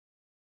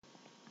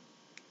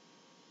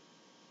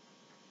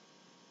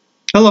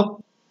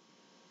Hello.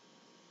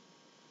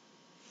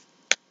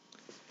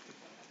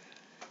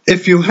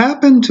 If you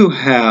happen to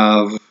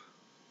have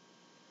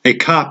a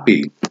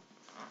copy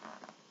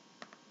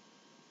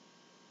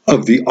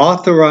of the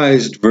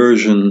authorized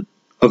version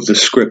of the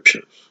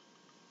Scriptures,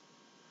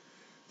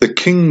 the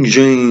King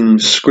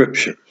James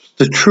Scriptures,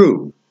 the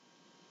true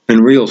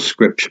and real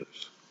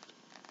Scriptures,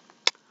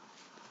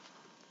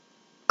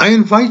 I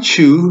invite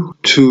you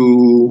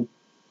to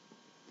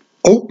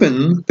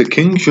open the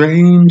King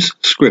James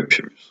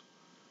Scriptures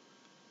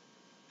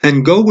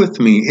and go with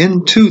me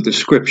into the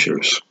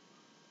Scriptures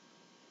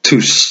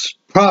to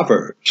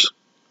Proverbs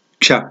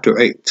chapter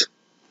 8.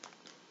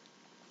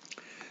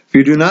 If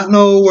you do not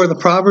know where the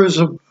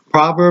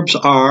Proverbs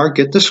are,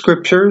 get the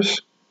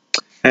Scriptures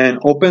and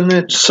open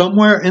it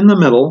somewhere in the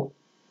middle,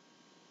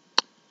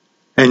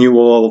 and you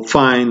will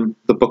find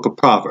the book of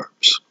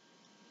Proverbs.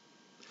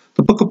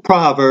 The book of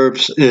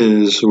Proverbs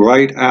is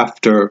right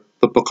after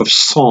the book of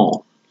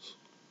Psalms.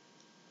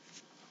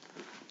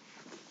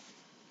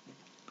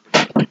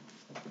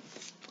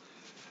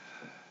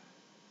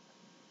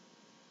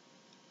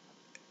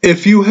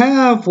 If you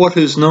have what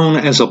is known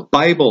as a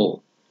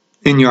Bible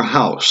in your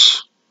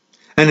house,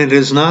 and it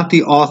is not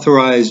the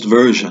authorized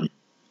version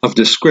of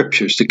the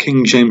Scriptures, the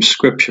King James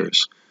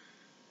Scriptures,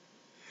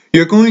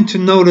 you're going to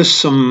notice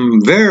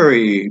some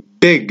very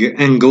big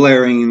and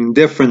glaring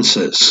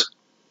differences.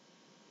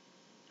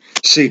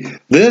 See,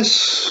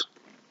 this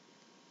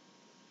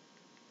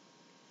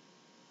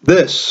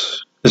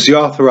is the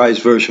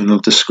authorized version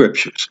of the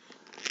Scriptures.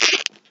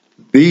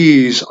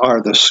 These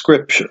are the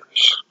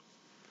Scriptures.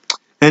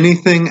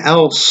 Anything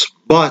else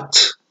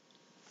but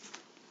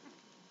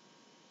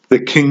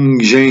the King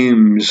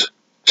James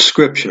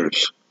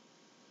Scriptures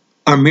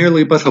are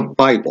merely but a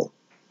Bible,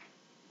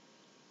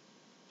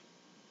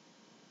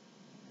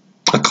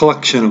 a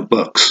collection of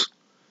books.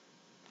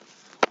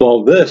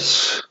 While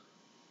this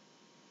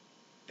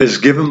is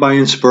given by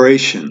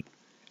inspiration,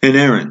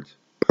 inerrant,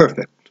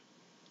 perfect.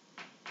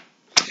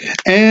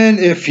 And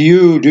if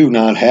you do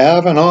not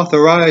have an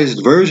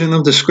authorized version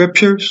of the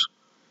Scriptures,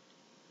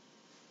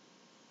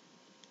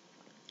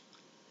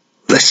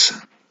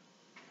 listen.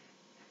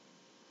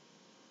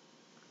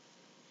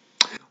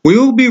 We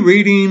will be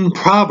reading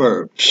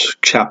Proverbs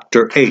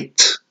chapter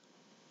 8.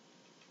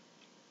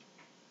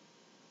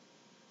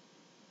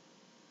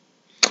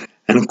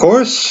 And of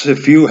course,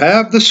 if you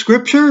have the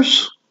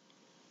Scriptures,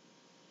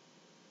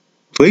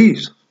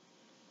 please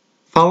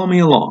follow me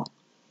along.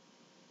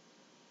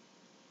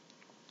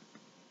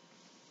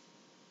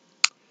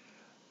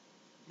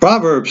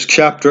 Proverbs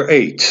chapter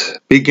 8,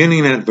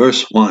 beginning at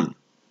verse 1.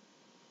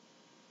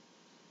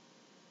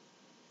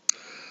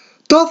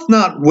 Doth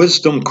not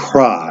wisdom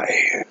cry,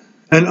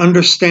 and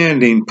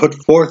understanding put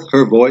forth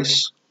her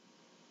voice?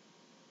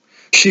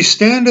 She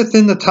standeth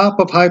in the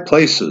top of high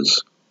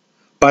places,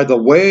 by the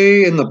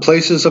way in the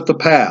places of the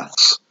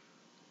paths.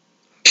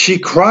 She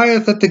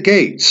crieth at the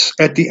gates,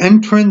 at the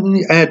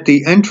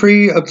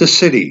entry of the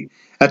city,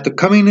 at the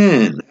coming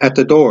in, at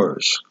the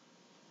doors.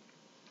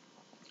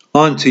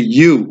 Unto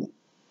you,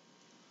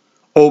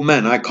 O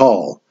men, I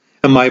call,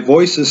 and my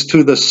voice is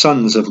to the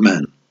sons of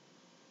men.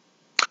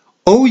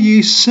 O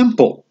ye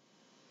simple,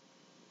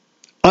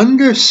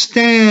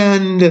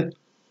 understand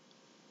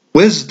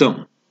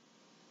wisdom,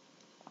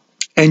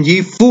 and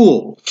ye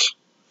fools,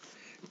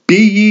 be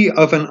ye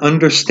of an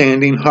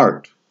understanding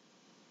heart.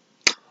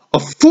 A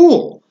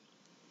fool,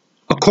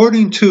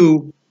 according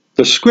to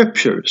the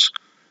Scriptures,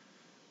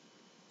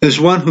 is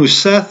one who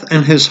saith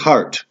in his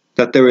heart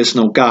that there is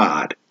no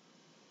God.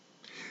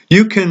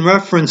 You can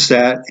reference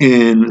that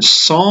in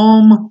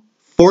Psalm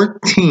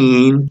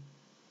 14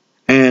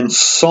 and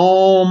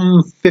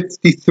Psalm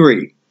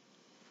 53.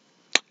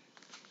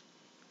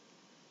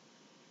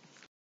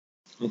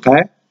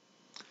 Okay?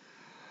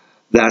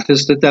 That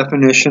is the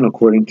definition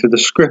according to the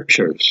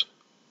Scriptures,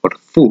 what a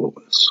fool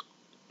is.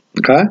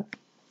 Okay?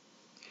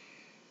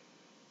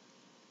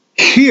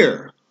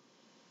 Hear,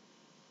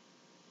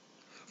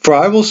 for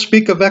I will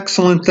speak of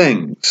excellent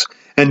things,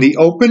 and the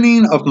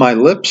opening of my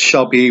lips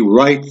shall be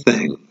right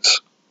things.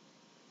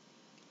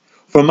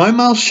 For my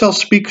mouth shall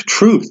speak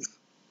truth,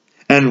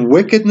 and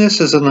wickedness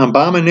is an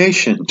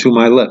abomination to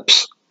my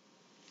lips.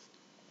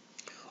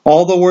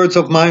 All the words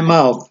of my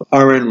mouth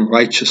are in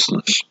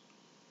righteousness.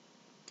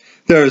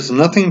 There is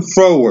nothing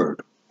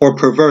froward or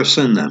perverse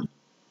in them.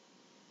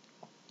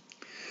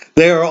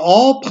 They are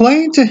all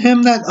plain to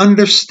him that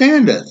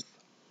understandeth,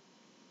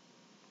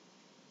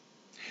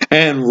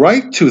 and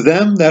right to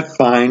them that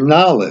find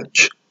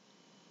knowledge.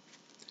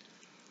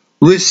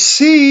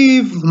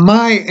 Receive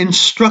my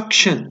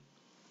instruction,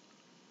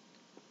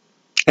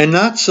 and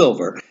not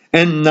silver,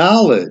 and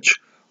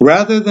knowledge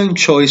rather than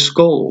choice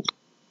gold.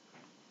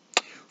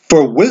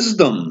 For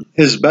wisdom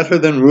is better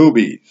than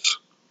rubies,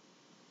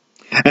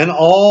 and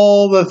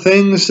all the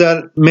things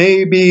that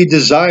may be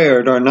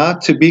desired are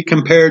not to be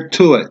compared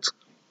to it.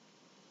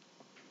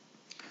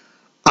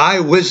 I,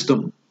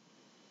 wisdom,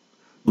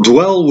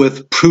 dwell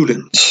with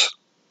prudence,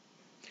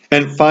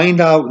 and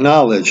find out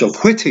knowledge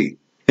of witty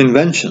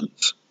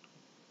inventions.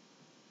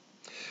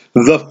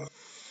 The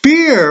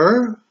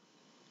fear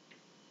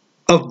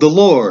of the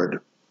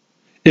Lord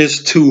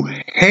is to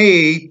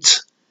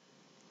hate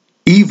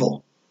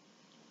evil,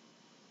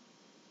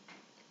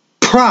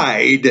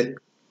 pride,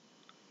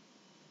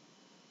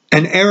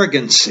 and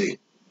arrogancy,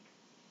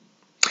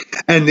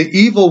 and the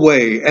evil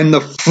way and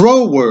the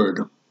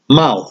froward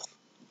mouth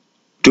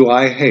do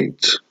I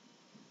hate.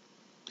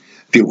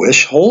 If you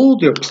wish,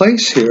 hold your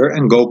place here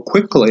and go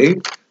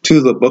quickly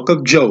to the book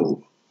of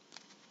Job.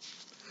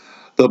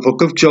 The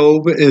book of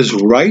Job is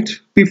right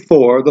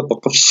before the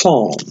book of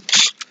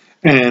Psalms.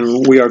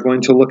 And we are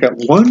going to look at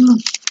one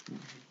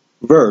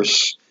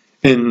verse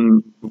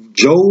in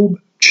Job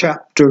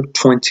chapter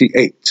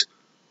 28.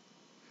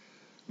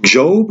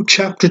 Job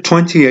chapter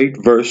 28,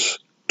 verse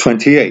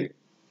 28.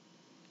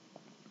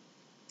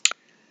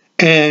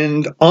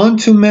 And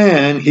unto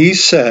man he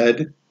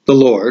said, the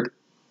Lord,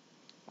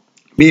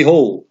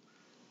 behold,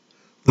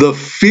 the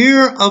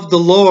fear of the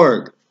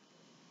Lord,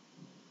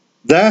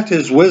 that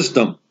is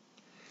wisdom,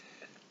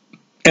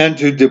 and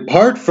to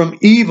depart from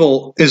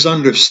evil is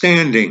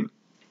understanding.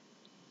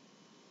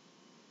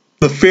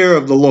 The fear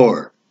of the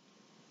Lord,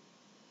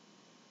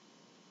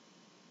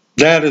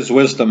 that is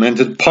wisdom, and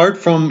to depart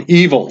from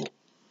evil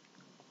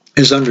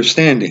is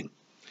understanding.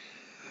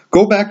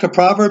 Go back to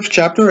Proverbs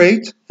chapter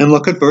 8 and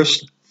look at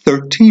verse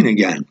 13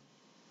 again.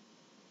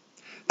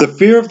 The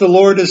fear of the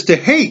Lord is to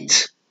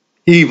hate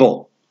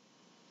evil,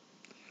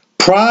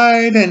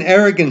 pride and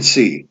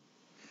arrogancy,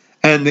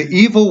 and the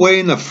evil way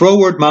in the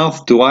froward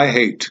mouth do I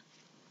hate.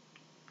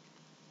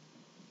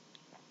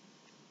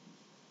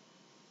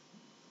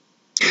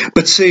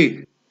 But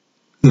see,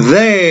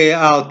 they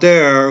out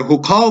there who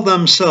call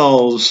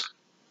themselves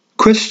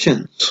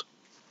Christians,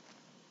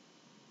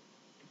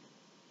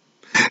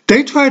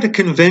 they try to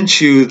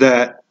convince you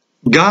that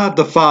God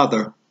the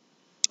Father,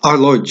 our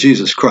Lord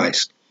Jesus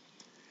Christ,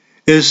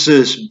 is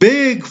this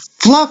big,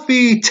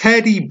 fluffy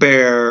teddy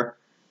bear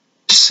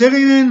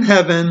sitting in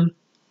heaven,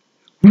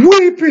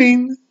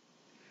 weeping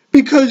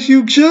because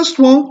you just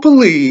won't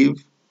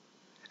believe,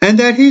 and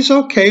that he's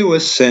okay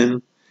with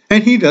sin,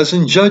 and he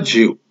doesn't judge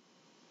you.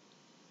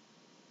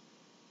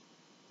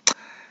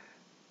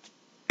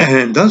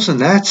 And doesn't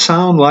that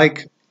sound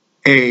like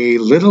a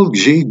little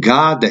g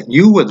God that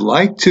you would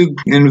like to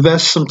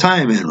invest some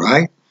time in,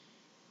 right?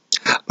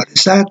 But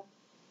is that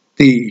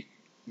the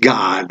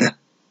God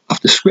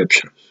of the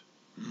Scriptures?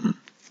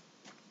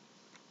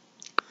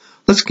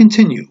 Let's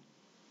continue.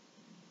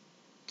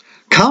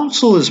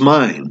 Counsel is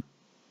mine,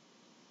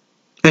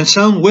 and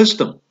sound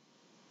wisdom.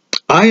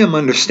 I am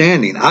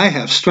understanding, I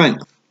have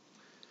strength.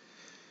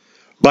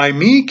 By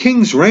me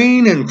kings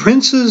reign, and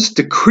princes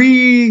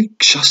decree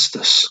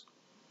justice.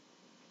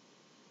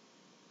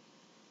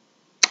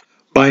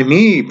 By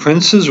me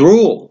princes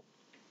rule,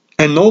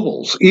 and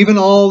nobles, even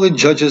all the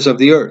judges of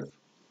the earth.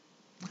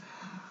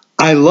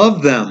 I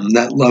love them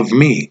that love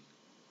me,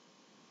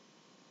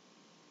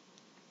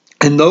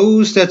 and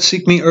those that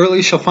seek me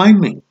early shall find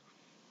me.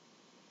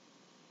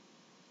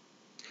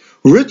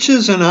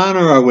 Riches and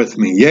honor are with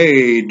me,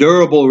 yea,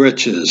 durable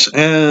riches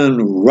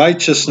and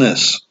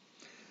righteousness.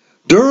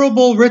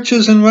 Durable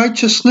riches and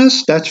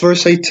righteousness, that's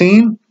verse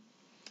 18.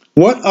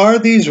 What are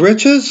these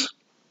riches?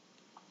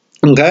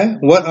 Okay,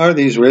 what are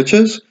these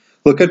riches?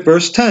 Look at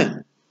verse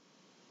 10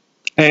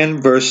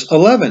 and verse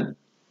 11.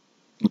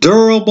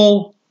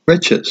 Durable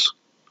riches.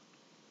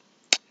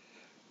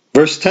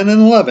 Verse 10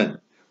 and 11.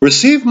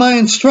 Receive my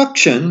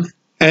instruction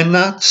and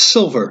not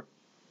silver,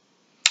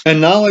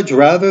 and knowledge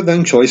rather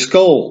than choice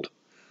gold.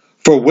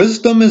 For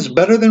wisdom is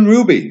better than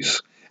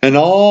rubies, and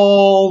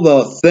all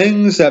the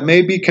things that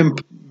may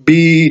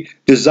be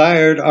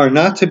desired are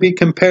not to be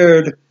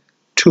compared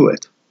to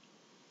it.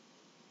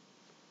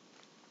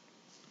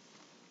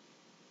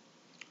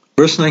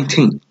 Verse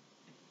 19.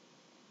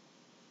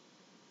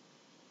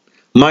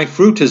 My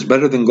fruit is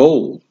better than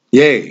gold,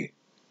 yea,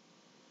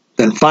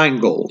 than fine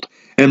gold,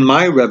 and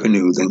my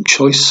revenue than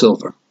choice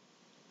silver.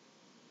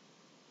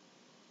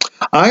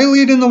 I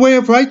lead in the way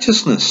of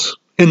righteousness,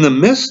 in the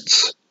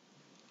midst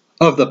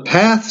of the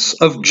paths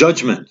of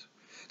judgment,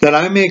 that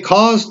I may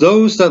cause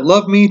those that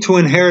love me to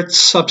inherit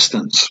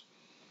substance,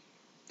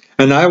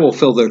 and I will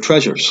fill their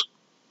treasures.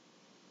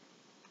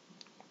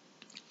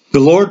 The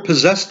Lord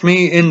possessed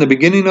me in the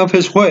beginning of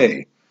his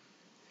way,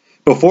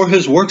 before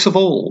his works of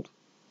old.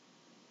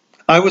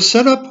 I was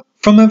set up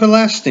from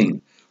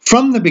everlasting,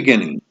 from the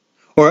beginning,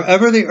 or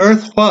ever the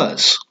earth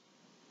was.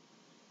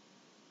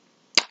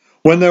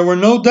 When there were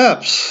no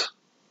depths,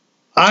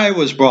 I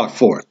was brought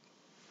forth.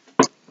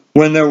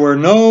 When there were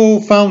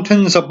no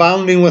fountains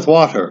abounding with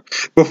water,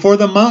 before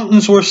the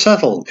mountains were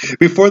settled,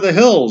 before the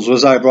hills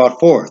was I brought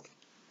forth.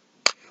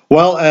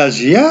 While as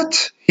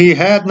yet he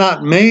had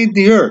not made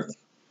the earth,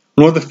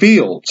 nor the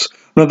fields,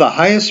 nor the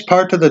highest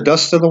part of the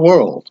dust of the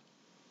world.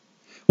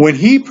 When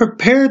he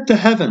prepared the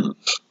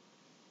heavens,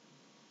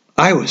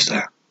 I was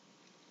there.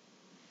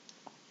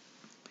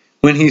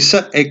 When he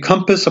set a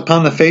compass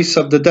upon the face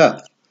of the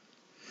depth,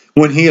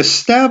 when he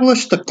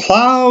established the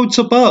clouds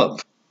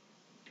above,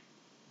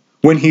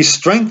 when he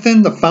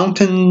strengthened the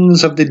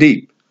fountains of the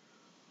deep,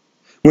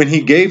 when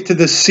he gave to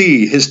the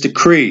sea his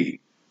decree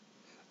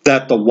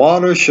that the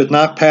water should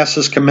not pass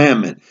his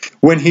commandment,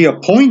 when he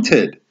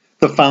appointed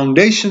the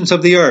foundations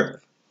of the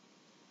earth.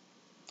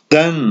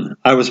 Then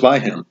I was by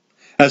him,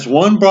 as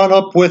one brought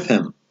up with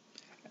him,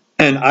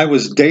 and I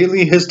was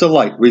daily his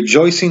delight,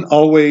 rejoicing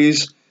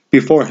always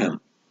before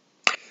him,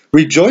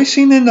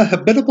 rejoicing in the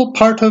habitable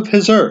part of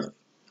his earth,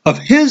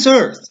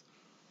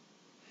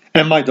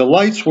 and my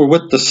delights were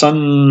with the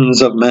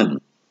sons of men.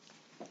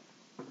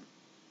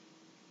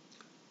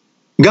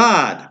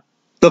 God,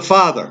 the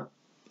Father,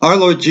 our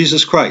Lord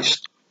Jesus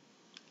Christ,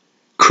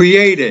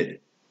 created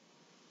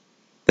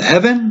the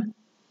heaven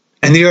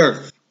and the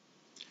earth,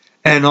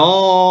 and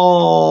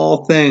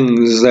all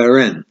things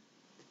therein.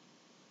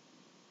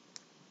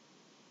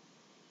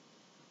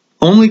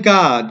 Only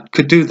God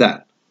could do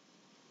that.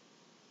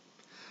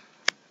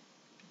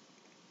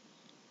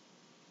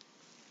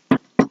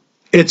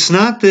 It's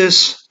not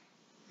this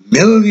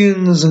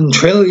millions and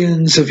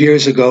trillions of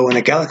years ago in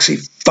a galaxy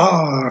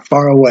far,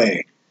 far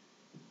away.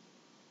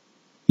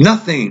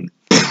 Nothing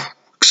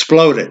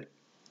exploded.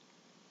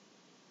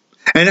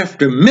 And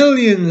after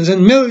millions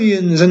and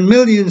millions and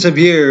millions of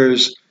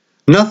years,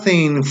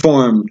 nothing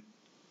formed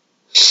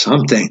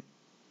something.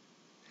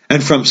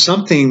 And from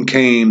something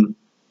came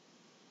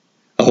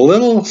a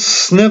little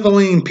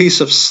sniveling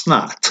piece of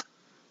snot,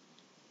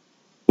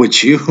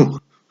 which you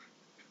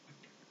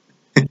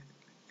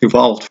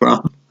evolved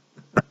from.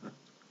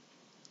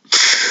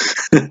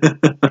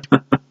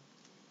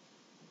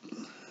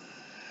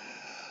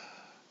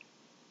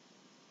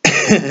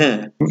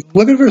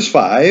 Look at verse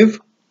 5.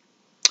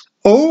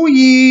 O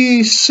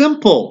ye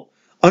simple,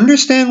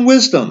 understand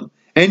wisdom,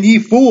 and ye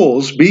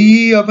fools, be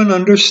ye of an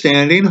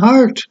understanding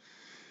heart.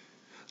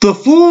 The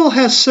fool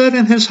has said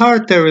in his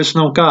heart, there is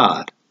no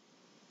God.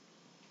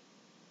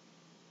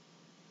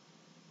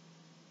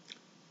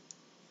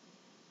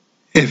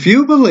 If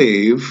you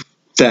believe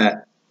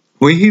that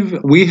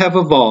we have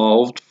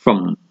evolved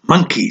from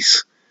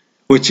monkeys,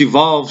 which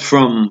evolved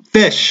from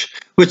fish,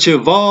 which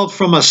evolved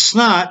from a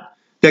snot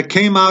that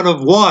came out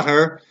of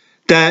water,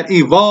 that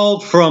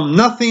evolved from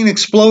nothing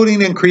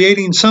exploding and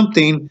creating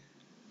something,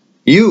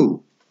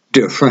 you,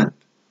 dear friend,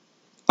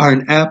 are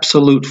an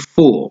absolute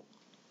fool.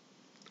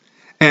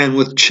 And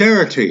with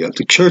charity of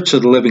the Church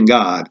of the Living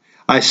God,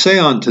 I say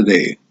unto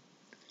thee,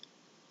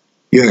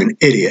 you're an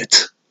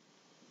idiot.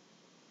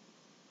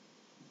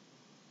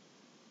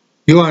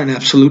 You are an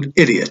absolute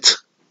idiot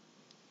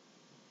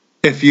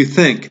if you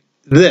think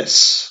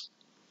this,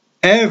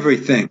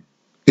 everything,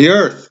 the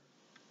earth,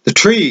 the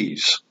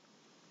trees,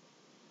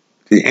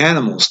 the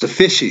animals, the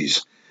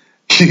fishies,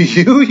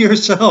 you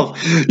yourself,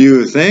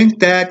 you think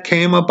that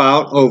came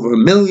about over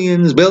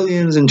millions,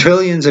 billions, and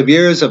trillions of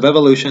years of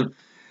evolution.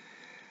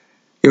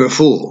 You're a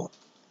fool.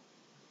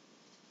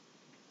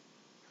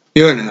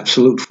 You're an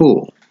absolute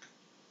fool.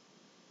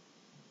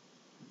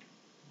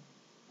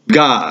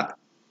 God,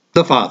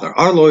 the Father,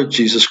 our Lord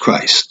Jesus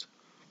Christ,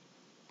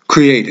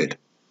 created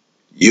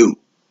you,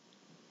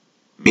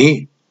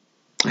 me,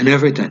 and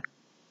everything.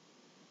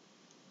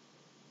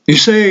 You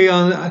say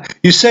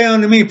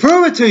unto me,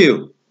 prove it to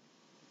you.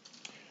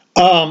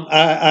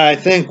 I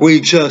think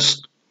we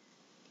just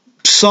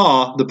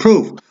saw the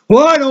proof.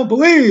 Well, I don't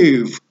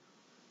believe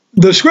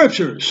the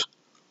scriptures.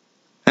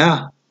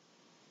 Yeah,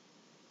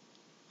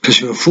 because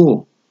you're a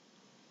fool.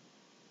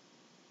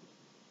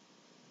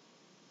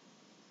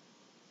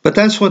 But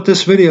that's what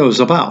this video is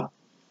about.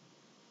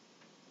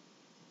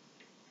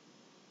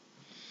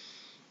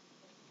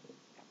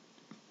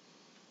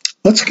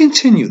 Let's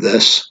continue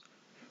this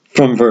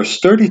from verse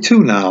 32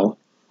 now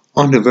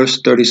on to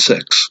verse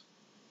 36.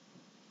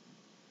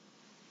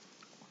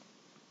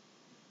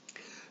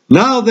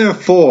 Now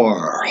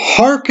therefore,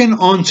 hearken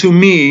unto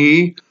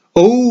me,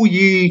 O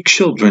ye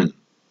children,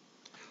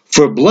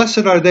 for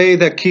blessed are they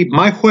that keep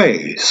my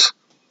ways.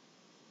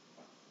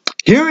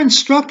 Hear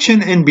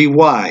instruction and be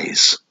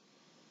wise,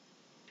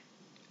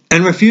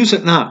 and refuse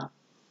it not.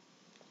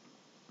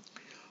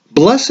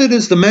 Blessed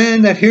is the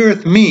man that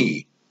heareth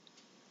me,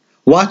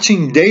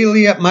 watching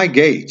daily at my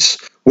gates,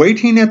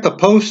 waiting at the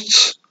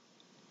posts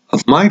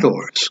of my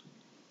doors.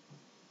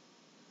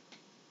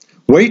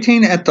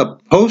 Waiting at the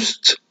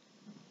posts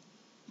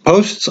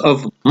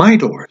of my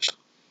doors.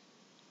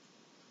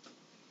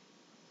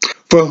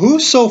 For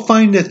whoso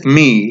findeth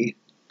me,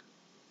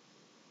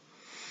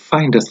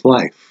 findeth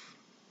life,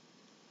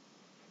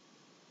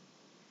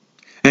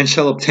 and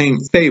shall obtain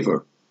favor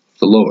of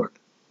the Lord.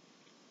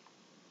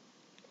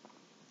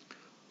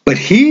 But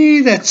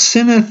he that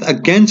sinneth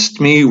against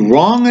me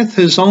wrongeth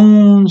his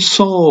own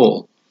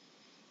soul.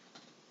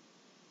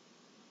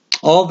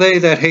 All they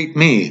that hate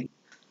me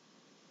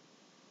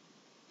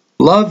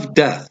love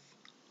death.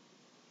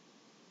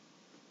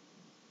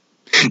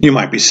 You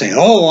might be saying,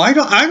 oh, I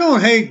don't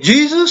hate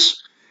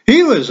Jesus.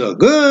 He was a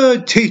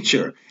good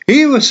teacher.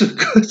 He was a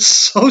good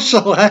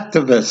social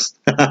activist.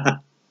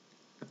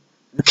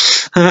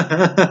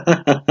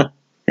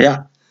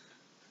 Yeah.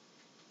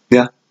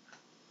 Yeah.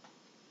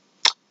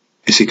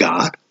 Is he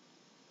God?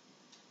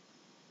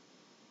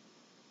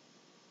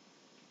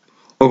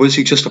 Or was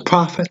he just a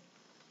prophet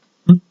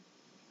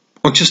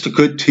or just a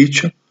good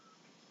teacher?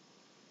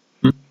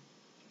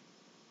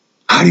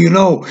 How do you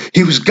know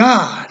he was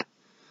God?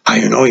 How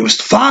do you know he was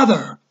the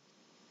Father?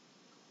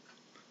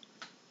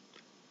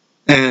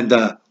 And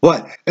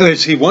what?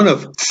 Is he one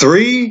of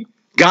three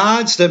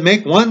gods that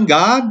make one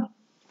God?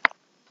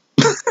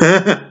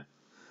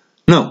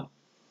 No,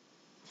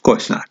 of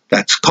course not.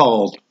 That's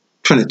called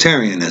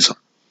Trinitarianism.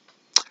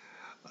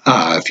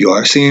 If you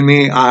are seeing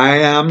me, I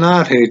am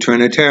not a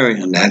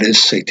Trinitarian. That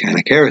is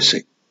satanic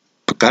heresy.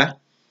 Okay?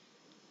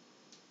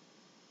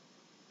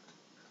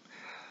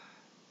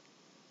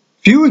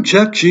 If you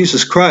reject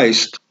Jesus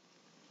Christ,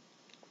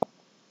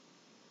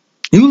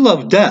 you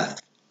love death.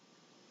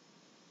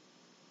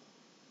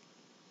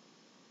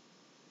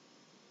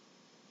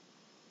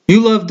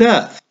 You love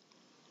death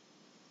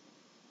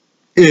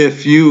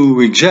if you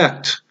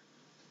reject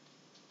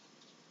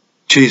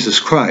Jesus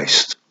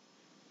Christ.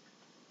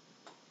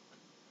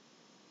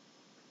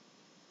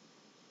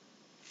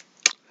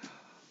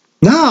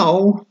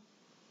 Now,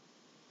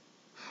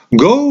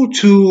 go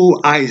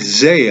to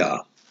Isaiah.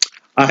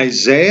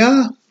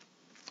 Isaiah,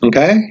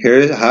 okay,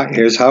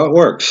 here's how it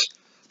works.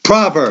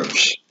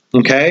 Proverbs,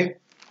 okay?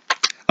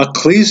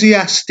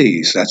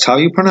 Ecclesiastes, that's how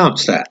you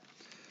pronounce that.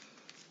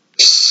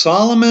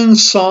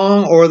 Solomon's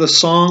Song or the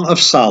Song of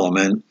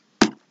Solomon,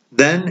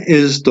 then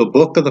is the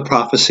book of the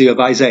prophecy of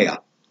Isaiah.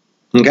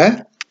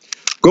 Okay?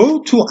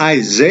 Go to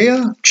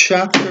Isaiah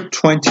chapter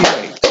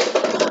 28.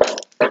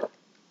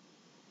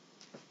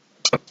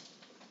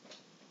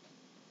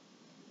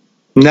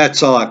 And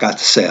that's all I got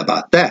to say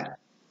about that.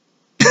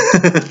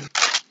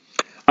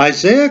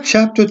 Isaiah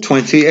chapter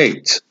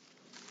 28.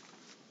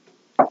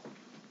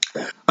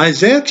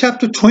 Isaiah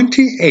chapter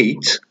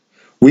 28,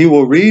 we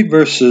will read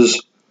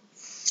verses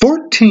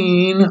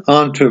 14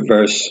 on to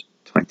verse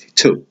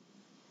 22.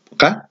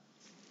 Okay?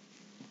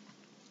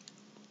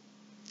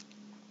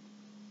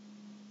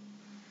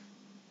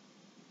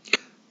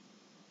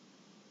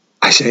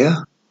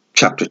 Isaiah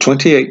chapter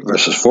 28,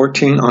 verses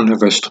 14 on to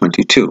verse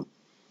 22.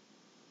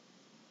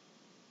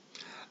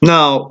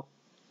 Now,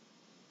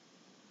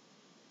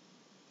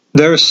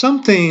 there is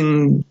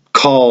something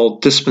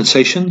called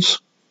dispensations,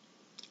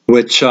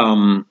 which,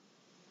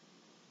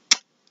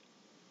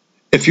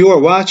 if you are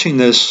watching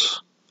this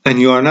and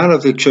you are not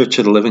of the Church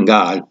of the Living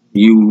God,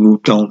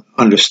 you don't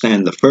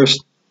understand the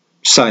first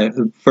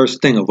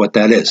thing of what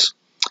that is.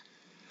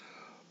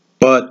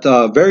 But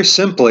very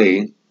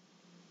simply,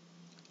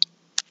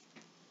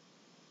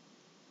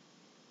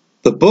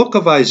 the book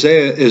of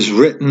Isaiah is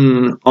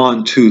written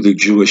onto the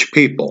Jewish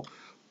people.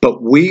 But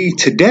we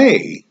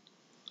today,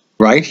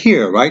 right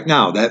here, right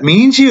now, that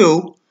means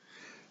you,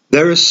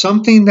 there is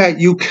something that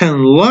you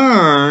can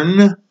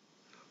learn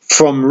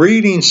from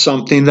reading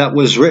something that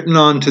was written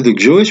onto the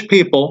Jewish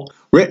people,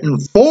 written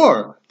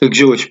for the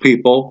Jewish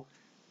people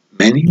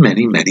many,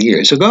 many, many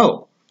years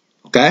ago.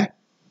 Okay?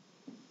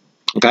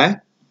 Okay?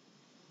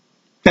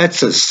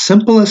 That's as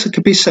simple as it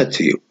could be said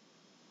to you.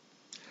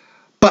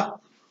 But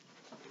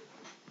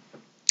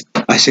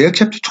Isaiah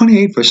chapter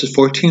 28, verses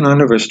 14 on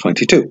to verse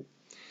 22.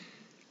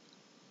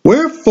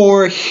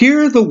 Wherefore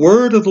hear the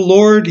word of the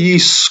Lord, ye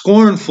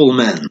scornful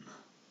men,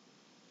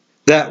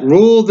 that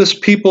rule this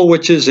people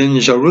which is in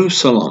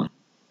Jerusalem.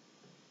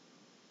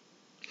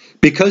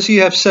 Because ye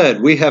have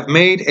said, we have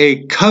made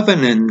a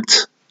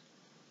covenant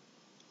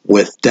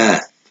with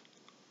death,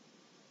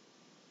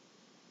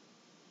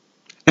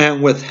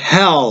 and with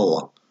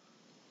hell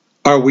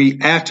are we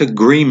at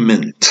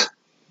agreement.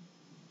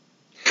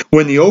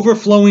 When the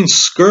overflowing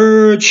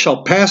scourge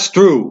shall pass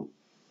through,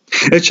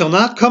 it shall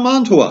not come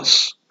unto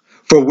us,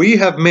 for we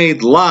have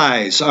made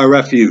lies our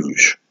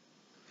refuge,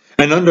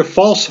 and under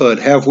falsehood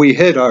have we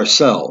hid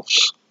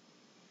ourselves.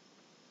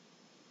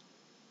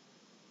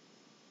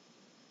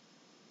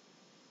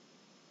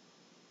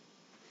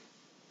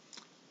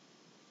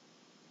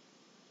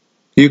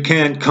 You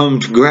can't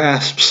come to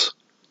grasps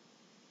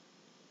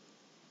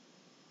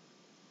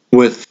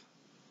with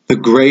the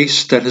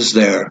grace that is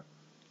there,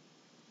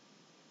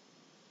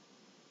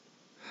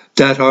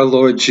 that our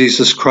Lord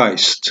Jesus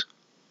Christ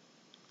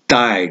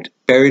died,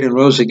 buried, and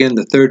rose again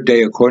the third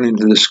day according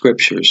to the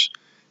Scriptures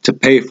to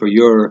pay for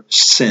your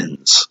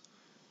sins,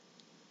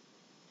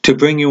 to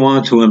bring you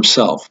unto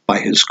himself by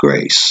his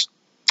grace.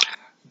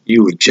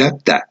 You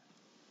reject that.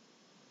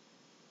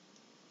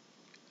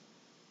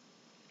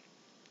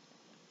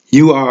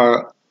 You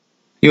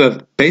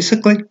have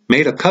basically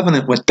made a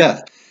covenant with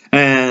death,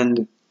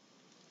 and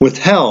with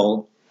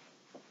hell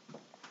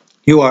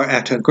you are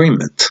at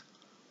agreement.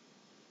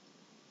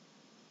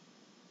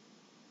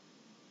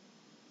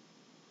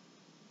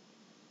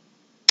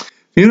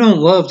 You don't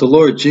love the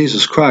Lord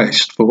Jesus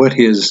Christ for what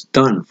he has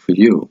done for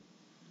you.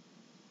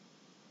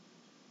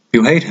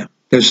 You hate him.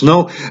 There's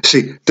no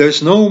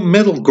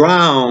middle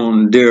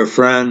ground, dear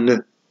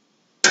friend.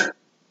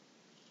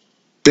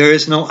 There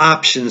is no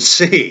option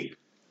C.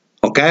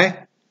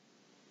 Okay?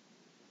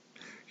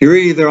 You're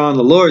either on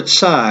the Lord's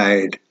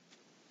side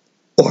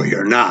or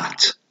you're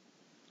not.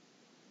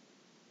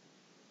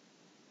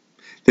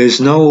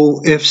 There's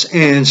no ifs,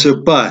 ands, or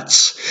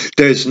buts.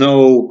 There's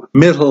no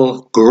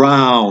middle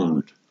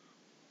ground.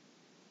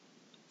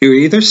 You're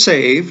either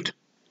saved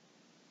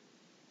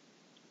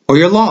or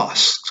you're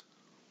lost.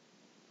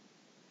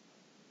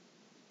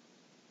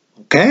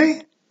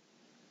 Okay?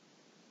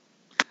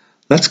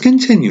 Let's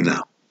continue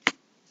now.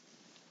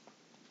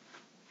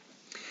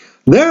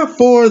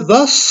 Therefore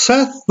thus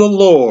saith the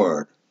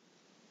Lord.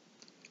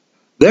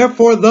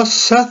 Therefore thus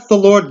saith the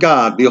Lord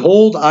God,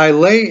 behold, I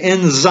lay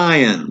in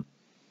Zion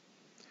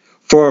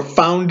for a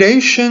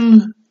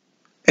foundation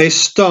a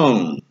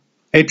stone,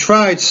 a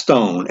tried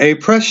stone, a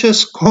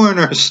precious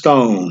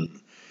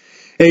cornerstone,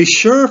 a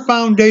sure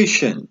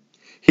foundation.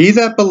 He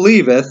that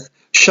believeth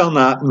shall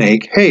not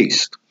make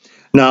haste.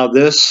 Now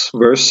this,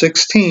 verse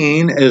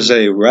 16, is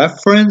a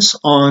reference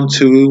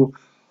unto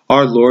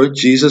our Lord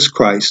Jesus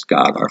Christ,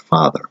 God our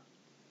Father.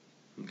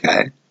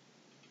 Okay?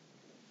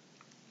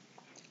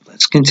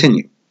 Let's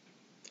continue.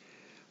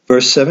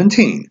 Verse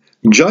 17.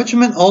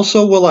 Judgment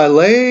also will I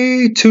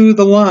lay to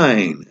the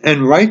line,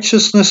 and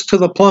righteousness to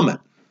the plummet.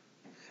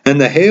 And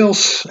the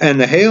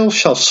hail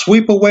shall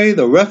sweep away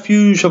the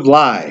refuge of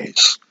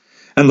lies,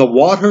 and the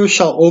waters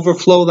shall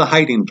overflow the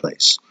hiding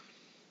place.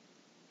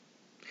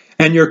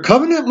 And your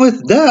covenant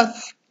with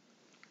death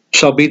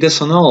shall be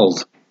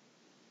disannulled,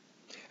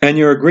 and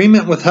your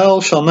agreement with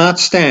hell shall not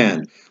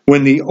stand.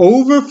 When the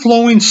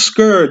overflowing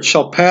scourge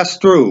shall pass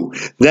through,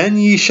 then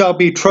ye shall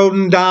be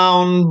trodden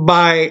down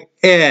by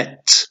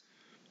it.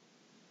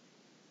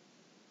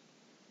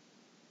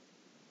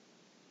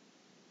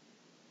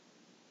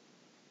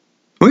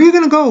 Where are you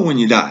going to go when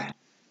you die?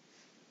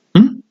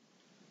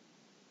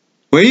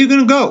 Where are you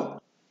going to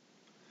go?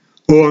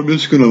 Oh, I'm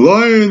just going to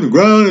lie on the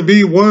ground and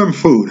be worm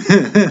food.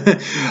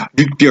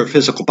 Your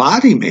physical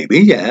body, maybe,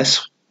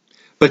 yes.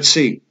 But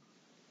see,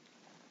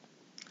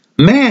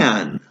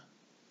 man,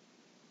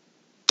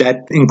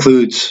 that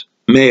includes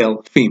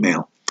male,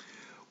 female.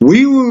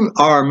 We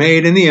are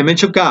made in the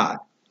image of God.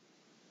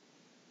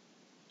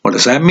 What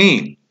does that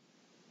mean?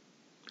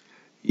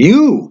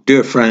 You,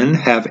 dear friend,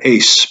 have a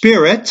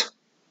spirit,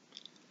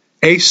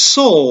 a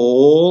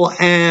soul,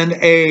 and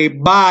a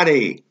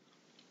body.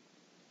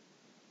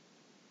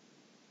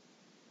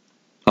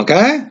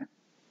 Okay?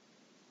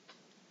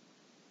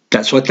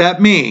 That's what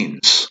that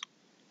means.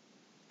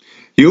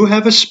 You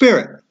have a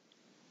spirit.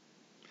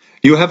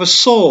 You have a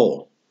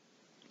soul.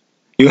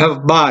 You have a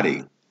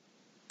body.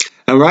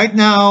 And right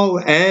now,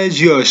 as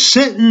you're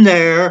sitting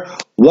there,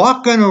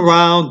 walking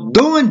around,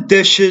 doing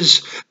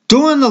dishes,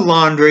 doing the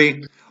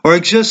laundry, or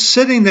just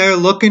sitting there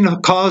looking to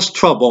cause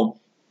trouble,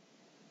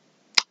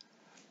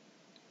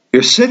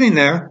 you're sitting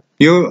there,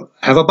 you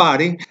have a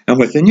body, and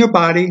within your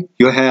body,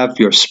 you have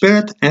your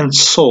spirit and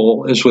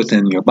soul is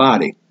within your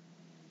body.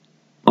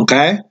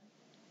 Okay?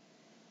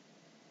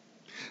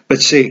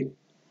 But see,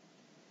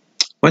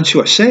 once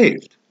you are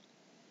saved,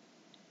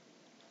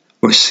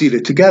 we're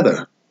seated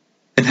together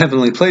in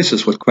heavenly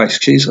places with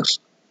Christ Jesus.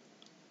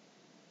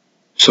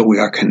 So we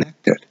are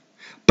connected.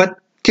 But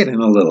getting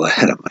a little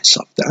ahead of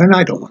myself there, and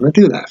I don't want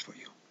to do that for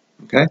you.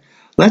 Okay?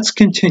 Let's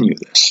continue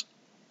this.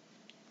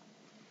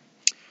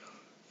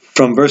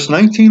 From verse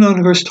 19 on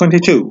to verse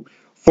 22.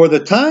 For the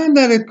time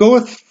that it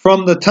goeth,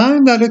 from the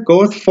time that it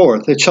goeth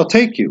forth, it shall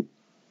take you.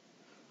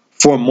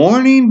 For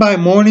morning by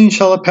morning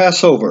shall it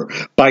pass over,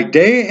 by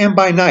day and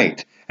by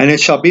night, and it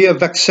shall be a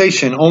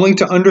vexation only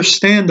to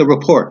understand the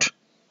report.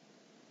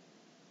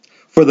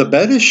 For the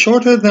bed is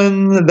shorter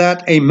than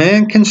that a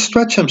man can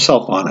stretch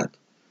himself on it,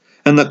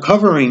 and the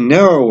covering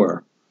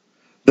narrower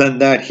than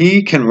that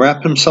he can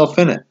wrap himself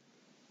in it.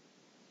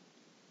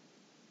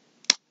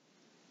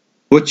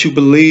 What you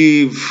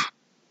believe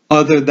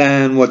other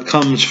than what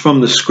comes from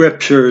the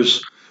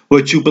scriptures,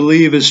 what you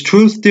believe is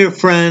truth, dear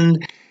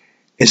friend,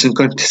 isn't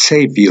going to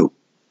save you.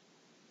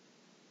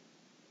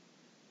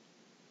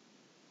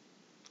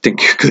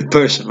 Think you're a good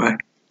person, right?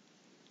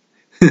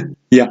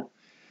 Yeah.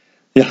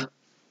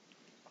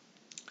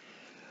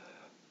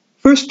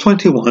 Verse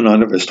 21 on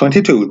to verse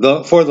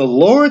 22. For the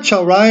Lord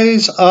shall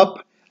rise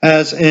up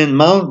as in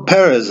Mount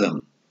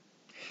Perazim.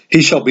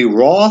 He shall be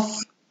wroth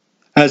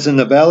as in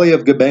the valley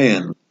of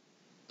Gibeon,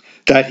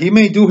 that he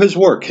may do his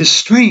work, his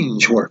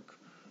strange work,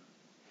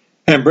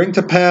 and bring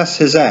to pass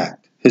his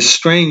act, his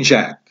strange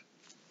act.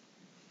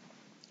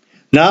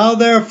 Now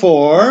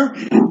therefore,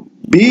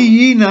 be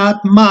ye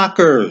not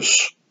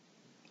mockers,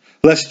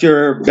 lest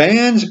your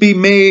bands be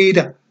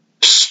made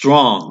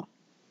strong.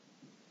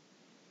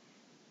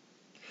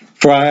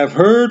 For I have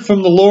heard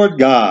from the Lord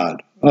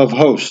God of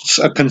hosts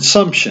a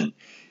consumption,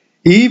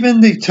 even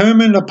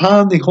determined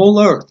upon the whole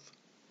earth.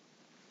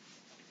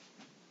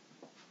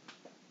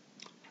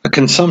 A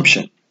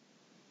consumption,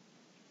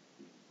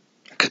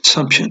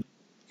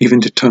 even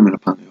determined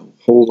upon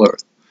the whole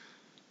earth.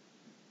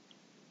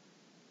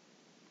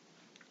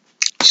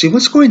 See,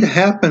 what's going to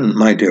happen,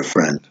 my dear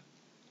friend,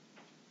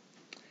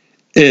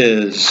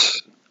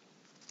 is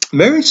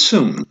very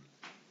soon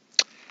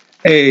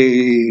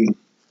a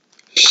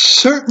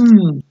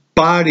certain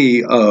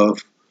body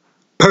of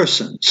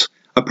persons,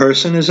 a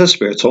person is a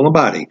spirit, soul, and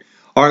body,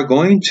 are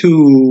going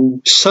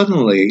to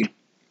suddenly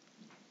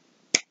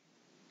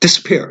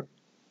disappear.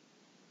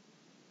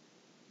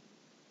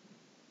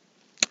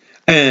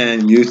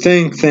 And you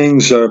think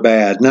things are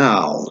bad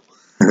now.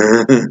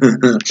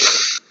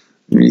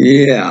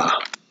 Yeah.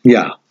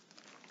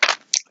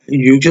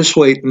 You just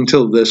wait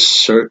until this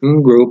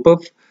certain group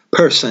of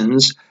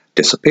persons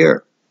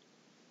disappear.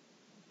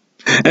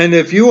 And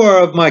if you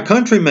are of my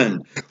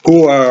countrymen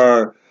who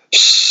are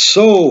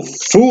so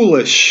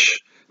foolish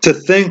to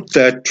think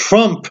that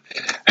Trump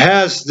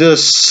has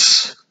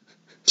this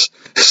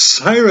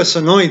Cyrus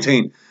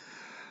anointing,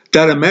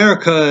 that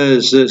America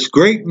is this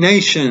great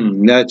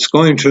nation that's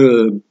going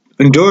to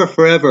endure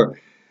forever,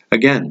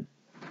 again,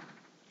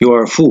 you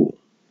are a fool.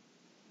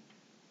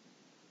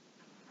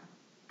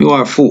 You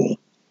are a fool.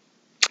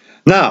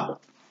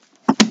 Now,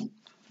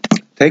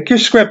 take your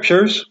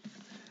scriptures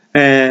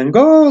and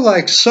go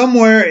like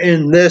somewhere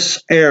in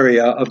this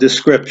area of the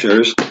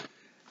scriptures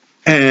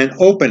and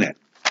open it.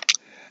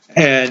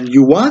 And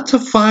you want to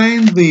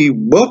find the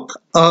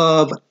book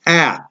of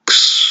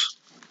Acts,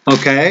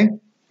 okay?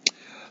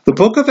 The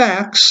book of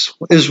Acts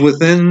is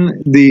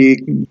within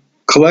the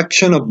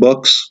collection of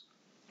books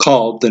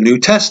called the New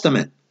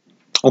Testament,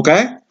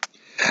 okay?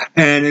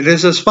 And it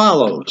is as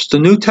follows. The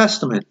New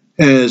Testament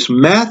is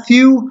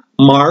Matthew,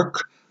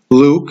 Mark,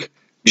 Luke,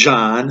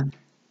 John,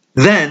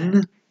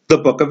 then the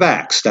book of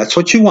Acts. That's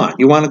what you want.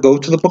 You want to go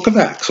to the book of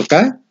Acts,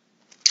 okay?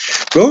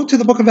 Go to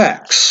the book of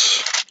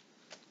Acts.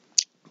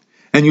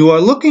 And you are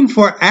looking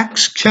for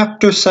Acts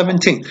chapter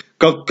 17.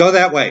 Go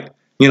that way.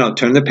 You know,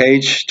 turn the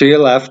page to your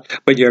left,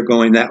 but you're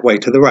going that way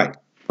to the right,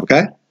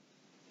 okay?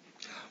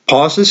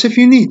 Pause this if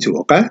you need to,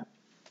 okay?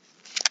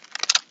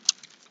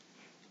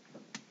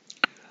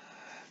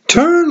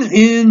 Turn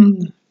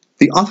in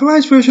the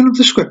Authorized version of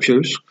the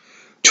scriptures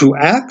to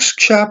Acts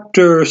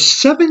chapter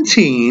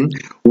 17.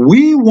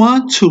 We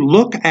want to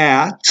look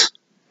at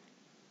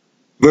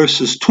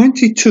verses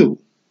 22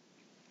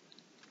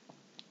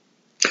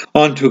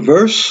 on to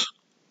verse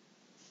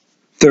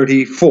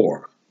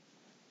 34.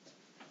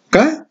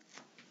 Okay?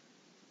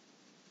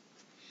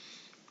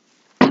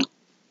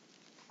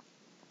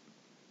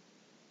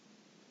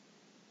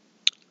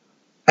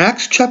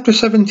 Acts chapter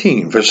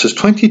 17, verses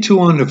 22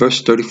 on to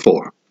verse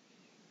 34.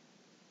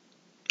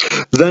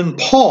 Then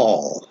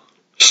Paul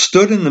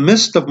stood in the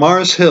midst of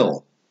Mars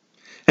Hill,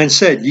 and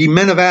said, Ye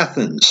men of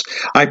Athens,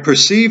 I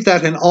perceive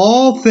that in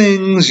all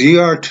things ye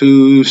are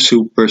too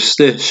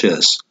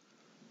superstitious.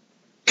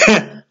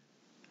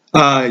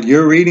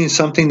 You're reading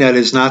something that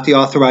is not the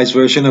Authorized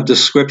version of the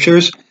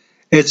scriptures.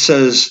 It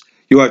says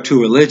you are too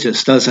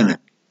religious, doesn't it?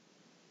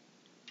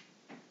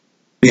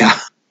 Yeah.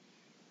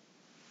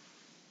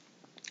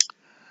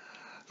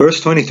 Verse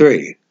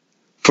 23.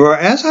 For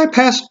as I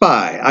passed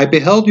by, I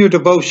beheld your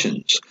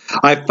devotions.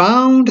 I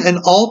found an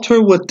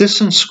altar with this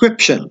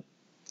inscription,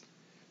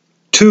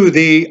 To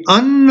the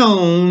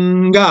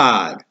unknown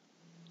God,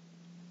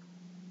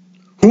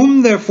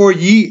 whom therefore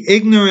ye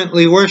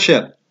ignorantly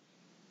worship.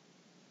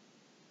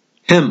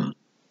 Him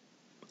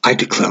I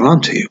declare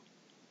unto you.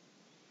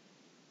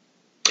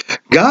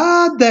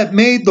 God that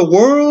made the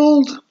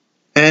world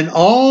and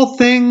all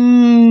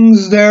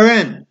things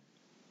therein,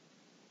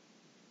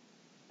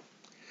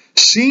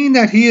 seeing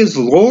that he is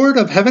Lord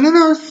of heaven and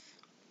earth,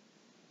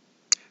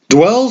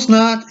 dwells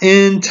not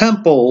in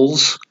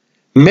temples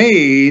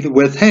made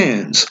with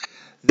hands.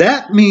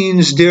 That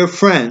means, dear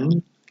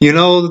friend, you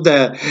know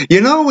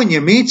when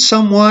you meet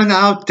someone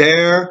out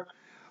there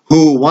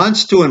who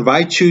wants to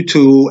invite you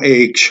to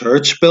a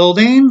church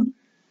building,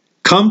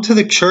 come to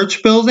the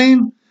church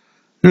building?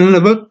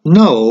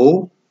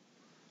 No.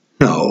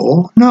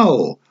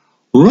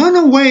 Run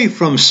away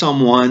from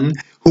someone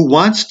who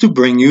wants to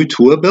bring you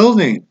to a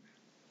building.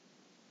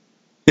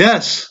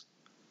 Yes.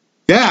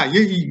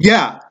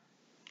 Yeah.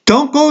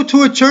 Don't go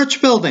to a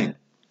church building.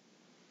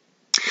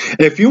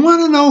 If you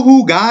want to know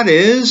who God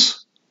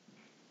is,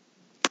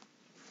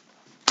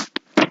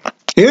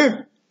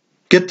 here,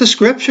 get the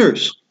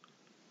scriptures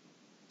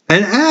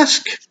and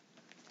ask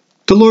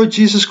the Lord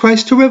Jesus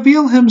Christ to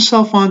reveal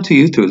himself unto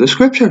you through the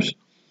scriptures.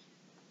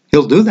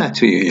 He'll do that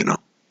to you, you know.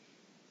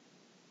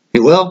 He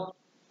will.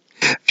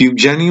 If you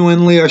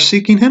genuinely are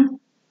seeking him,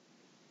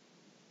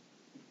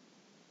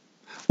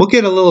 we'll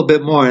get a little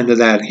bit more into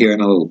that here in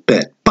a little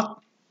bit. But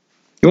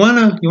you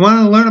wanna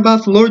learn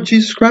about the Lord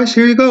Jesus Christ?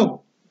 Here you go.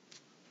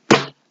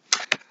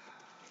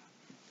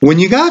 When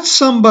you got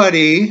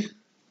somebody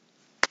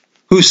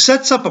who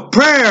sets up a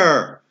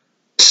prayer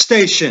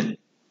station,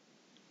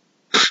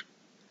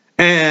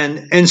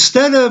 and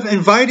instead of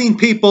inviting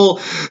people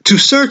to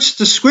search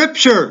the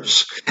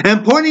scriptures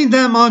and pointing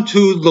them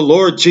onto the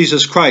Lord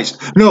Jesus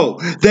Christ, no,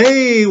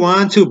 they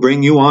want to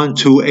bring you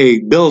onto a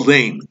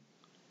building.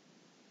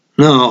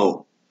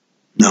 No.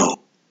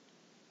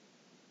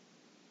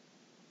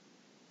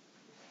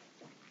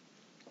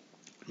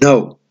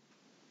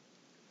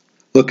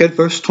 Look at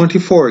verse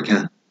 24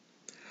 again.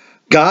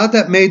 God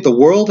that made the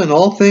world and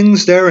all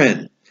things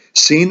therein,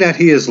 seeing that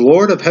he is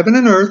Lord of heaven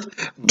and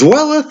earth,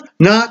 dwelleth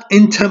not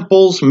in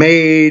temples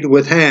made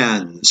with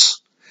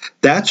hands.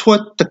 That's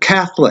what the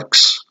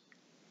Catholics,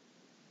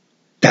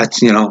 their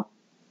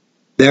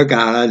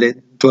God,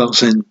 it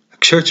dwells in a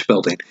church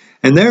building.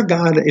 And their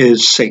God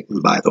is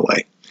Satan, by the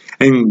way.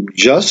 And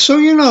just so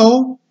you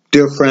know,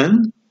 dear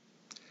friend,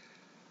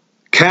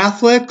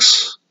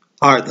 Catholics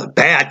are the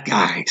bad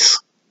guys.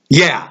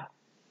 Yeah.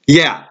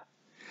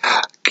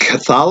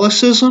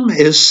 Catholicism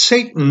is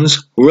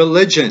Satan's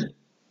religion.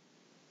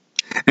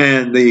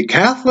 And the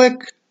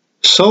Catholic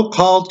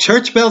so-called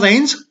church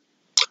buildings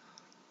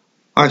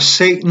are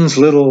Satan's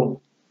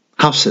little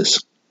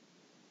houses.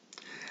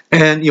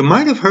 And you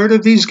might have heard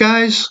of these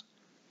guys,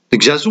 the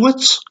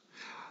Jesuits.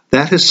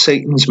 That is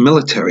Satan's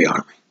military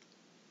army.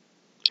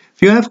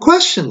 If you have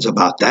questions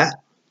about that,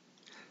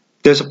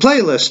 there's a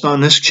playlist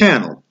on this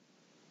channel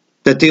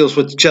that deals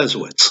with the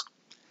Jesuits.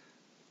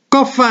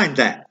 Go find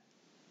that.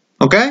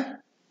 Okay?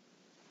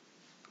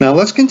 Now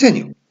let's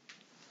continue.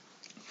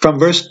 From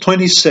verse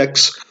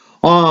 26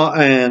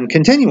 and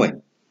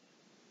continuing.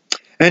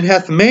 And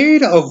hath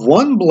made of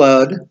one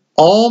blood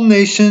all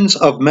nations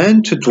of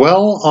men to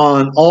dwell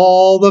on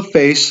all the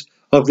face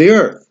of the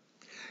earth.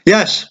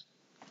 Yes.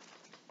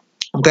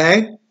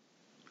 Okay?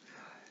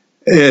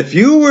 If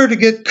you were to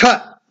get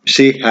cut,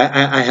 see,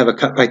 I have a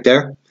cut right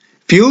there.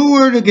 If you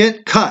were to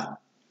get cut,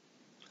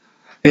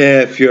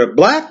 if you're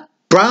black,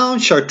 brown,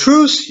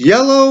 chartreuse,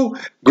 yellow,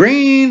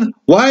 green,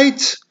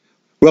 white,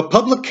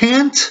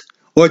 Republican,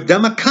 or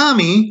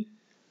Democami,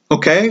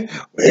 okay,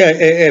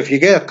 if you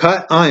get a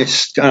cut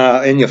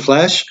in your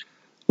flesh,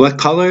 what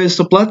color is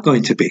the blood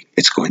going to be?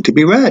 It's going to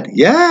be red.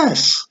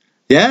 Yes.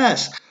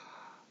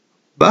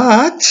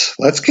 But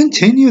let's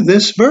continue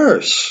this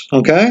verse,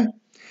 okay?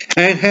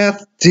 And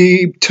hath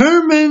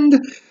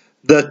determined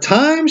the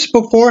times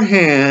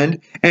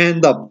beforehand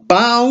and the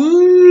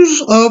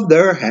bounds of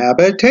their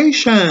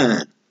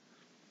habitation.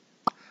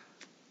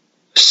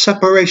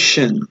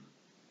 Separation,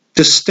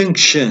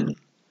 distinction,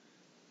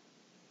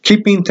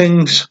 keeping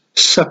things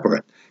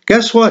separate.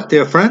 Guess what,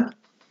 dear friend?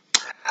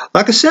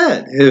 Like I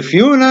said, if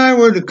you and I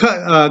were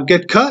to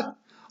get cut,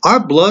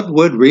 our blood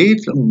would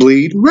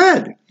bleed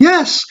red.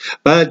 Yes,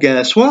 but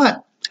guess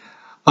what?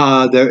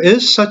 There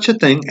is such a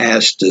thing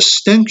as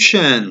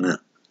distinction.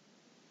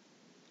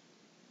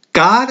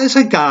 God is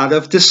a God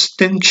of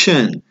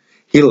distinction.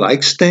 He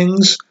likes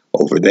things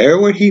over there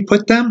where he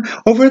put them,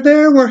 over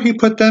there where he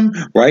put them,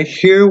 right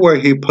here where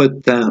he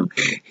put them.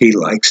 He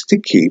likes to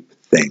keep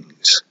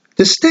things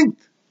distinct,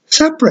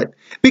 separate,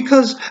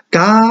 because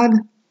God,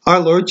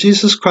 our Lord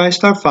Jesus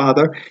Christ, our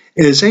Father,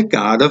 is a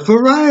God of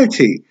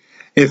variety.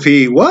 If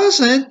he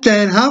wasn't,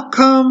 then how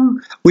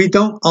come we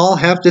don't all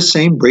have the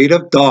same breed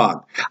of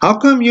dog? How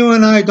come you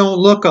and I don't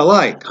look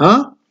alike,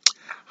 huh?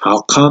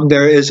 How come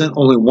there isn't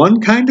only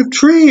one kind of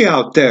tree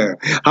out there?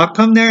 How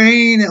come there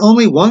ain't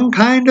only one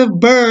kind of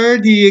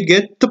bird? Do you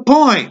get the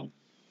point?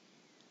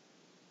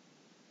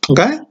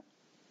 Okay?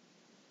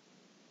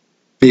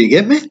 Do you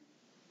get me?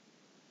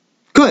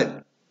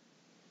 Good.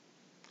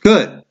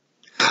 Does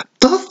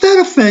that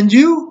offend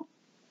you?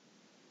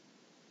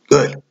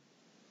 Good.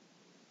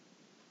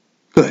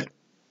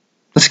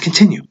 Let's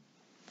continue.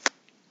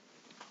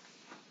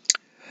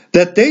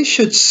 That they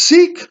should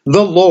seek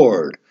the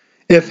Lord,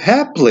 if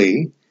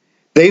haply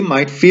they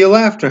might feel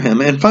after him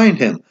and find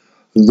him,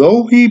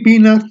 though he be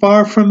not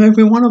far from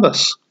every one of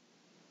us.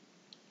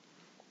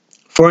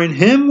 For in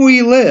him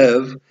we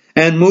live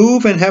and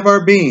move and have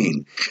our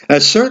being,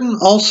 as certain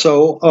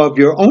also of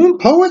your own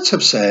poets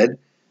have said,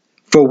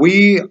 for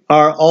we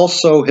are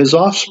also his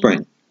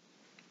offspring.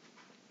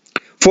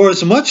 For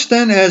as much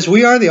then as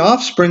we are the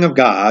offspring of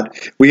God,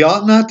 we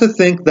ought not to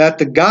think that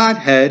the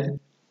Godhead,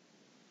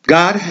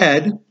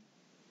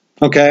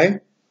 okay?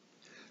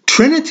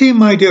 Trinity,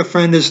 my dear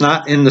friend, is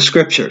not in the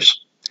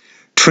scriptures.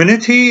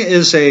 Trinity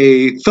is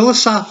a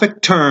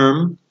philosophic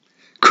term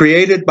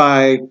created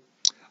by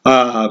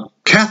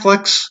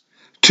Catholics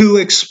to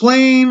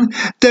explain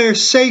their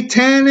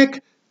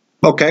satanic,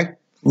 okay,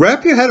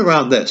 wrap your head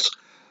around this.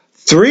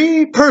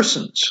 3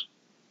 persons.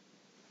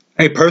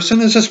 A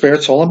person is a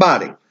spirit, soul, and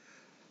body.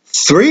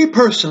 3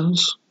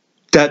 persons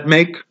that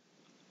make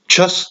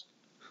just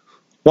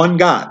one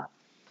God.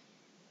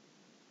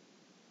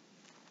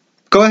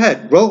 Go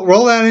ahead,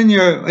 roll that in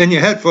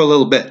your head for a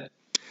little bit.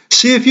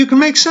 See if you can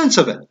make sense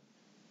of it.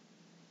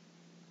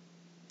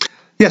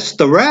 Yes,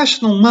 the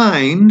rational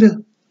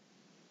mind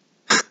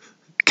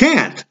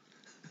can't.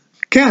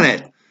 Can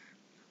it?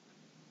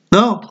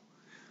 No.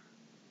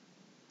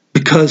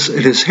 Because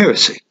it is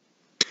heresy.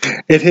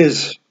 It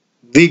is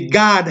the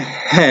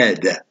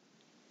Godhead.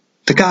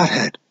 The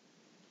Godhead.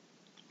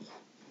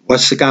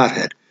 What's the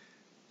Godhead?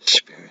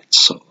 Spirit,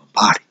 soul, and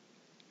body.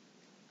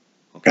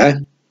 Okay?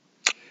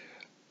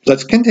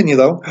 Let's continue,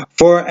 though.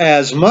 For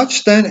as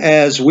much then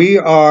as we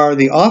are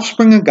the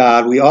offspring of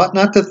God, we ought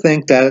not to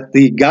think that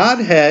the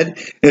Godhead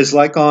is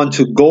like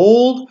unto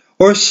gold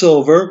or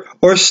silver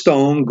or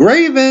stone,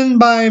 graven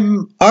by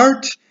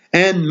art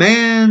and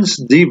man's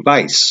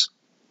device.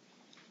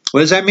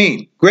 What does that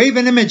mean?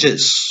 Graven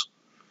images,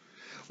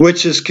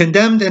 which is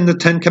condemned in the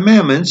 10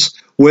 Commandments,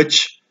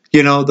 which,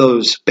 you know,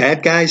 those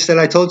bad guys that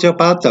I told you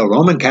about, the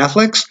Roman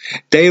Catholics,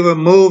 they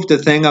removed the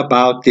thing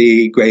about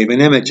the graven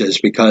images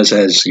because,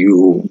 as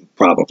you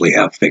probably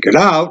have figured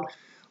out,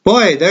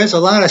 boy, there's a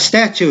lot of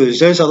statues,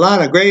 there's a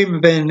lot of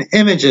graven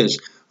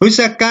images. Who's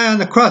that guy on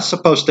the cross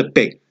supposed to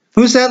be?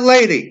 Who's that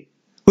lady?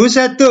 Who's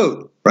that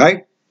dude?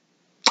 Right?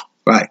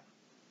 Right.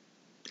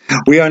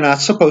 We are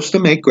not supposed to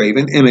make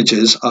graven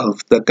images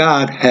of the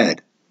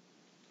Godhead.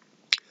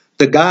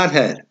 The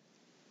Godhead.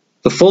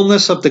 The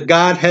fullness of the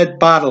Godhead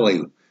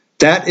bodily.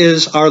 That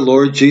is our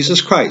Lord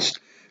Jesus Christ.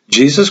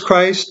 Jesus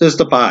Christ is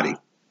the body.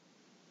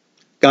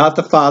 God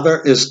the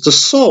Father is the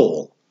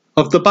soul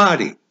of the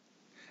body.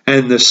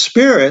 And the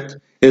Spirit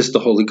is the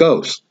Holy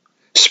Ghost.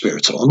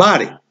 Spirit, soul, and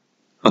body.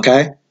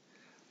 Okay?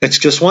 It's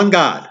just one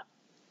God.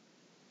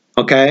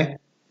 Okay?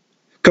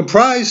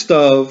 Comprised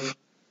of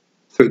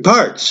three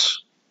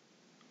parts.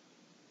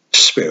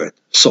 Spirit,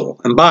 soul,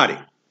 and body.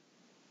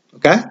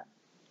 Okay?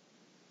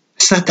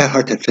 It's not that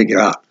hard to figure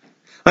out.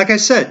 Like I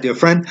said, dear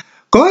friend,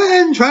 go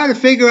ahead and try to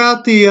figure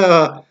out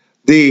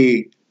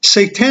the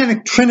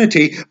satanic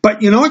trinity,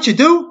 but you know what you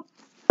do?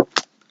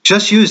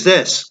 Just use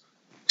this.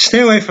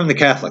 Stay away from the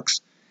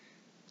Catholics.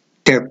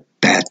 They're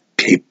bad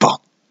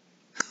people.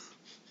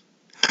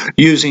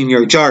 Using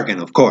your jargon,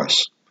 of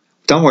course.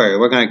 Don't worry,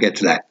 we're going to get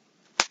to that.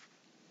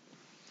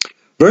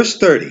 Verse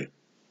 30.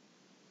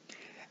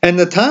 And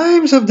the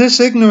times of this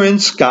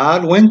ignorance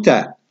God winked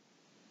at,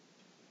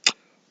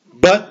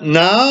 but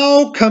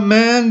now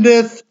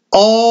commandeth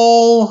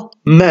all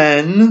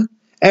men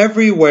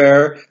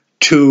everywhere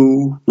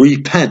to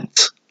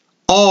repent.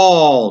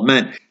 All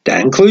men.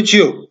 That includes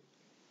you.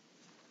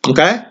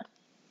 Okay?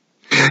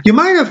 You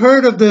might have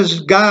heard of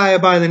this guy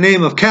by the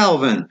name of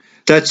Calvin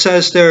that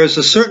says there is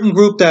a certain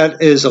group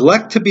that is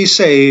elect to be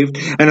saved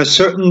and a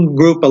certain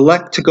group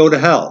elect to go to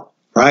hell,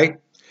 right?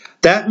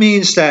 That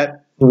means that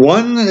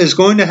one is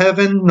going to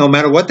heaven no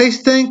matter what they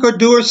think or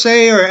do or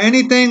say or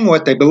anything,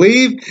 what they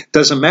believe,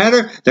 doesn't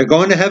matter. They're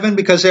going to heaven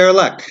because they're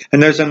elect.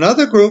 And there's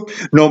another group,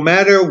 no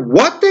matter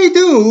what they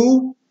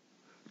do,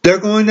 they're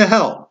going to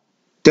hell.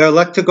 They're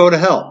elect to go to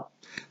hell.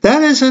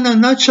 That is in a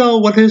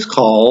nutshell what is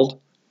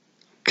called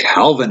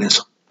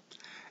Calvinism.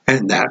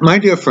 And that, my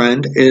dear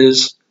friend,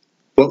 is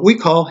what we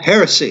call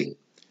heresy.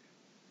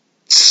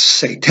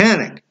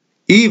 Satanic,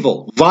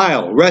 evil,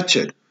 vile,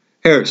 wretched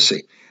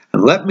heresy.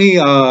 And let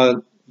me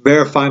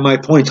verify my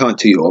point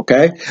onto you,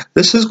 okay?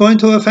 This is going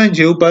to offend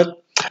you,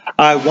 but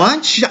I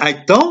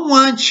don't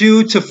want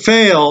you to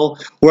fail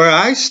where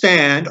I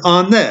stand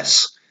on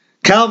this.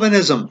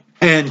 Calvinism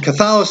and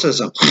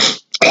Catholicism.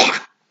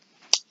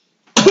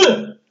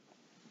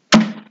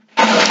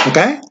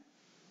 Okay?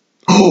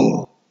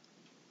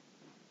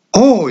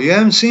 Oh, you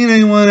haven't seen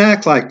anyone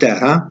act like that,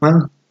 huh?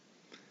 Well,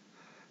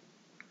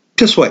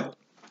 just wait.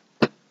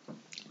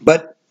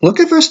 But look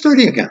at verse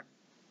 30 again.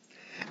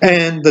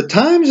 And the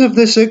times of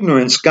this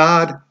ignorance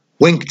God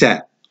winked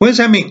at. What does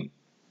that mean?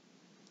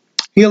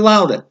 He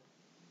allowed it.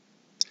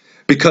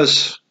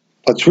 Because,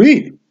 let's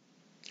read.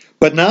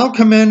 But now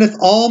commandeth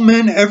all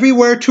men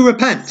everywhere to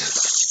repent.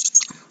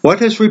 What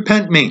does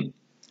repent mean?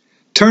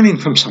 Turning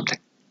from something.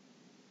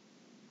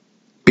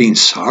 Being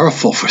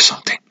sorrowful for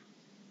something.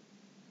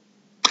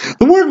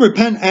 The word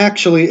repent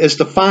actually is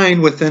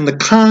defined within the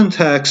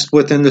context,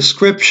 within the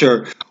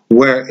scripture,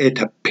 where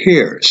it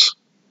appears.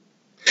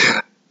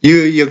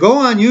 You go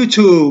on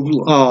YouTube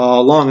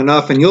long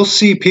enough and you'll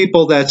see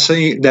people that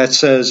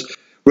says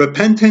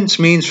repentance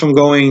means from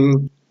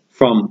going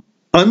from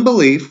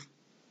unbelief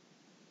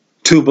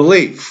to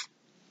belief.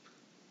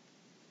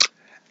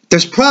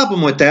 There's a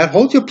problem with that.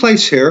 Hold your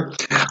place here.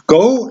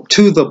 Go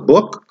to the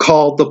book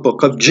called the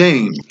Book of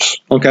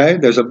James. Okay?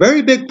 There's a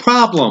very big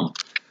problem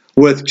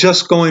with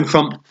just going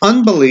from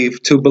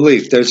unbelief to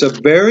belief. There's a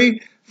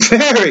very,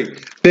 very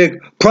big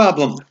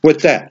problem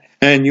with that.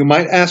 And you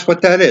might ask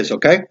what that is,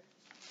 okay?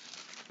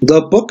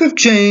 The book of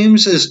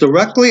James is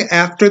directly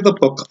after the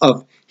book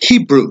of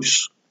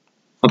Hebrews.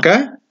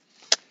 Okay?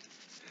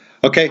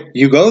 Okay,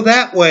 you go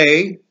that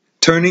way,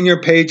 turning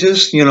your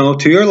pages,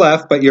 to your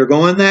left, but you're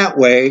going that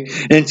way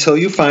until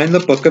you find the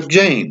book of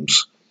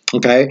James.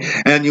 Okay?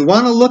 And you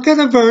want to look at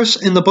a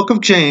verse in the book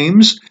of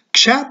James,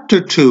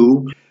 chapter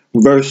 2,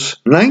 verse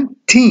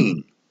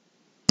 19.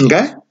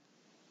 Okay?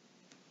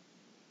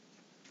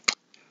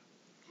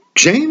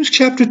 James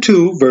chapter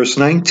 2, verse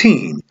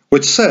 19,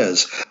 which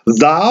says,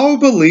 Thou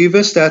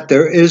believest that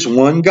there is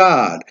one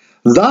God.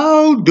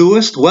 Thou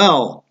doest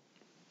well.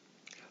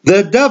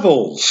 The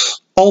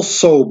devils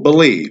also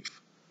believe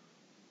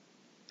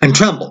and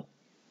tremble.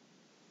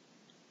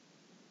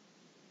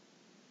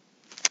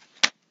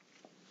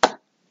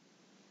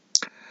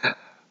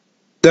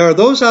 There are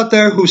those out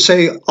there who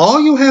say all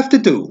you have to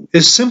do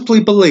is simply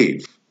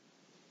believe,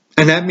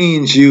 and that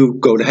means you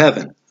go to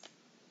heaven.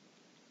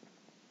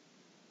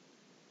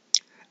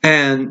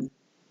 And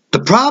the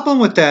problem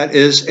with that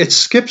is it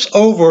skips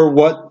over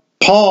what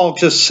Paul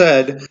just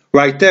said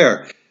right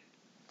there.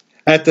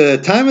 At the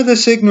time of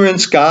this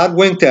ignorance God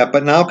winked at,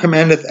 but now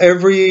commandeth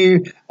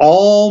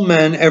all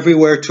men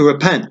everywhere to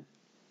repent.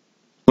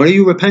 What are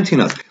you repenting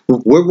of?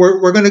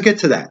 We're going to get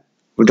to that.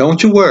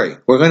 Don't you worry.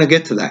 We're going to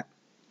get to that.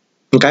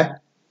 Okay?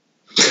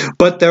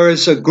 But there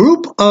is a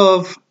group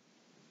of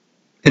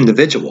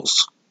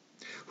individuals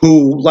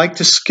who like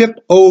to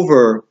skip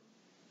over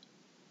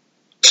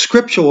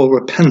scriptural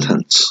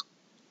repentance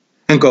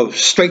and go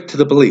straight to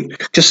the belief.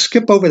 Just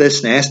skip over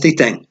this nasty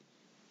thing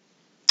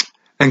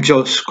and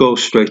just go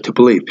straight to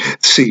belief.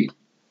 See,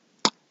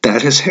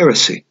 that is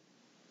heresy.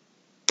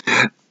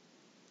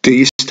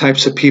 These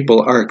types of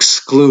people are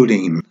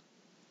excluding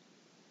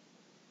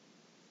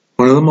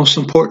one of the most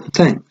important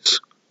things,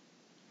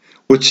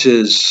 which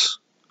is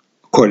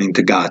according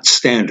to God's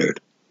standard.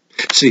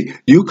 See,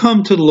 you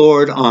come to the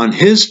Lord on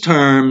His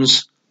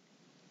terms,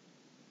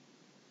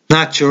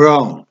 not your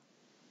own.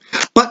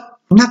 But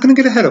I'm not going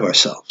to get ahead of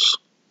ourselves.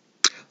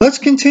 Let's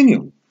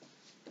continue.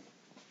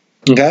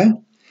 Okay?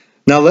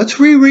 Now let's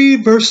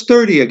reread verse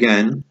 30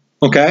 again.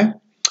 Okay?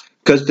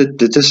 Because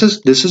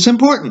this is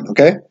important.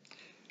 Okay?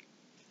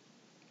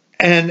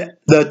 And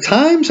the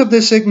times of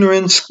this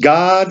ignorance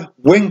God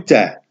winked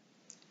at.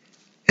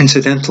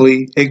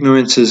 Incidentally,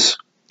 ignorance is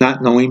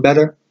not knowing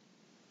better.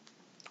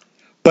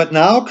 But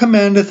now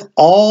commandeth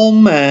all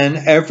men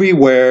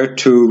everywhere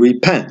to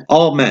repent.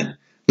 All men,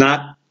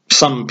 not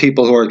some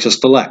people who are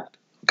just elect.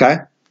 Okay?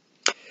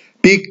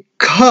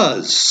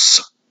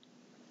 Because,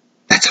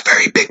 that's a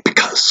very big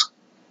because,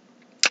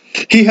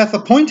 He hath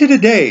appointed a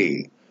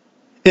day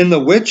in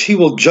the which He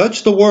will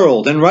judge the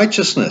world in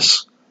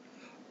righteousness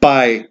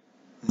by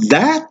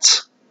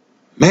that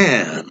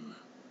man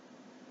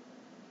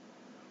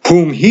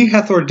whom He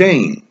hath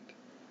ordained,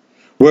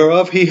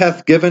 whereof He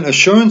hath given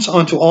assurance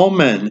unto all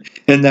men,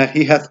 in that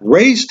He hath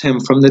raised Him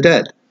from the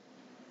dead.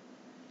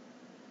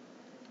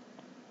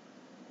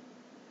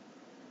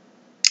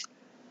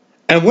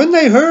 And when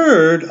they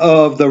heard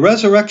of the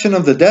resurrection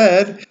of the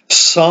dead,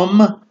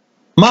 some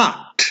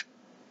mocked,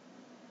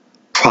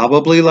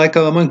 probably like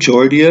a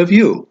majority of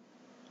you.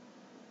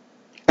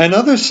 And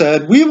others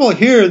said, we will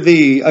hear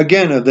thee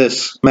again of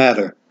this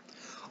matter.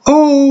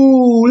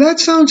 Oh, that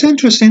sounds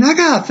interesting. I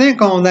got to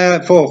think on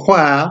that for a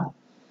while.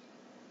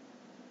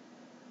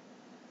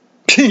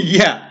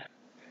 Yeah,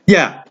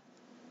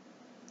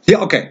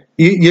 okay.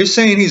 You're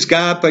saying He's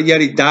God, but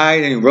yet He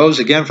died and He rose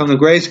again from the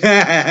grave?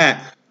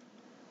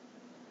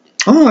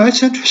 Oh,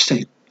 that's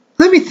interesting.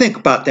 Let me think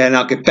about that and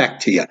I'll get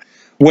back to you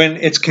when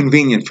it's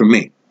convenient for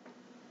me.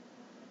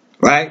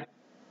 Right?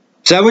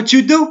 Is that what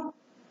you do?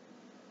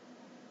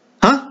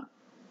 Huh?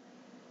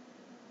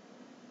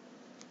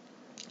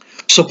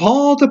 So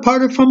Paul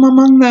departed from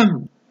among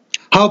them.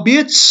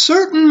 Howbeit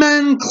certain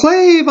men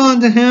clave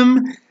unto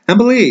him and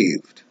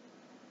believed.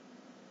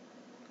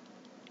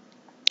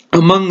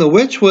 Among the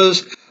which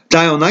was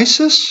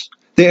Dionysius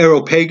the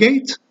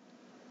Areopagite,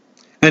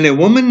 and a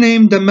woman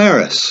named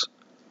Damaris,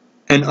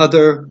 and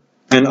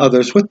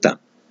others with them.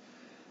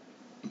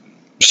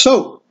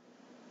 So,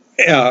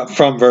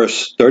 from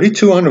verse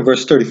 32 on to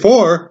verse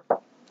 34,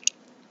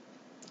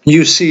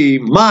 you see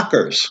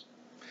mockers,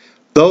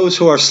 those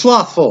who are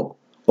slothful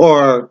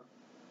or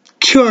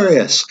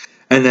curious,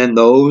 and then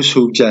those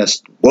who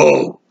just,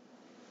 whoa.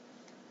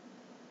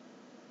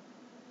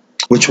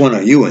 Which one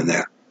are you in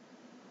there?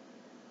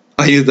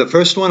 Are you the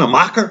first one, a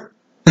mocker?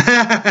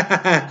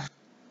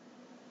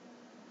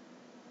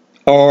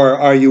 Or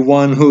are you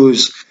one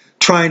who's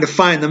trying to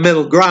find the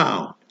middle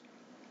ground?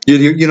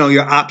 You know,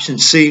 your option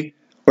C,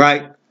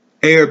 right?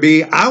 A or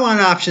B. I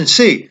want option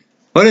C.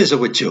 What is it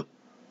with you?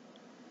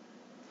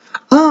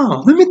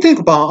 Oh, let me think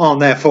about on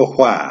that for a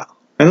while.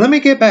 And let me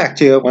get back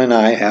to you when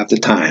I have the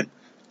time.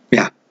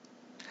 Yeah.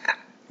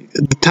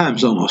 The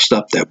time's almost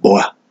up there,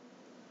 boy.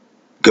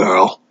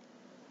 Girl.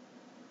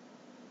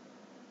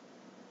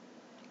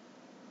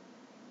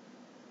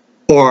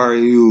 Or are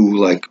you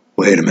like,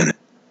 wait a minute.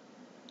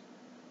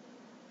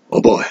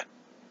 Oh boy.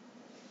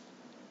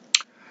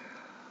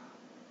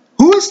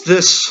 Who is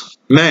this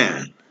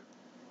man?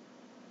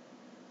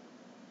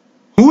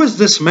 Who is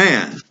this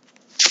man?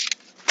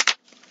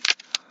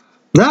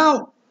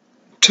 Now,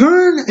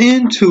 turn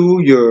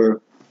into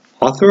your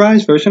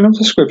authorized version of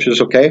the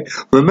scriptures, okay?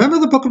 Remember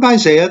the book of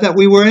Isaiah that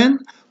we were in?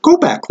 Go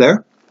back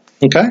there,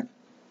 okay?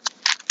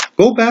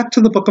 Go back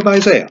to the book of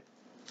Isaiah.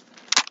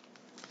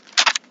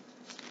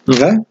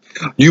 Okay?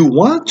 You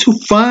want to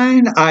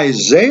find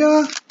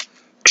Isaiah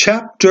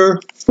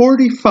chapter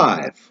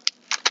 45.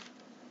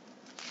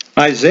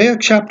 Isaiah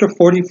chapter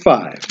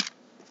 45.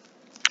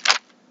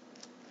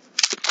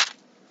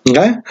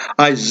 Okay?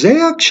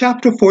 Isaiah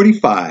chapter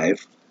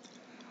 45.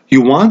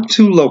 You want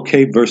to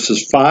locate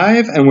verses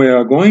 5, and we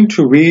are going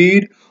to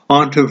read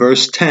on to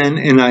verse 10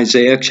 in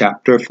Isaiah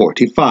chapter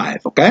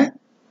 45. Okay?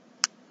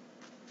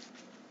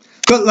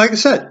 But like I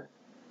said,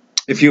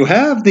 if you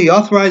have the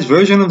authorized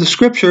version of the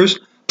scriptures,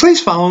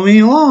 please follow me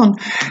along.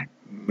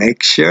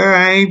 Make sure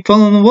I ain't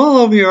pulling the wool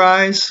over your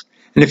eyes.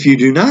 And if you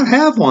do not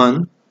have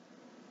one,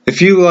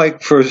 if you,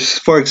 like,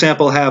 for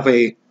example, have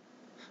a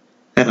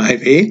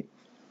NIV,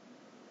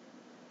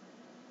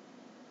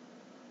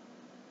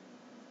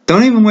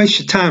 don't even waste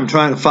your time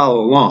trying to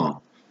follow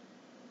along.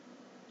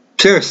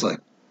 Seriously.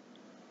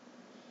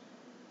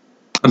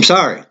 I'm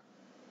sorry.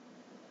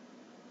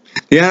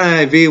 The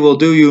NIV will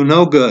do you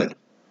no good.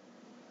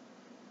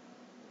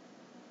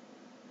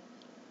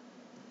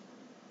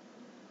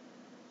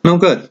 No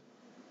good.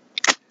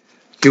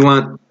 You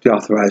want the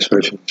authorized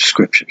version of the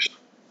scriptures.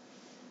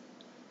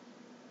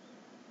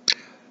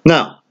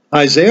 Now,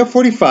 Isaiah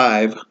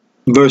 45,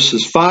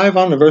 verses 5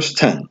 on to verse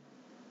 10.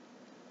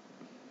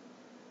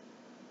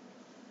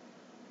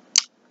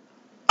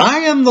 I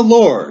am the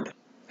Lord,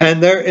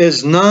 and there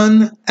is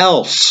none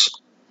else.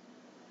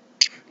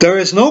 There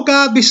is no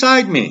God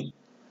beside me.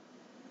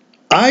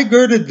 I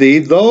girded thee,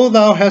 though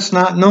thou hast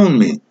not known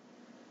me,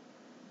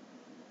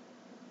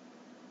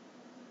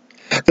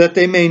 that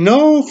they may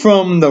know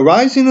from the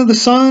rising of the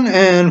sun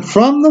and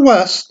from the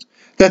west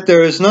that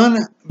there is none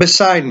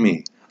beside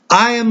me.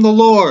 I am the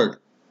Lord,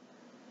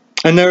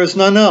 and there is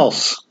none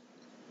else.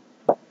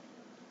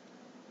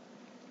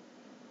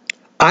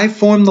 I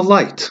form the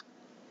light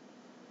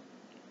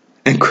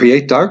and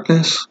create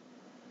darkness.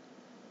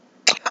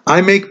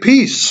 I make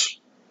peace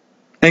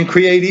and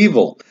create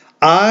evil.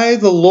 I,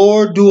 the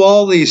Lord, do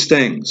all these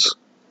things.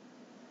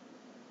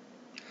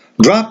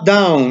 Drop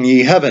down,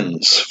 ye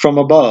heavens, from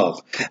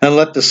above, and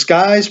let the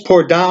skies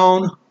pour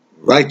down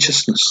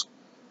righteousness.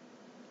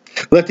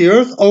 Let the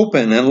earth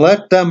open, and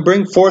let them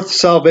bring forth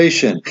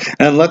salvation,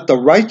 and let the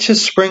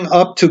righteous spring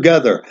up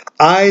together.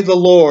 I, the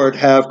Lord,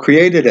 have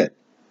created it.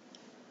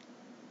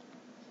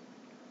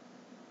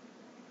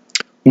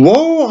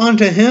 Woe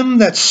unto him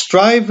that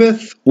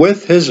striveth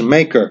with his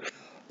Maker.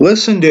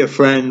 Listen, dear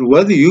friend,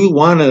 whether you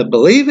want to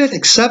believe it,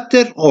 accept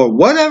it, or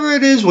whatever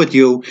it is with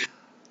you,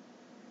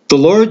 the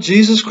Lord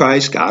Jesus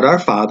Christ, God our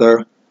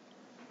Father,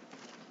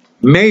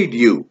 made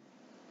you.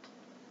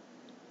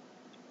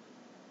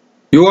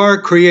 You are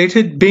a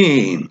created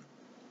being.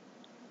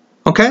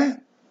 Okay?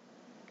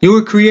 You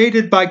were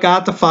created by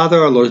God the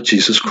Father, our Lord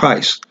Jesus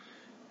Christ.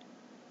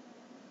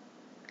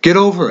 Get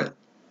over it.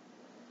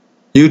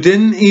 You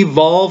didn't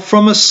evolve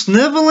from a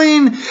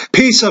sniveling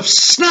piece of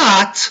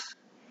snot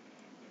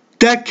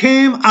that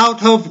came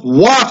out of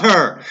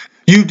water.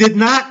 You did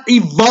not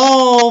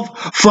evolve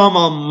from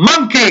a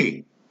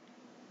monkey.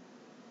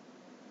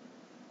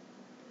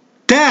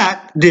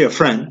 That, dear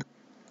friend,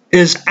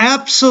 is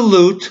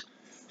absolute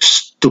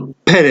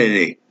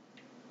stupidity.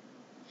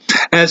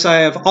 As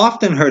I have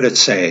often heard it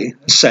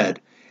said,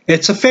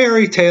 it's a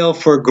fairy tale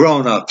for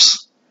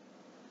grown-ups.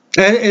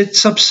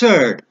 It's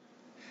absurd.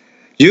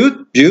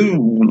 You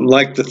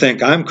like to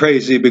think I'm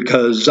crazy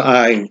because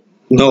I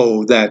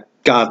know that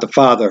God the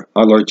Father,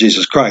 our Lord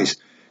Jesus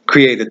Christ,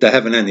 created the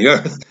heaven and the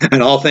earth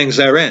and all things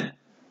therein.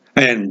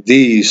 And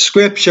these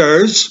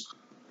scriptures,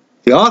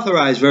 the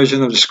authorized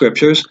version of the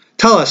scriptures,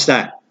 tell us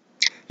that.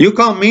 You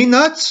call me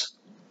nuts?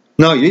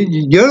 No,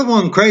 you're the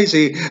one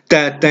crazy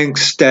that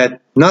thinks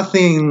that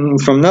nothing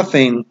from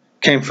nothing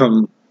came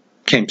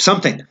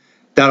something.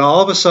 That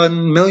all of a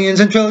sudden,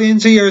 millions and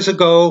trillions of years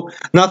ago,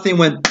 nothing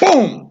went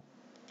boom.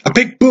 A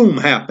big boom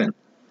happened.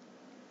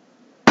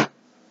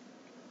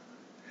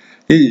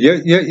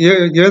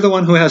 You're the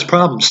one who has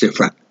problems, dear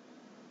friend.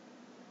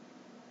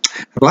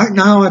 Right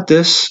now at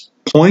this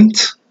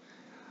point,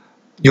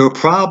 your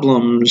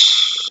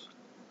problems,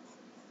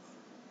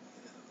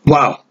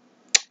 wow.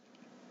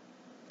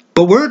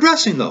 But we're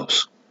addressing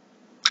those.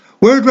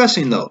 We're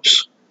addressing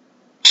those.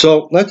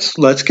 So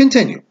let's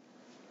continue.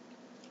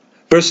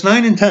 Verse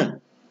 9 and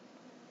 10.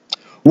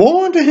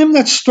 Woe unto him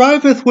that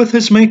striveth with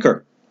his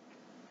Maker.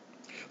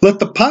 Let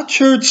the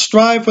potsherds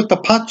strive with the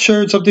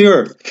potsherds of the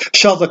earth.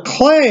 Shall the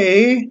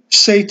clay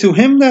say to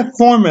him that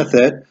formeth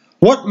it,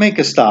 What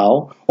makest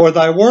thou? Or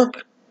thy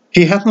work,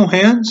 he hath no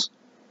hands?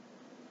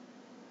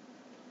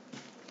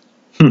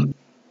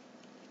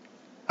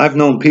 I've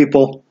known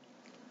people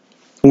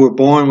who were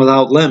born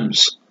without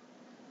limbs.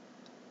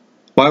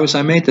 Why was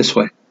I made this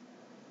way?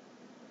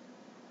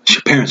 It's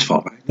your parents'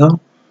 fault, right? No.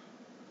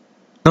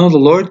 No, the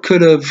Lord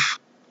could have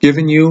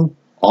given you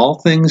all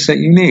things that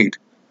you need.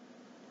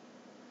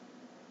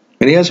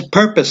 And he has a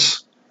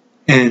purpose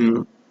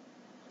in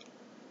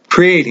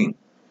creating.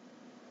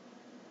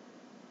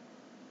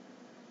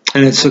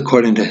 And it's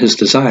according to his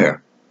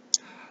desire.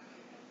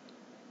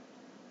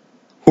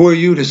 Who are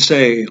you to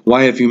say,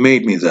 why have you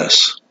made me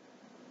this?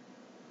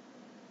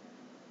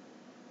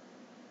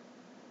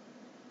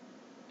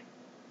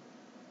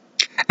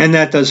 And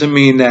that doesn't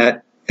mean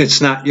that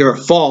it's not your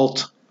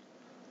fault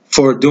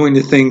for doing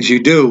the things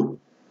you do.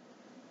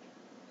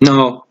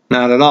 No,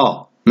 not at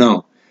all.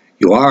 No,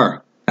 you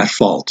are at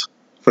fault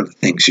for the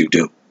things you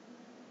do.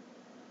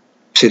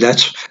 See,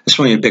 that's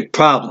one of your big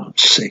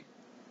problems, see.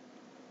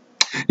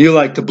 You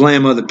like to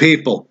blame other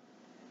people.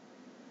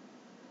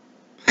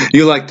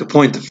 You like to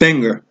point the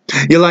finger.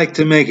 You like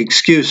to make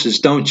excuses,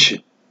 don't you?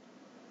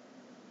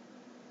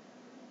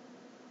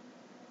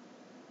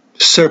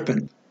 The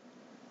serpent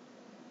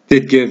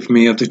did give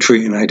me of the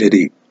tree and I did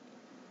eat.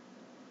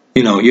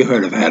 You know, you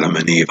heard of Adam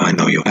and Eve. I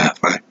know you have,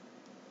 right?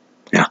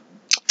 Yeah.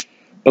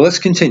 But let's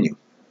continue.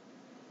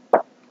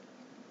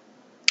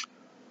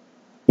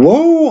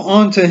 Woe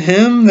unto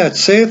him that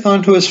saith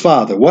unto his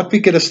father, What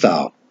begettest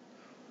thou?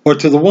 Or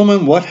to the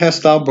woman, What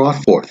hast thou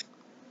brought forth?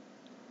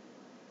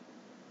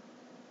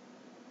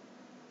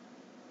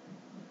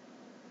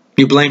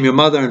 You blame your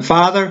mother and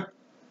father,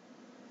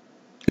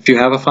 if you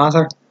have a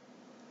father.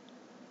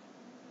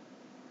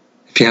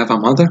 If you have a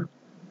mother,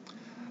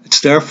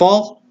 it's their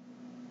fault.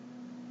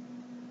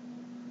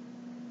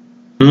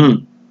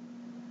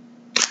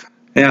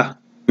 Yeah,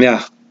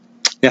 yeah,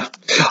 yeah.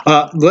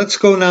 Let's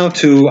go now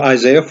to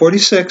Isaiah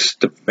 46,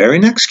 the very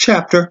next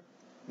chapter.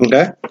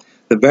 Okay?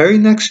 The very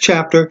next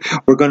chapter,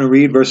 we're going to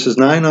read verses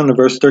 9 on to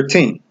verse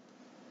 13.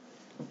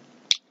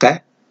 Okay?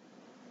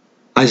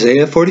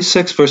 Isaiah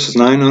 46, verses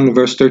 9 on to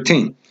verse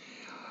 13.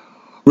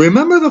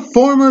 Remember the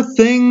former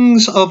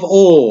things of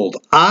old.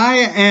 I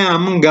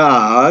am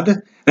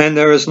God, and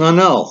there is none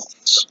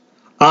else.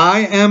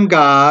 I am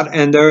God,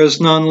 and there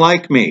is none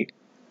like me.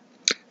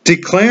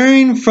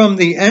 Declaring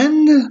the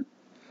end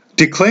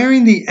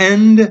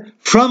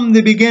from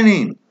the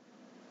beginning,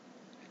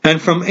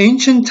 and from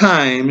ancient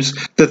times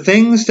the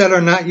things that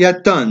are not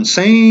yet done,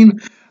 saying,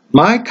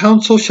 my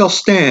counsel shall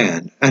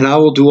stand, and I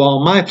will do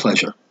all my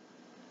pleasure.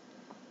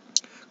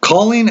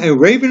 Calling a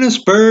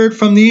ravenous bird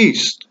from the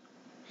east,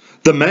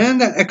 the man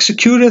that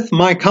executeth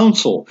my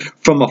counsel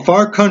from a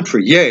far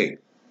country, yea,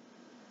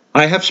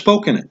 I have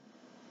spoken it.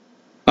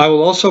 I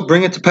will also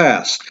bring it to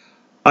pass.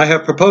 I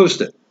have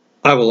proposed it.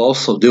 I will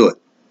also do it.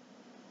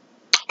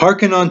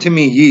 Hearken unto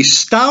me, ye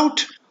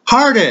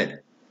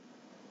stout-hearted,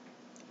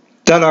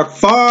 that are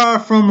far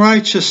from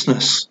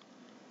righteousness.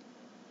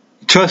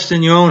 Trust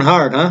in your own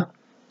heart, huh?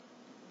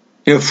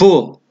 You're a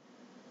fool.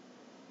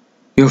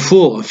 You're a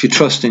fool if you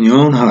trust in your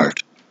own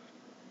heart.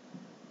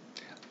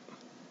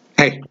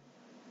 Hey,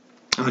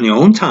 on your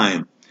own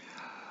time,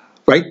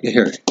 right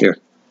here.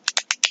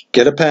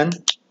 Get a pen,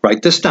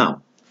 write this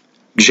down.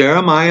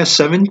 Jeremiah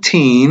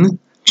 17,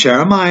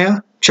 Jeremiah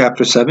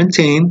chapter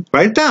 17,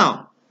 write it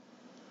down.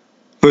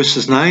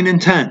 Verses 9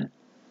 and 10.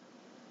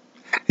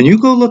 And you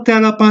go look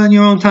that up on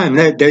your own time.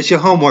 There's your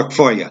homework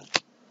for you.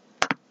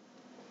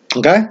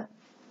 Okay?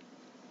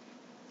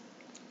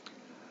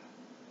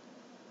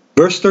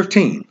 Verse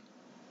 13.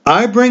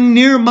 I bring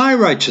near my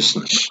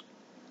righteousness.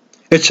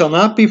 It shall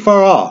not be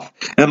far off,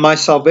 and my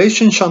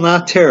salvation shall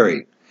not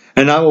tarry.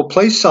 And I will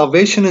place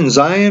salvation in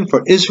Zion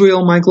for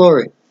Israel my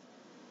glory.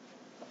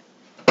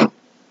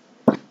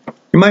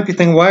 You might be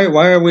thinking, why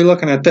are we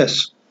looking at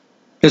this?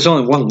 There's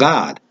only one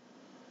God.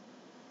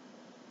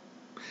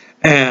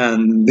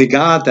 And the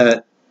God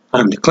that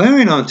I'm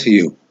declaring unto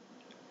you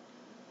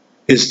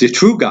is the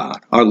true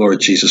God, our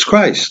Lord Jesus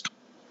Christ.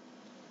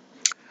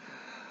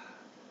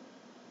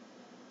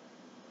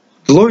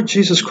 The Lord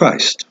Jesus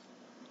Christ.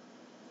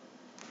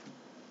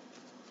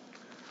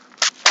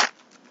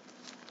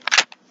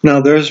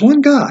 Now, there's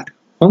one God,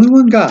 only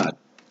one God.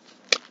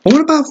 But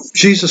what about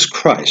Jesus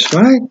Christ,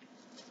 right?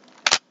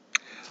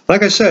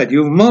 Like I said,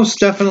 you most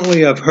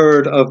definitely have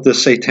heard of the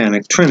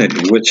Satanic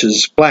Trinity, which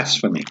is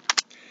blasphemy.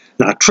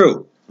 Not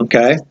true,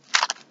 okay?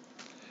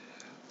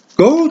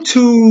 Go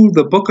to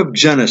the book of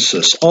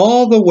Genesis,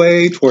 all the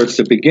way towards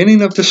the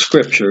beginning of the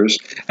scriptures,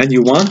 and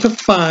you want to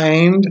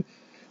find...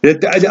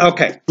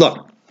 Okay,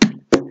 look.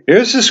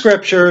 Here's the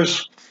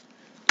scriptures.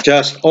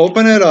 Just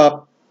open it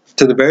up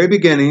to the very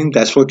beginning.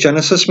 That's what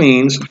Genesis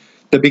means,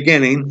 the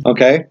beginning,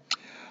 okay?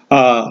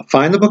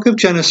 Find the book of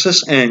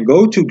Genesis and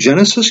go to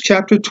Genesis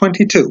chapter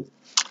 22,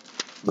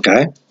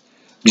 okay?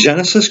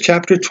 Genesis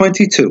chapter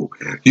 22.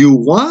 You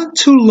want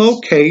to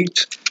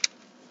locate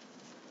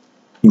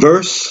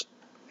verse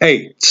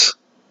 8.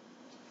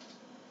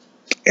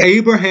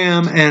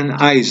 Abraham and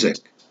Isaac,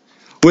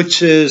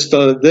 which is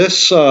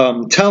this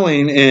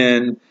telling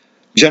in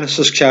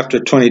Genesis chapter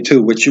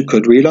 22, which you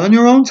could read on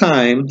your own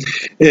time,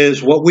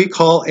 is what we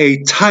call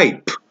a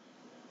type.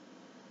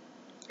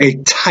 A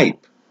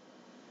type.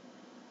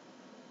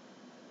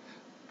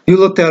 You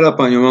look that up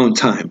on your own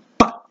time.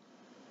 But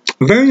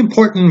a very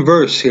important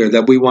verse here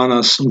that we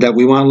want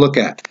to look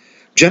at.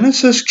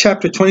 Genesis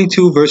chapter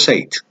 22, verse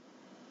 8.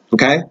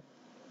 Okay?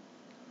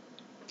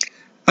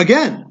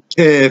 Again,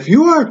 if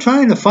you are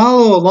trying to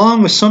follow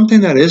along with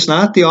something that is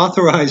not the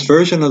authorized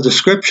version of the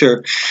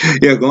scripture,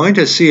 you're going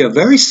to see a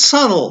very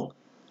subtle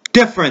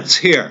difference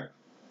here.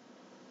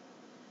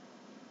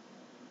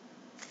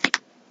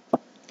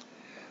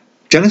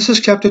 Genesis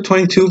chapter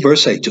 22,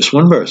 verse 8, just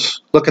one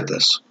verse. Look at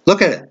this.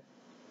 Look at it.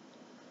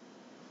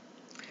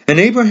 And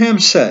Abraham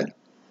said,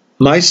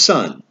 my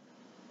son,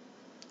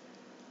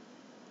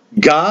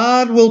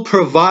 God will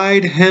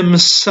provide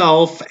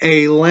himself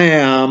a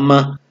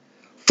lamb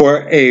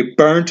for a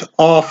burnt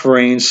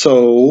offering.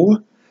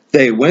 So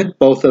they went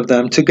both of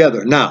them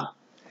together. Now,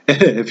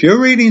 if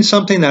you're reading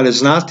something that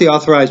is not the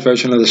authorized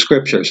version of the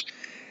scriptures,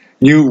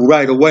 you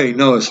right away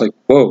know it's like,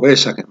 whoa, wait a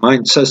second,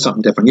 mine says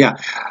something different. Yeah,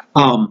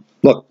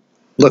 look,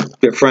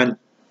 dear friend,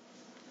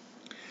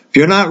 if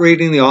you're not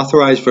reading the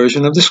authorized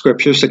version of the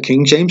scriptures, the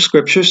King James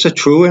scriptures, the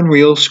true and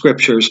real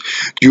scriptures,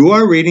 you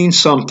are reading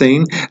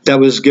something that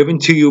was given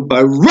to you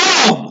by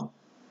Rome.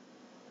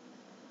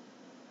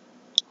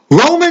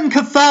 Roman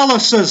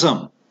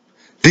Catholicism,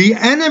 the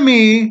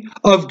enemy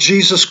of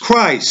Jesus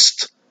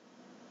Christ.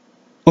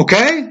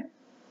 Okay?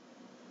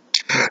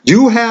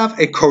 You have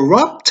a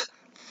corrupt,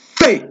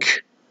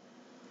 fake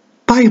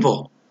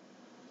Bible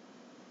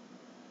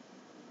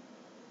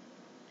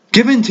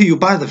given to you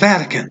by the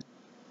Vatican.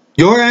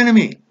 Your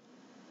enemy.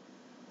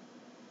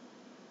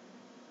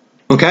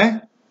 Okay?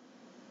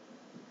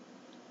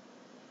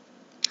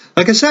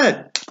 Like I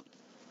said,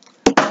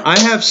 I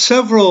have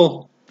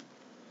several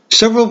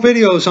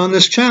videos on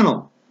this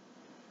channel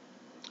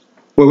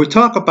where we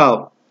talk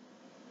about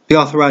the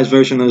Authorized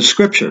version of the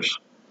Scriptures.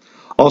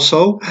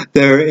 Also,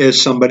 there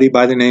is somebody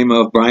by the name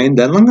of Brian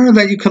Denlinger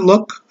that you can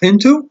look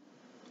into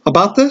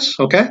about this,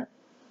 okay?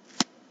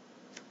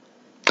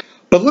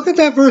 But look at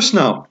that verse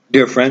now,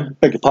 dear friend.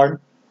 Beg your pardon.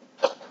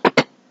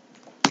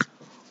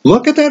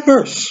 Look at that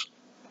verse.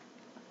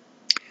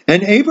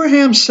 And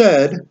Abraham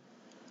said,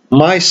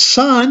 my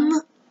son,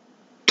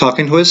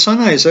 talking to his son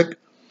Isaac,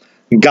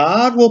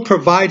 God will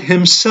provide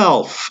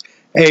himself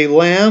a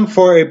lamb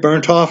for a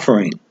burnt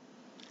offering.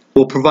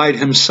 Will provide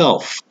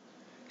himself.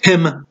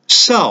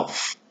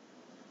 Himself.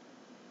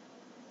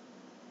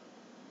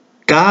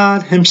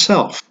 God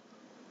himself.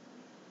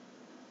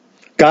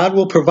 God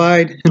will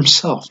provide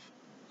himself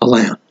a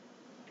lamb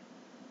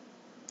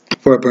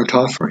for a burnt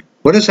offering.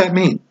 What does that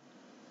mean?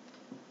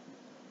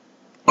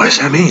 What does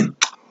that mean?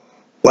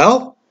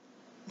 Well,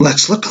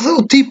 let's look a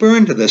little deeper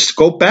into this.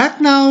 Go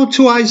back now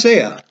to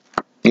Isaiah.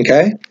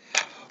 Okay?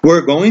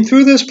 We're going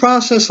through this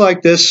process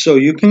like this so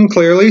you can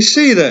clearly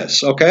see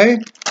this. Okay?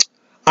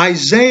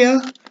 Isaiah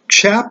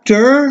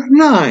chapter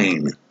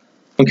 9.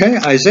 Okay?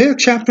 Isaiah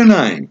chapter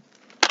 9.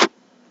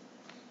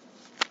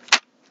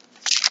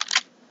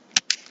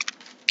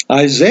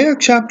 Isaiah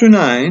chapter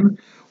 9,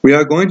 we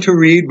are going to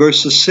read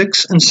verses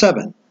 6 and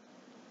 7.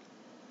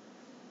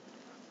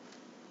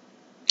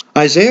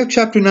 Isaiah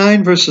chapter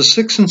 9, verses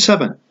 6 and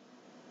 7.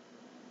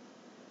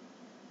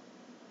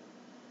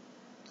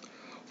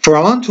 For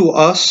unto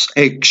us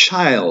a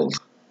child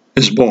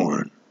is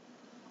born,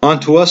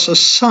 unto us a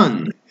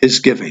son is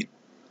given.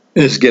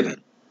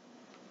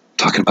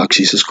 Talking about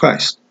Jesus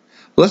Christ.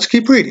 Let's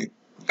keep reading,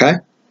 okay?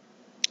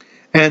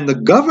 And the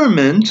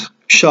government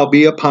shall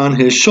be upon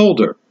his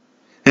shoulder,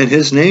 and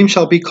his name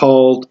shall be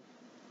called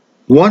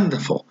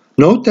Wonderful.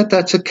 Note that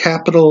that's a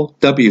capital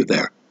W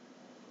there.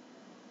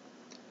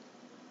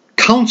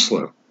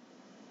 Counselor,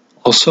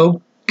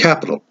 also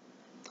capital.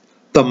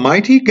 The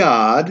mighty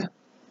God,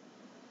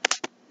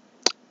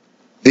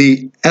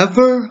 the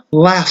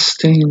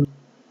everlasting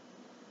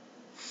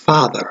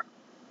Father.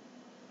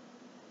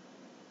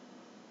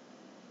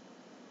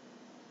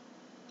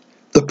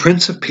 The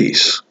Prince of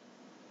Peace.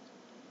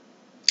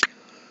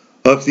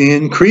 Of the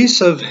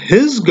increase of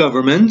his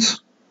government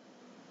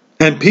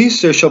and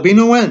peace there shall be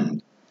no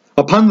end,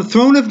 upon the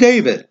throne of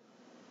David,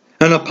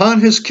 and upon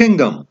his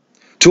kingdom,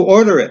 to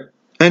order it,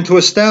 and to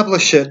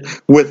establish it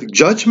with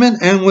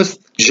judgment and with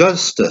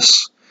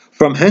justice,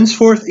 from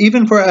henceforth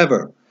even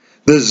forever.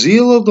 The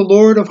zeal of the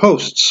Lord of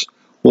hosts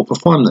will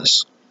perform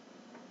this.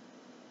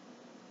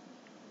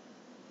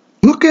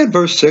 Look at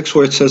verse 6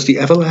 where it says the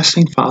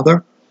everlasting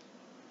Father.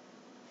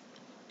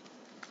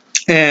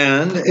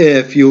 And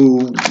if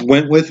you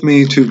went with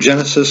me to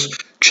Genesis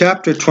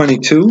chapter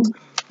 22,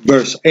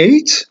 verse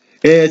 8,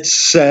 it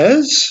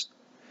says,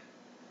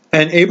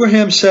 and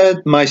Abraham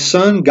said, my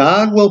son,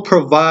 God will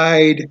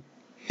provide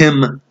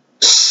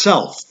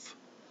himself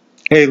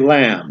a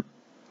lamb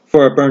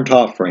for a burnt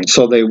offering.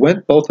 So they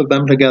went, both of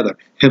them together,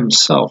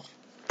 himself.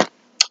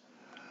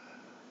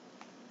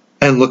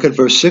 And look at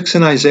verse 6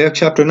 in Isaiah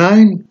chapter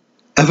 9,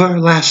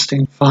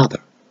 everlasting Father.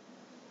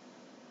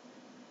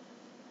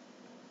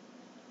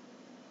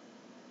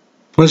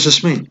 What does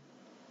this mean?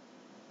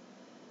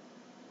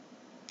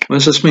 What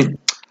does this mean?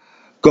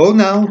 Go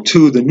now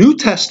to the New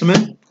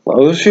Testament,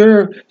 close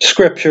your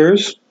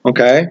scriptures,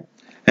 okay,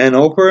 and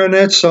open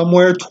it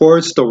somewhere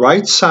towards the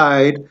right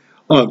side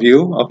of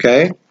you,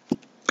 okay,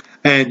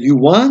 and you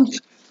want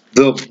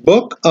the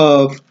book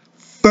of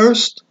 1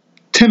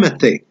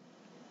 Timothy,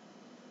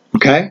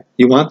 okay,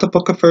 you want the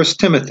book of 1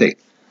 Timothy.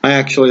 I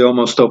actually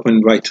almost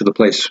opened right to the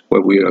place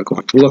where we are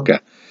going to look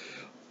at.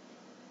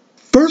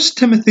 1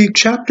 Timothy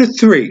chapter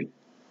 3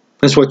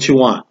 is what you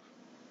want.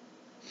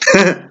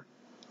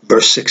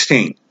 Verse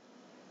 16.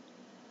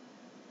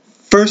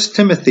 1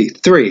 Timothy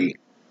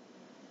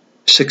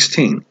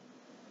 3:16.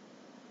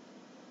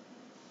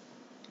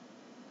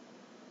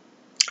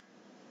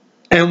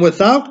 And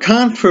without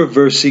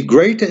controversy,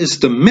 great is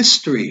the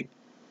mystery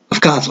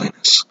of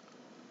godliness.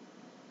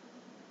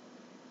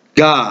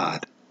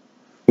 God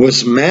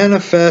was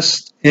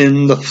manifest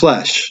in the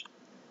flesh.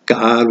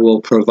 God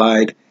will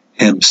provide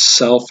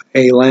himself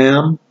a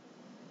lamb.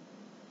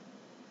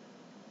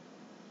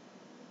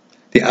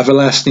 The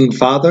everlasting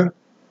Father.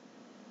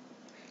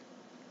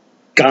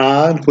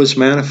 God was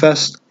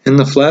manifest in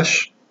the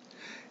flesh.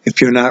 If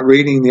you're not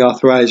reading the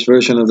Authorized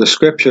version of the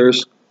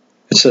Scriptures,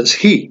 it says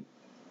he.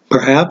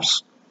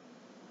 Perhaps.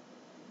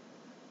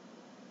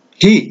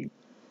 He.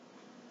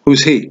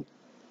 Who's he?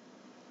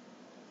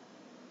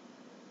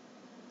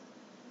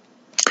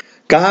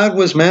 God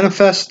was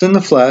manifest in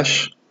the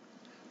flesh,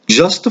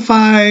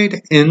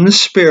 justified in the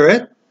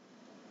Spirit,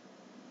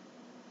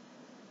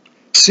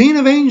 seen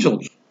of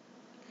angels,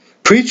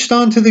 preached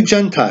unto the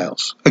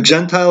Gentiles. A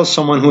Gentile is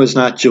someone who is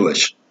not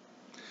Jewish,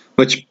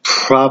 which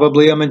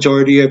probably a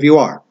majority of you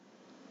are.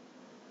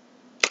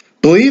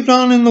 Believed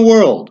on in the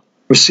world,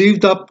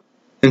 received up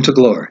into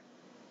glory.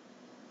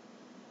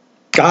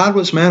 God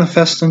was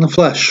manifest in the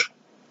flesh.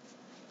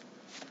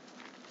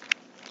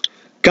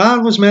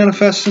 God was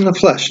manifest in the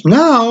flesh.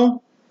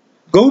 Now,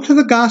 go to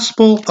the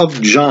Gospel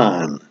of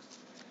John.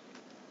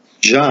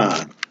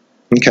 John.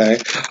 Okay?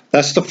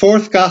 That's the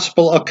fourth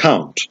Gospel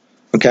account.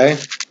 Okay?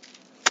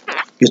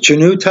 Get your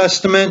New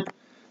Testament.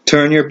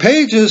 Turn your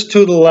pages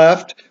to the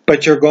left,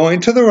 but you're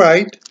going to the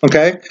right.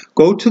 Okay?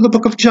 Go to the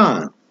book of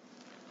John.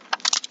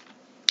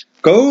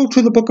 Go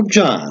to the book of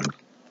John.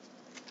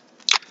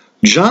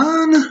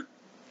 John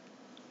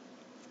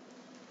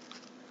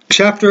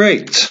chapter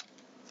 8.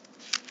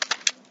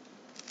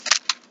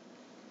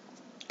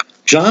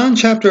 John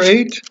chapter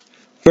 8,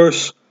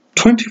 verse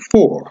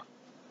 24.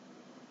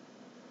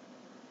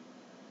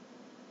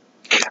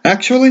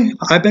 Actually,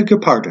 I beg your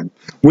pardon.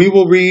 We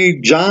will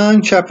read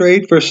John chapter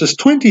 8, verses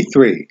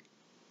 23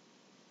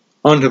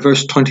 on to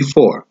verse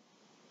 24.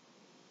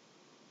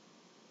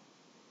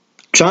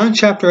 John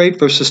chapter 8,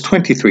 verses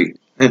 23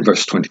 and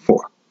verse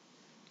 24.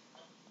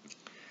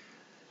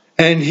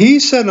 And he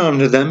said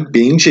unto them,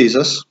 being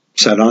Jesus,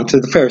 said unto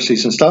the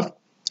Pharisees and stuff,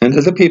 and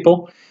to the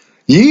people,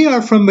 ye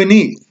are from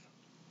beneath.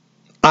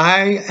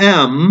 I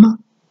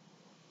am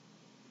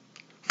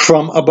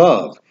from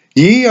above.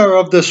 Ye are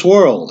of this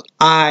world.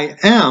 I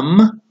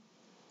am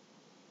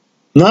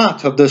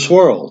not of this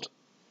world.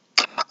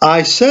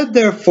 I said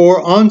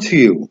therefore unto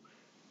you,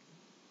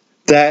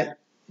 that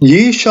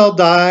ye shall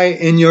die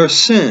in your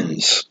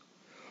sins.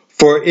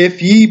 For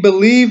if ye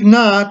believe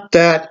not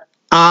that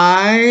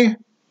I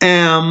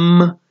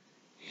am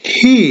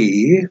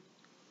he,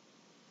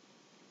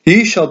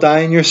 ye shall die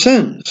in your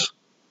sins.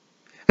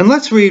 And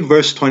let's read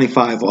verse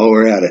 25 while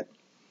we're at it.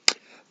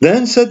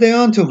 Then said they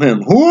unto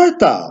him, who art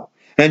thou?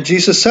 And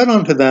Jesus said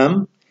unto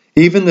them,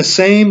 even the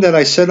same that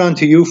I said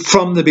unto you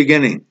from the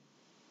beginning.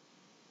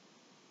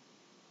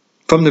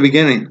 From the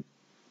beginning.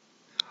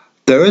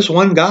 There is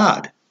one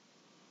God,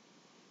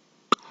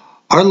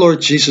 our Lord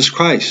Jesus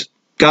Christ,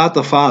 God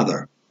the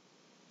Father.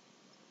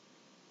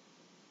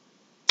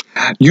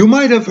 You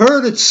might have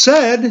heard it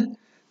said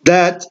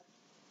that,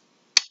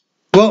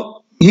 well,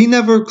 he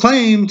never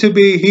claimed to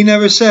be, he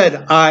never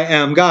said, I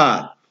am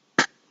God,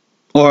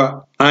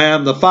 or I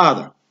am the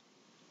Father.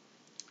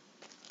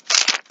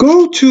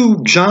 Go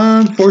to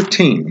John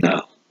 14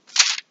 now,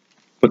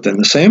 but in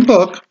the same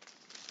book,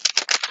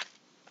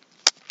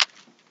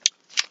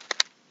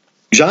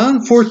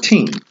 John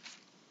 14,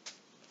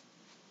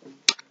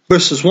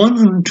 verses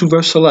 1 to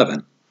verse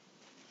 11.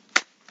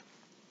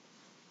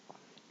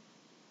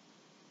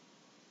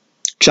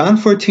 John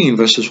 14,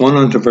 verses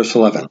 1 to verse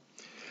 11.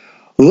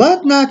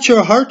 Let not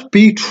your heart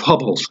be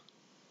troubled.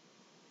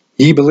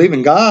 Ye believe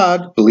in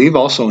God, believe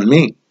also in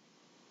me.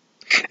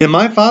 In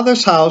my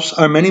Father's house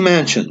are many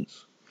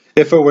mansions.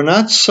 If it were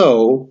not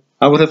so,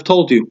 I would have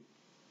told you.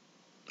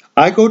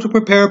 I go to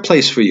prepare a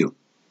place for you.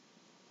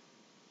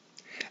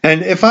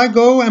 And if I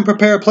go and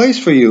prepare a place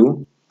for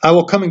you, I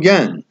will come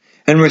again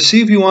and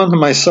receive you unto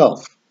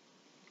myself,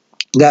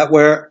 that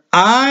where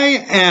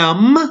I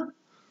am,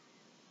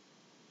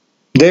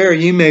 there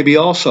ye may be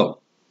also.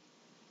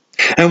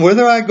 And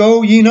whither I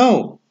go, ye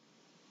know,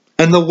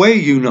 and the way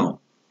you know,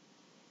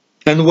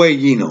 and the way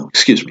ye know,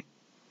 excuse me.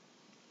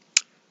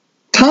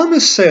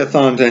 Thomas saith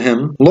unto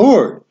him,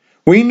 Lord,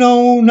 we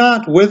know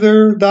not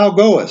whither thou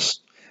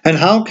goest, and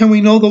how can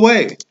we know the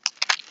way?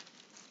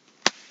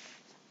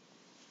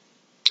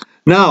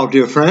 Now,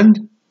 dear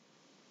friend,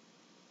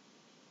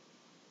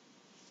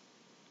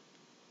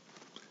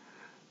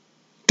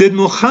 did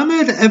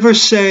Muhammad ever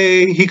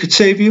say he could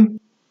save you?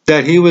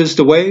 That he was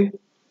the way?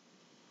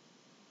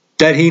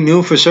 That he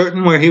knew for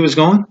certain where he was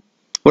going?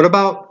 What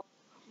about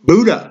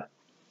Buddha?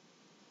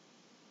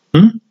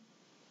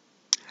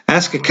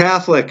 Ask a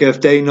Catholic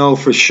if they know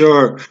for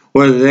sure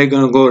whether they're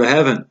going to go to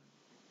heaven.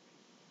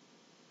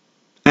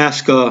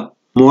 Ask a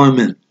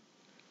Mormon.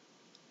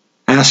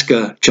 Ask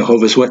a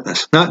Jehovah's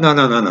Witness. No,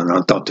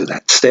 don't do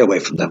that. Stay away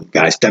from them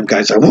guys. Them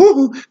guys are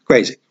woo-hoo,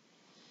 crazy.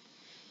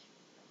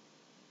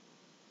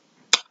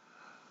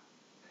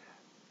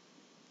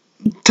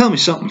 Tell me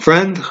something,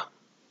 friend.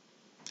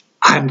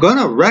 I'm going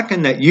to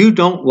reckon that you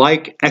don't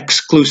like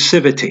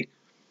exclusivity.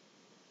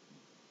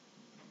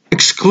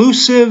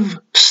 Exclusive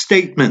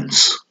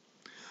statements.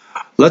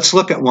 Let's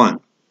look at one,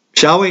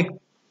 shall we?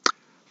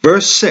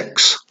 Verse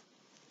 6.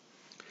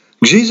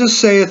 Jesus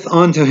saith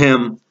unto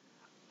him,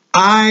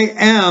 I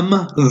am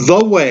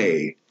the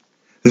way,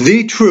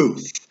 the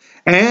truth,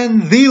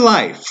 and the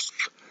life.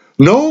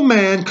 No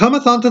man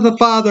cometh unto the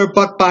Father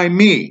but by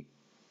me.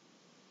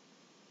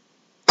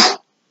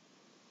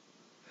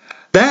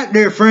 That,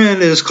 dear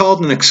friend, is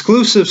called an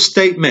exclusive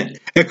statement,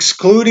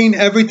 excluding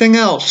everything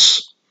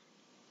else.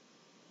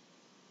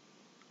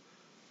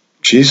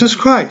 Jesus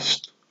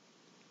Christ,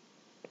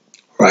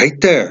 right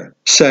there,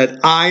 said,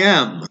 I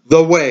am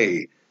the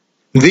way,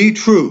 the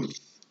truth,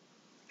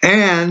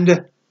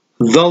 and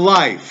the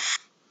life.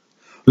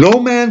 No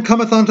man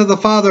cometh unto the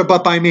Father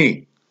but by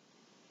me.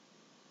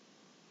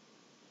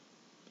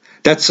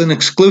 That's an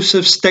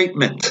exclusive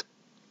statement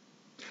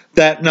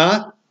that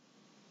not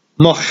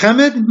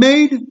Muhammad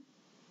made,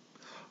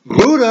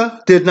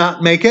 Buddha did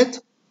not make it,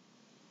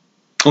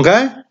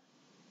 okay?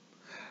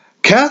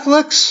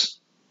 Catholics,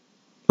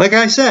 Like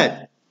I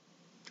said,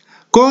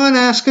 go and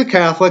ask a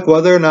Catholic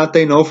whether or not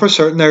they know for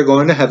certain they're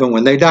going to heaven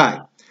when they die.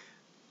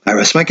 I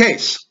rest my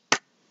case.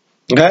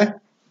 Okay?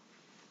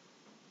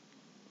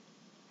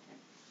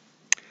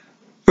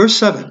 Verse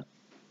 7.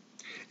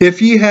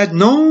 If ye had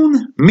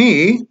known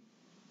me,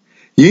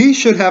 ye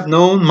should have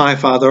known my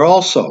Father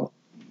also.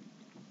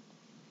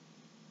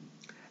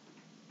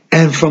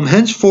 And from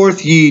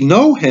henceforth ye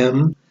know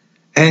him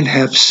and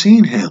have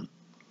seen him.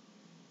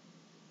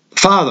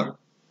 Father.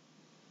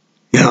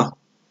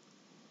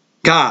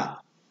 God.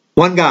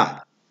 One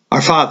God.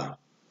 Our Father.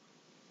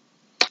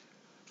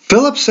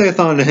 Philip saith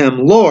unto him,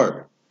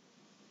 Lord,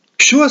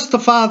 shew us the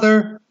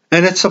Father,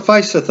 and it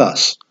sufficeth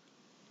us.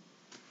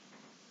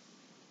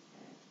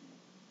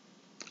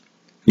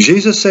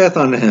 Jesus saith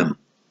unto him,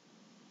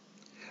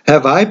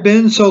 Have I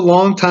been so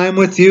long time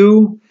with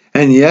you,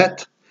 and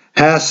yet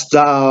hast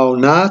thou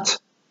not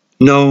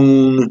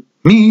known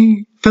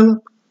me,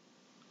 Philip?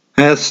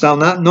 Hast thou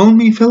not known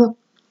me, Philip?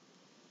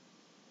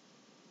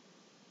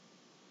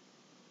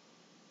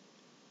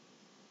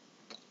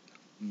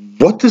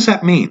 What does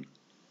that mean?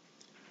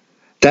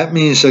 That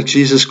means that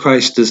Jesus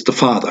Christ is the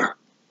Father.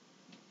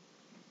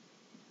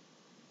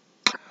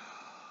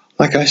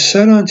 Like I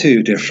said unto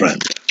you, dear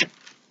friend,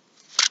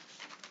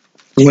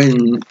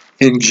 when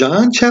in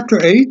John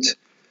chapter 8,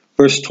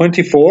 verse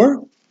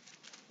 24,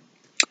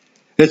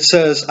 it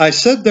says, I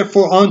said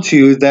therefore unto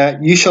you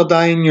that ye shall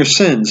die in your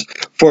sins,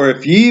 for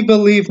if ye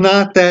believe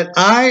not that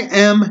I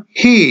am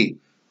he,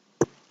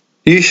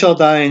 ye shall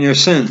die in your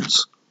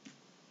sins.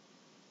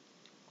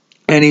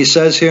 And he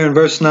says here in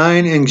verse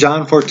 9 in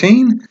John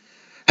 14,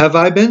 Have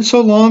I been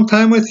so long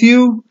time with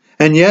you,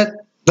 and yet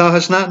thou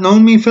hast not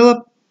known me,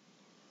 Philip?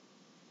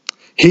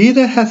 He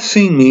that hath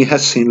seen me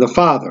hath seen the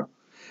Father.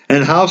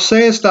 And how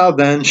sayest thou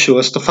then, Shew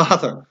us the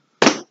Father?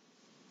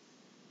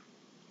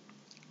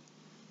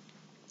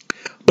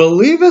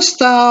 Believest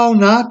thou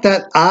not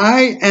that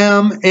I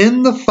am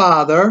in the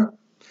Father,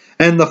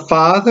 and the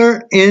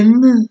Father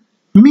in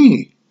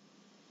me?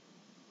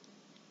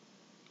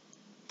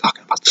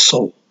 Talking about the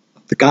soul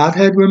of the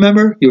Godhead,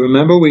 remember? You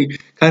remember we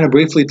kind of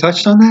briefly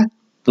touched on that?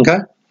 Okay?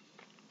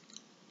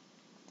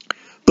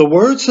 The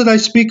words that I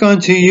speak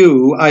unto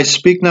you, I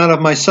speak not of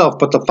myself,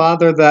 but the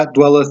Father that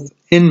dwelleth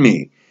in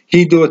me.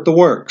 He doeth the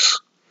works.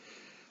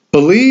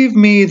 Believe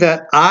me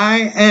that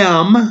I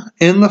am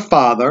in the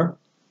Father,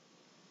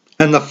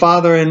 and the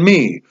Father in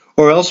me,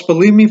 or else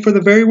believe me for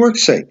the very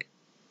work's sake.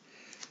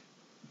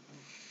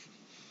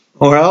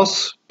 Or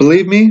else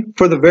believe me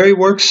for the very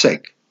work's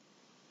sake.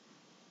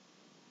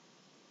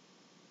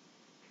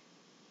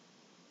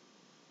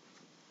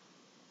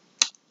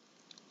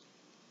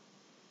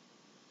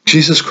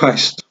 Jesus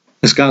Christ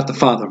is God the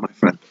Father, my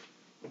friend.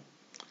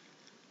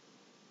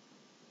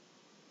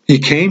 He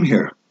came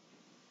here.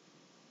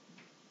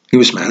 He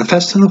was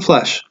manifest in the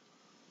flesh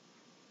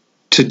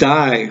to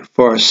die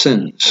for our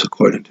sins,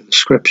 according to the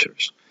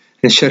Scriptures,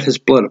 and shed his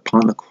blood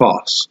upon the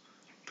cross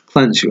to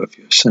cleanse you of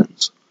your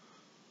sins.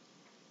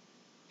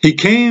 He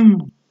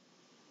came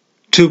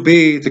to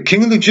be the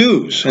King of the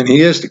Jews, and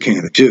he is the King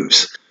of the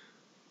Jews.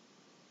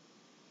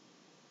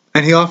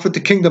 And he offered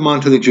the kingdom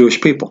unto the Jewish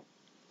people.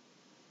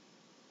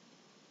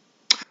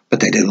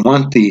 But they didn't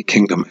want the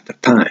kingdom at the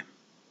time.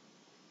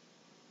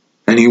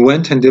 And he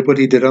went and did what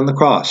he did on the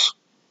cross.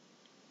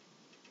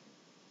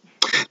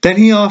 Then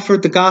he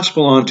offered the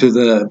gospel unto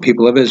the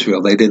people of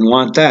Israel. They didn't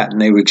want that,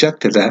 and they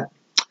rejected that.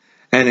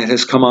 And it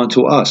has come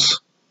unto us,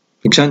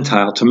 the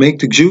Gentile, to make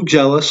the Jew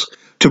jealous,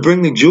 to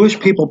bring the Jewish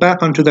people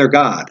back unto their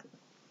God.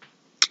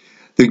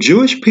 The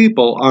Jewish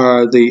people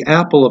are the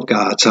apple of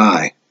God's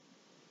eye.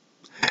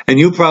 And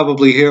you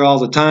probably hear all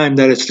the time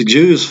that it's the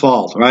Jews'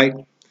 fault, right?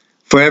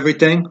 For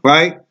everything,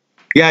 right?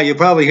 Yeah, you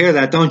probably hear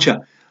that, don't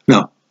you?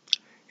 No,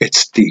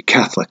 it's the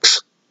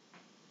Catholics,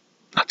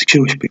 not the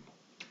Jewish people.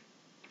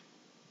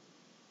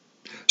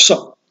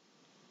 So,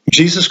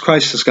 Jesus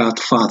Christ is God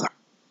the Father.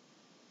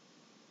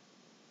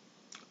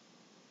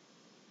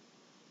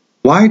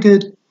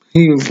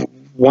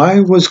 Why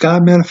was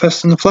God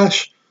manifest in the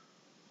flesh?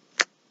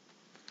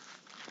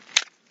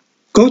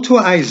 Go to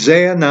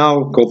Isaiah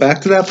now. Go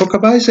back to that book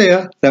of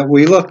Isaiah that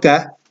we looked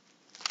at.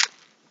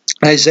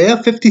 Isaiah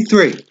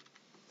 53.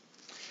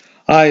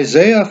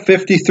 Isaiah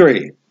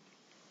 53.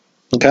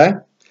 Okay?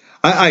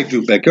 I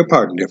do beg your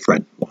pardon, dear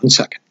friend. 1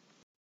 second.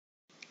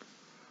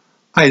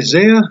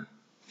 Isaiah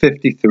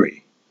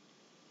 53.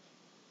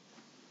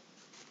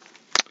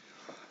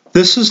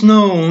 This is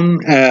known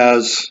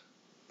as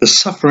the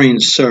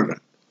suffering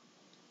servant.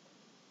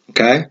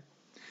 Okay?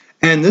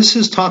 And this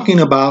is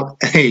talking about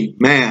a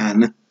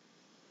man,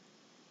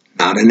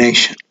 not a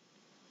nation.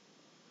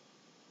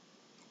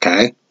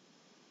 Okay?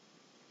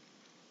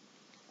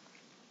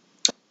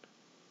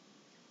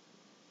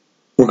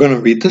 We're going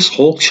to read this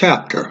whole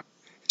chapter.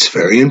 It's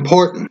very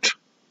important.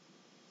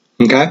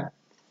 Okay?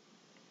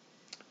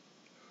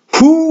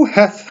 Who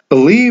hath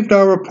believed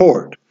our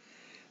report?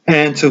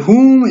 And to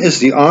whom is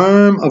the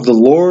arm of the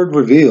Lord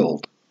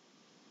revealed?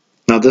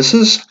 Now this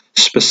is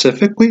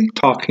specifically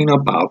talking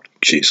about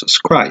Jesus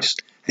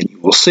Christ. And you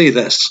will see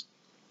this.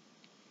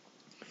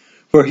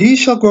 For he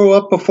shall grow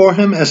up before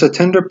him as a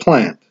tender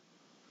plant,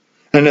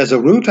 and as a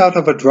root out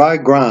of a dry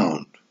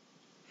ground.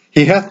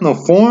 He hath no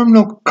form,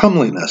 no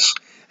comeliness,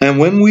 and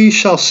when we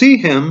shall see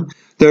him,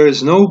 there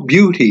is no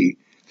beauty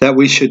that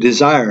we should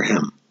desire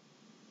him.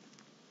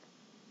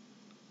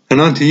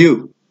 And unto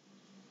you,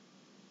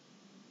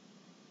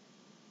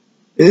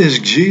 is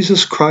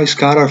Jesus Christ,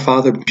 God our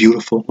Father,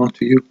 beautiful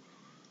unto you?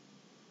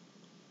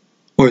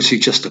 Or is he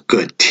just a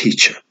good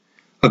teacher,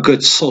 a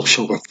good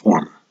social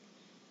reformer?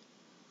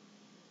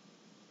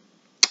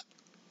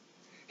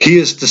 He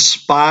is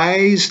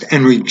despised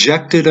and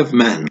rejected of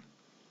men.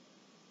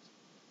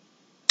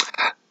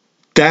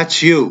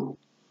 That's you.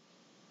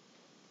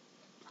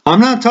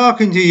 I'm not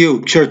talking to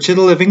you, Church of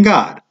the Living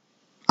God,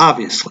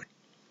 obviously.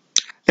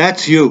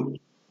 That's you.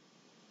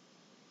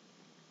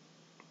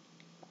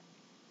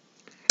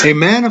 A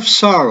man of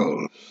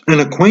sorrows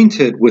and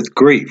acquainted with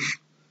grief.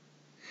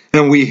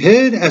 And we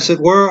hid, as it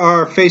were,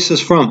 our faces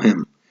from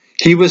him.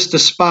 He was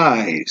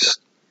despised,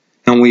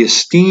 and we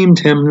esteemed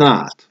him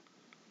not.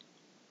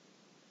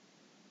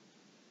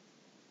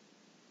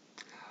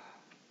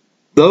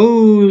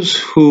 Those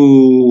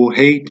who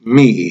hate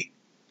me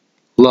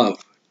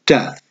love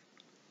death.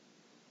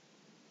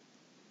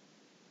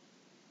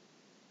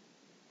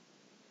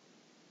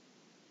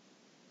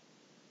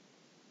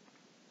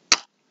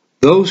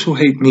 Those who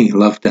hate me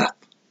love death.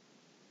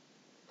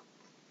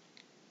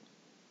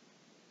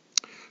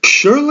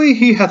 Surely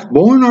he hath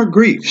borne our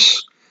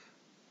griefs,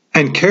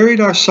 and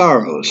carried our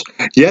sorrows,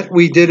 yet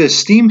we did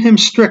esteem him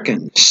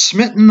stricken,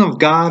 smitten of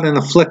God, and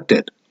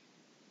afflicted.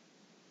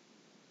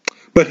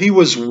 But he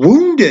was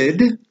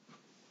wounded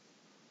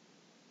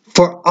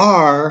for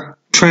our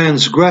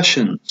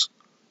transgressions.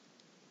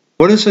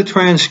 What is a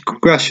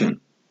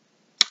transgression?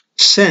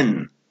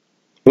 Sin.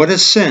 What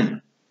is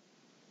sin?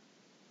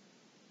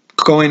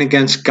 Going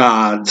against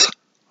God's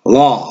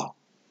law.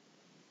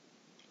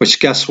 Which,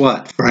 guess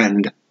what,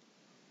 friend?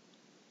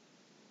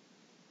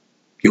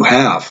 You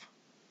have.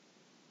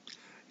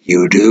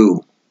 You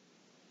do.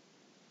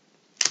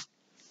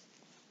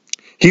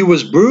 He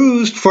was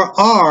bruised for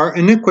our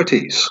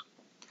iniquities.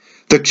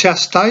 The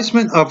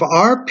chastisement of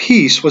our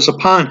peace was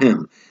upon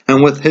him,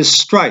 and with his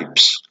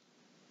stripes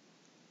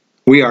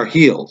we are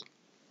healed.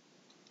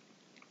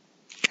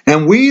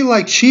 And we,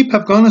 like sheep,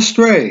 have gone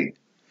astray.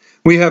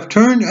 We have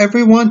turned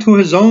every one to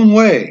his own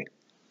way.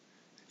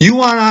 You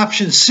want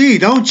option C,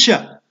 don't you?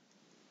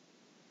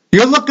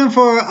 You're looking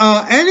for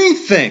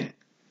anything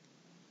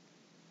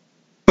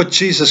but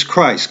Jesus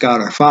Christ, God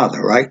our Father,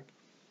 right?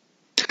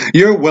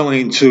 You're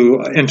willing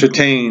to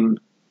entertain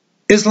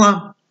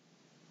Islam,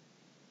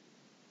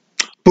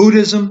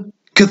 Buddhism,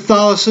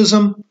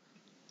 Catholicism,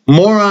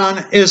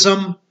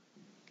 Moronism,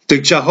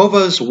 the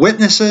Jehovah's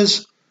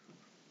Witnesses,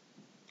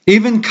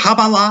 even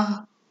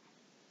Kabbalah.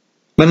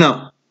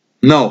 But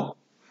no.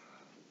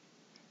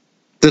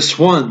 This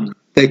one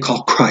they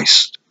call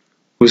Christ,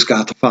 who's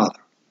God the Father.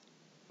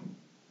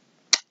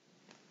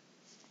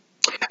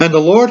 And the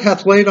Lord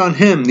hath laid on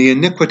him the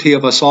iniquity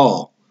of us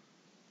all.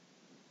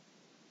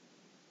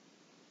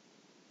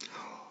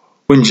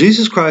 When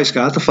Jesus Christ,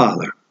 God the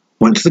Father,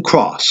 went to the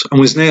cross and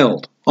was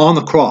nailed on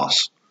the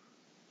cross,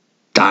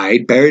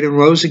 died, buried, and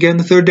rose again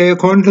the third day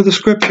according to the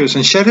Scriptures,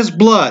 and shed his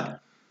blood,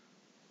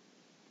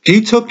 he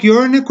took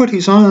your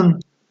iniquities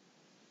on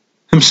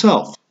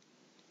himself.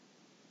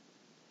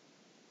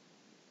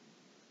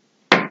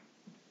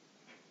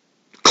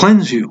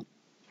 Cleanse you.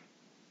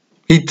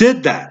 He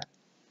did that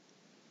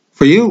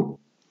for you.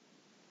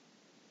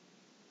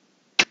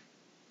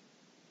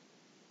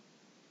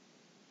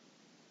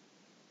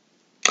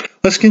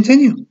 Let's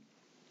continue.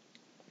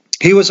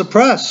 He was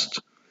oppressed,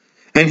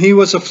 and he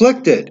was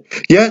afflicted,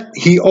 yet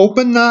he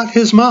opened not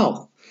his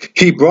mouth.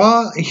 He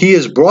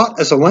is brought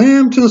as a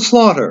lamb to the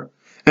slaughter,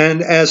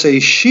 and as a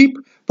sheep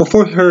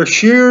before her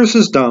shearers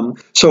is dumb,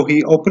 so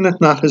he openeth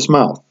not his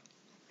mouth.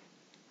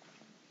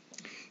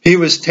 He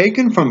was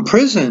taken from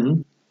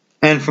prison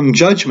and from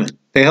judgment.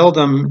 They held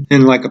him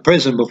in like a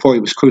prison before he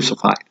was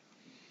crucified.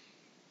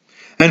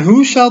 And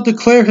who shall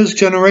declare his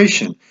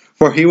generation?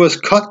 For he was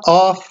cut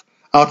off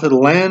out of the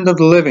land of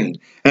the living,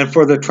 and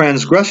for the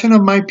transgression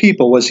of my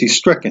people was he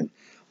stricken.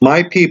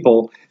 My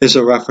people is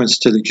a reference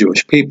to the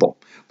Jewish people.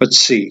 But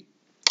see,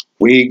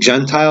 we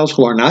Gentiles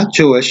who are not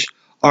Jewish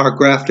are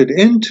grafted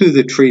into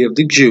the tree of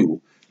the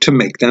Jew to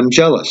make them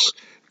jealous.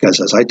 Because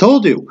as I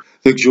told you,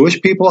 the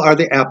Jewish people are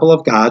the apple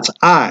of God's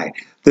eye.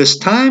 This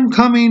time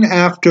coming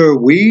after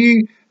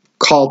we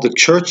called the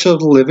Church of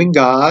the Living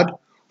God,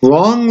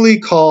 wrongly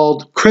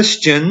called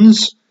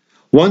Christians,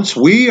 once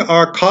we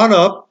are caught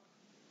up,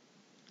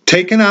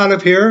 taken out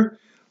of here,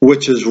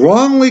 which is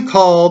wrongly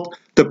called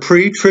the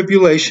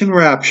pre-tribulation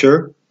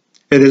rapture.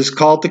 It is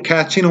called the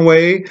catching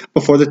away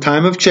before the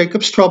time of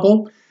Jacob's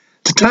trouble.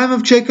 The time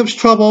of Jacob's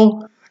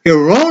trouble,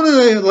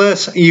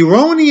 erroneously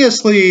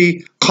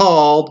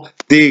called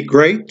the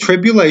Great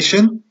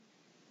Tribulation.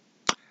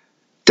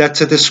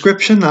 That's a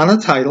description, not a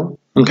title.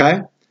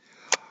 Okay?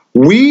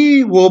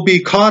 We will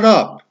be caught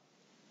up.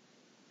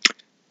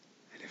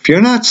 If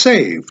you're not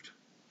saved,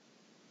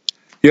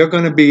 you're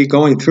going to be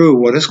going through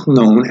what is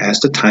known as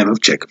the time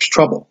of Jacob's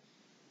trouble.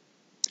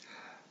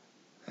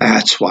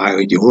 That's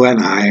why you and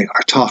I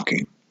are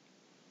talking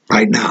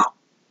right now.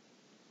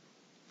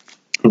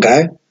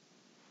 Okay?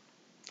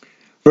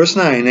 Verse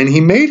 9, and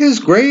he made his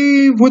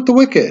grave with the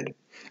wicked,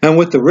 and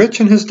with the rich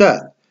in his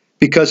death,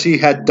 because he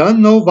had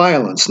done no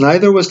violence,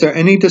 neither was there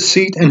any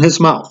deceit in his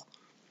mouth.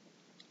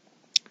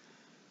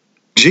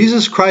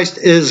 Jesus Christ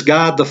is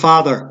God the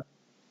Father.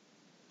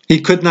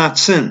 He could not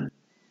sin.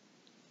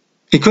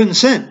 He couldn't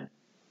sin.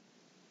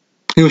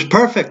 He was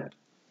perfect.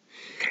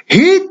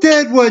 He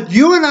did what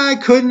you and I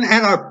couldn't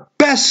at our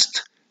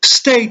best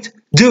state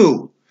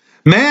do.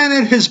 Man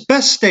at his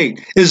best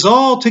state is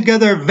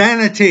altogether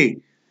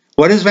vanity.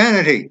 What is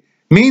vanity?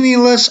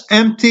 Meaningless,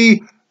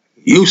 empty,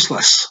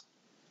 useless.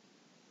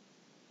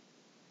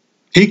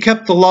 He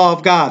kept the law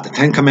of God, the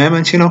Ten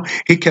Commandments,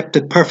 he kept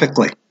it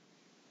perfectly.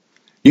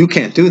 You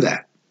can't do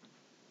that.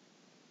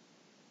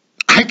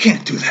 I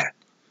can't do that.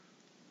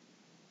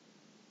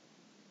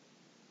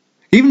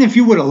 Even if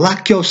you were to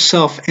lock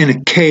yourself in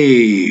a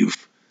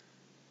cave,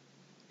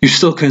 you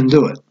still couldn't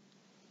do it.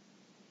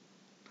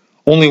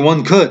 Only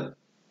one could.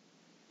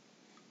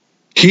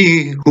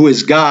 He who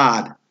is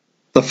God,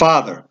 the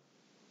Father,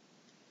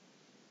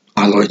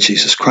 our Lord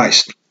Jesus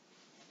Christ.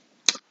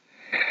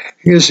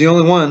 He is the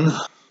only one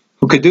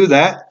who could do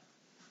that.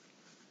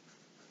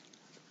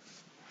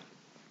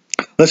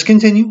 Let's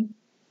continue.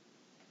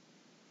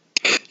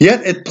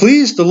 Yet it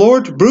pleased the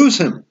Lord to bruise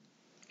him.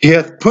 He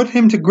hath put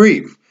him to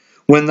grief.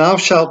 When thou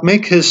shalt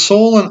make his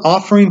soul an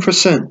offering for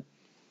sin,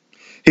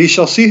 he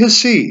shall see his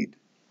seed.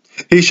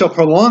 He shall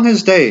prolong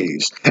his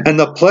days, and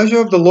the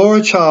pleasure of the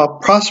Lord shall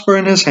prosper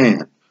in his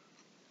hand.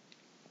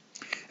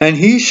 And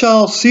he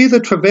shall see the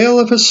travail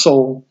of his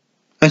soul,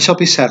 and shall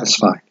be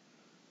satisfied.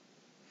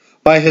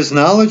 By his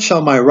knowledge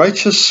shall my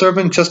righteous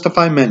servant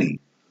justify many,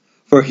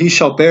 for he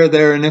shall bear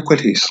their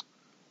iniquities.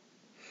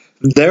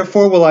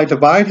 Therefore will I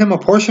divide him a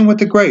portion with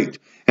the great,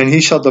 and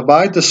he shall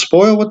divide the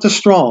spoil with the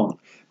strong,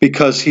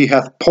 because he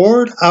hath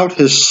poured out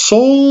his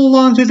soul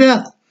unto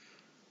death.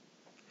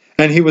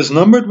 And he was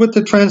numbered with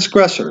the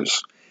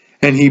transgressors,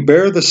 and he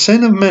bare the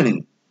sin of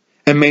many,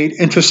 and made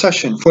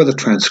intercession for the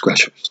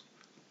transgressors.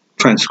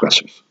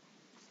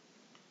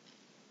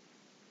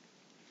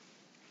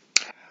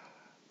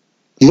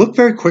 Look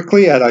very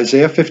quickly at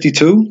Isaiah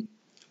 52,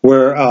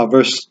 where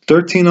verse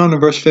 13 on to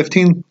verse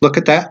 15. Look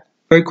at that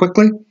very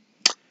quickly.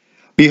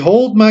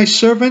 Behold, my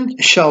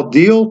servant shall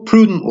deal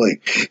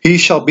prudently. He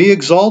shall be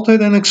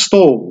exalted and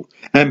extolled,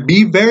 and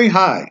be very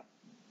high,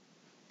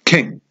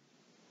 king.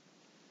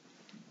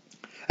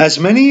 As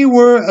many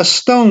were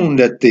astoned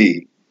at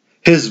thee.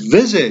 His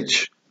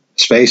visage,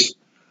 his face,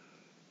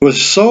 was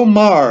so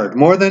marred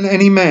more than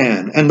any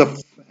man,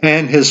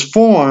 and his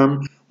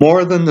form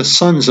more than the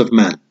sons of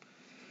men.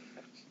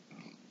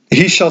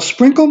 He shall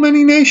sprinkle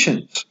many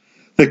nations.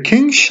 The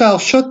kings shall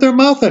shut their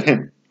mouth at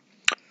him.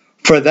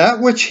 For that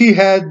which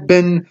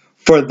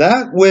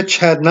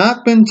had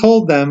not been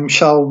told them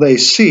shall they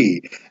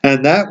see,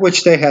 and that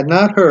which they had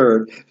not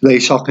heard they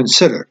shall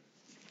consider.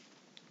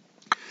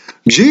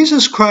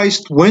 Jesus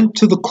Christ went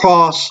to the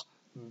cross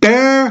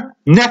bare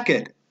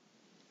naked.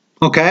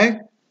 Okay?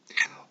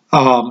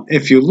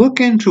 If you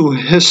look into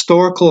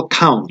historical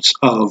accounts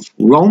of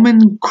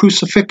Roman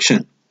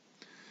crucifixion,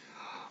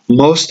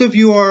 most of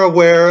you are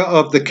aware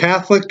of the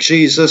Catholic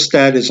Jesus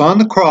that is on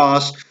the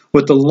cross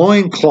with the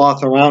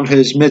loincloth around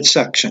his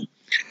midsection.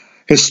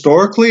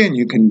 Historically, and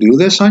you can do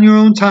this on your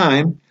own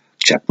time,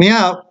 check me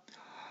out,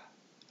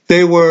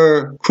 they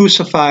were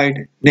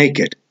crucified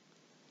naked.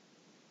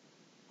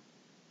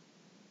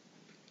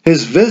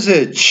 His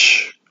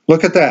visage,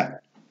 look at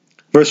that.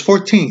 Verse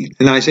 14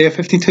 in Isaiah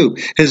 52,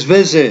 his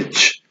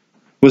visage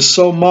was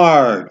so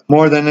marred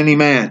more than any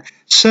man. It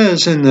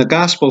says in the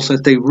Gospels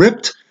that they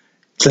ripped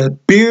the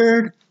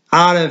beard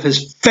out of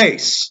his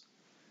face.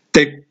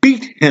 They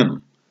beat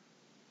him.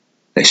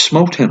 They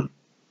smote him.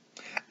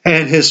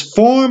 And his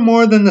form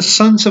more than the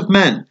sons of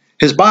men.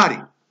 His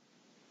body.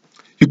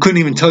 You couldn't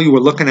even tell you were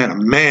looking at a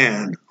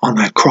man on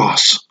that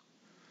cross.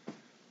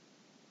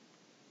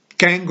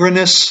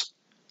 Gangrenous.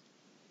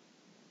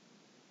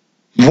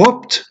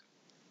 Whooped.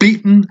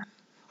 Beaten.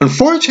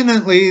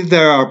 Unfortunately,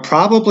 there are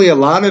probably a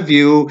lot of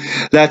you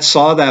that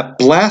saw that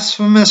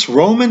blasphemous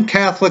Roman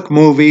Catholic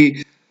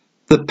movie,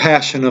 The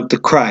Passion of the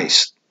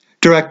Christ,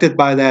 directed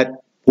by that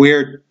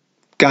weird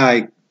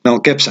guy, Mel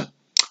Gibson.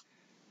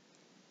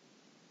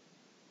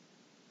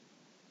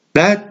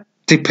 That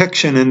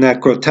depiction in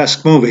that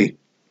grotesque movie,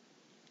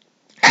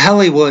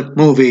 Hollywood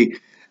movie,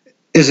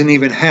 isn't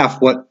even half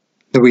what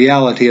the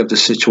reality of the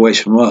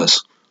situation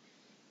was.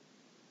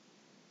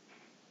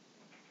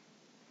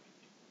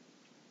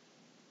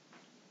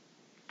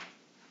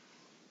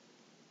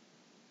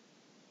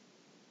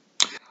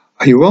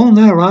 Are you rolling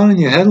that around in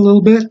your head a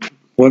little bit?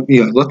 What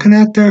you're looking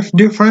at there,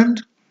 dear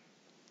friend?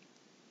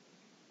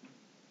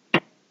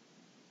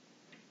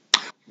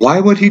 Why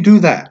would he do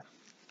that?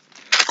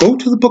 Go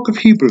to the book of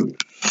Hebrews.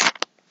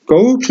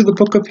 Go to the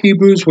book of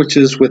Hebrews, which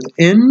is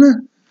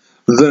within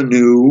the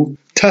New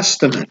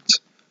Testament.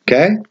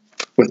 Okay?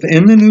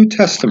 within the New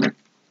Testament.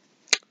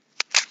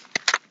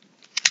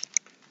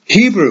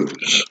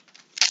 Hebrews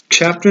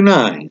chapter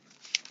 9.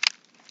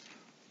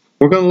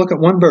 We're going to look at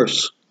one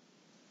verse.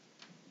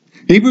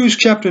 Hebrews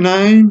chapter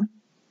 9,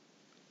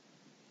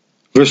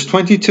 verse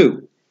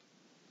 22.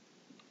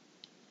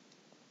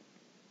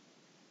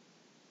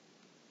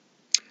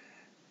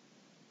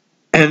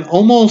 And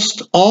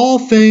almost all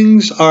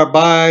things are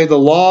by the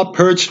law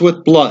purged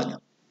with blood,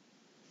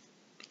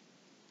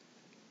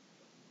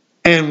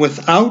 and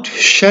without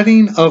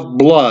shedding of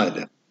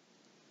blood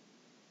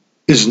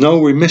is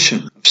no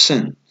remission of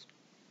sin.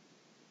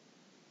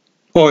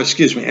 Oh,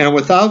 excuse me, and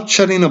without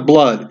shedding of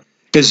blood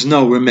is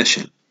no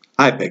remission.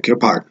 I beg your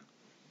pardon.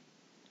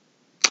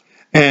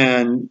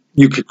 And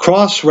you could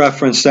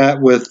cross-reference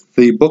that with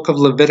the book of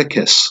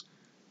Leviticus,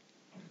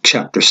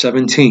 chapter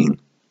 17,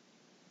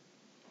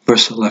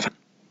 verse 11.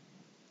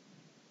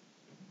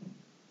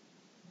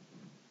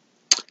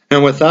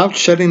 And without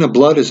shedding of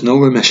blood is no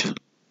remission.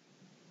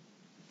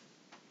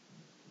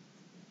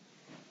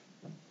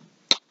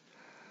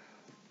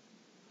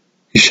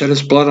 He shed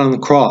his blood on the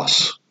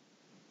cross,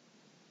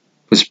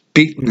 was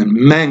beaten and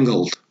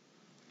mangled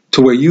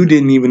to where you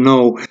didn't even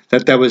know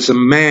that there was a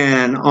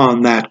man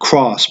on that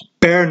cross,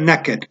 bare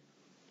naked.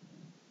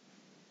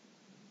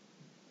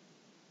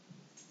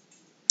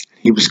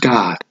 He was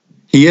God.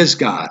 He is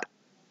God,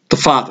 the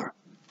Father,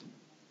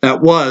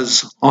 that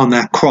was on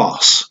that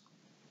cross.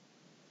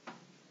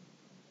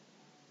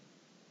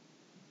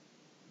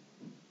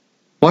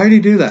 Why did he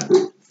do that?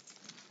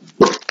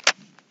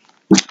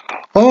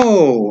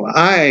 Oh,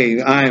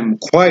 I'm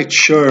quite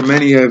sure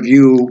many of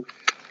you,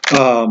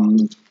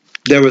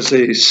 there was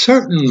a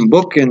certain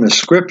book in the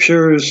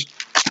scriptures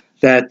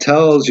that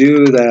tells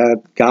you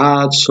that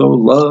God so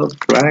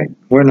loved, right?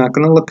 We're not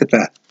going to look at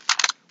that.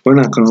 We're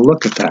not going to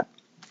look at that.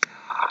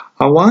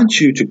 I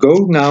want you to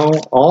go now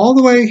all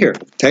the way here.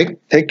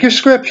 Take your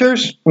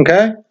scriptures,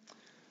 okay?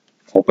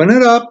 Open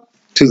it up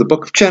to the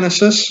book of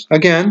Genesis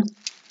again.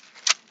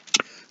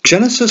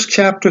 Genesis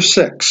chapter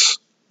 6.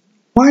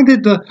 Why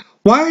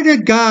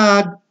did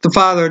God the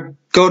Father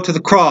go to the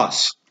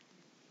cross?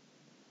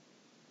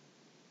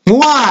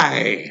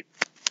 Why?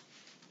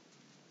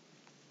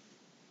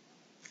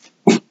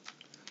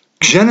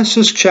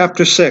 Genesis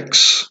chapter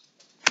 6,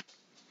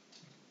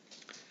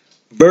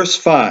 verse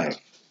 5.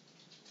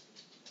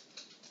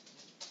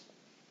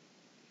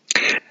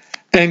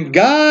 And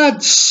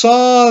God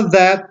saw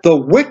that the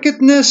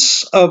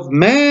wickedness of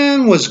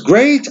man was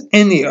great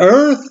in the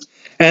earth,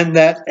 and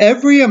that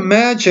every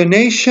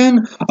imagination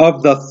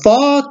of the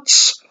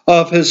thoughts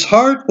of his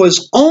heart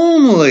was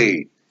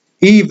only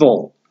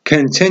evil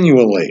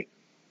continually.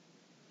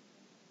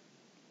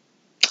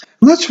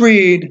 Let's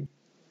read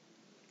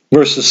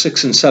verses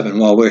 6 and 7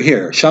 while we're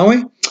here, shall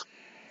we?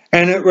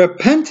 And it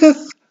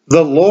repenteth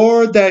the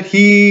Lord that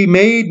he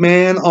made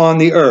man on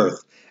the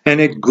earth, and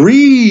it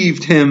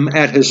grieved him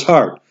at his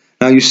heart.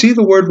 Now you see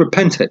the word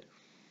repented.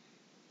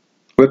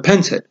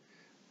 Repented.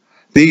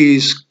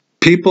 These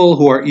people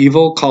who are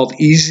evil, called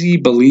easy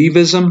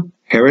believism,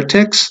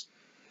 heretics,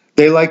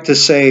 they like to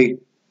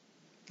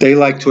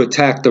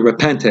attack the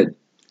repented.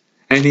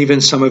 And even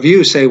some of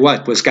you say,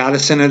 what, was God a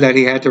sinner that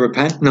he had to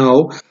repent?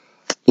 No.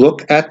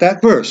 Look at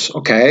that verse,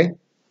 okay?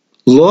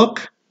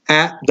 Look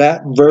at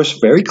that verse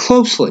very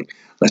closely.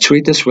 Let's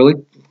read this really,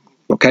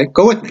 okay?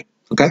 Go with me,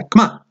 okay?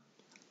 Come on.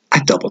 I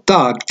double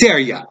dog dare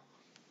ya.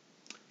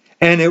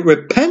 And it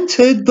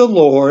repented the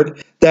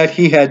Lord that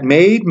he had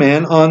made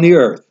man on the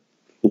earth.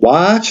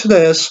 Watch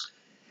this.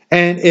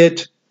 And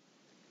it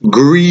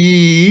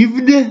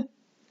grieved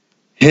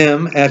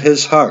him at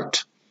his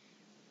heart.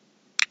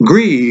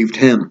 Grieved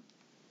him.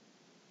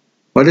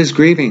 What is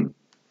grieving?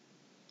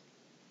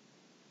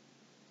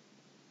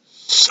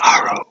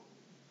 Sorrow.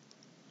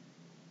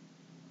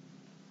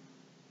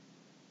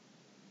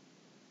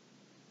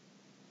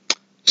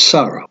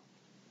 Sorrow.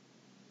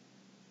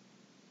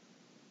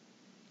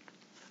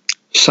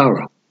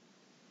 Sorrow.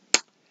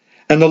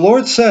 And the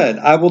Lord said,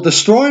 I will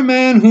destroy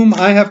man whom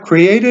I have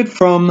created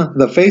from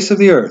the face of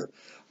the earth,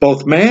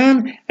 both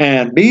man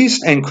and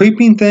beast and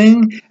creeping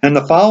thing and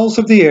the fowls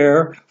of the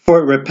air, for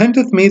it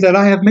repenteth me that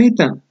I have made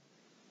them.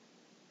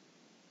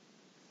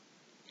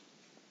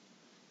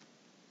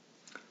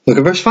 Look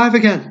at verse 5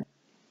 again.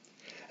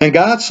 And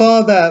God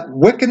saw that the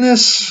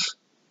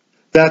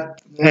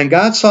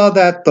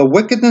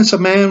wickedness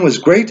of man was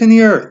great in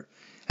the earth,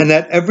 and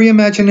that every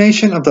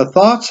imagination of the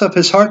thoughts of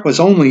his heart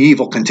was only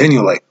evil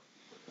continually.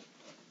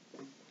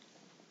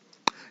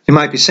 You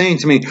might be saying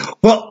to me,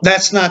 well,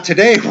 that's not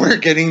today. We're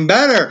getting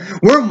better.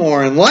 We're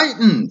more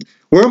enlightened.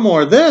 We're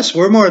more this.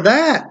 We're more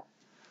that.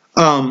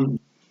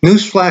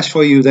 Newsflash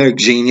for you there,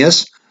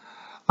 genius.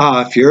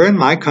 If you're in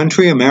my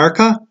country,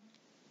 America,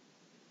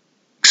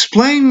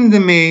 explain to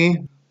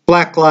me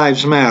Black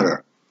Lives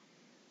Matter.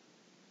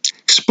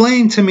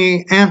 Explain to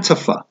me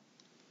Antifa.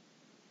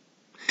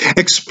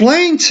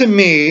 Explain to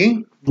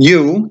me,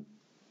 you,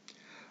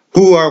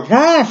 who are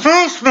wearing a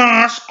face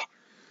mask,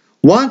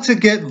 want to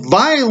get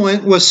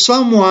violent with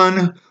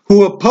someone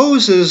who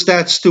opposes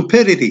that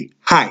stupidity.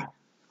 Hi,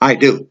 I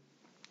do.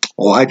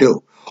 Oh, I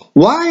do.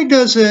 Why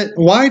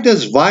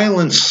does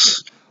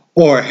violence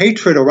or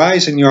hatred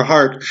arise in your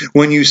heart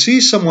when you see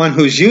someone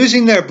who's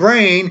using their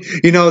brain?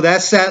 You know,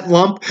 that's that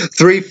lump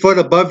 3 foot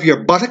above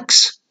your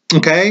buttocks,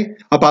 okay,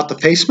 about the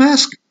face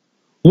mask.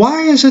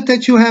 Why is it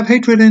that you have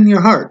hatred in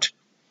your heart?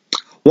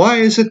 Why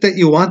is it that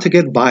you want to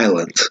get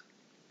violent?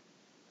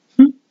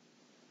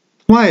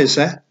 Why is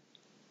that?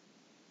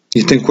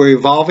 You think we're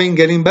evolving,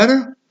 getting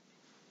better?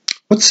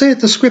 Let's say it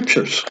the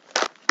scriptures.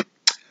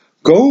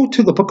 Go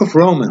to the book of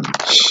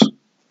Romans.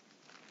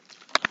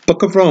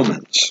 Book of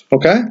Romans,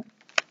 okay?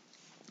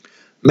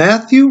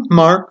 Matthew,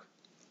 Mark,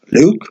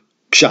 Luke,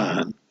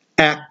 John,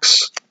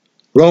 Acts,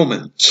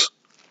 Romans.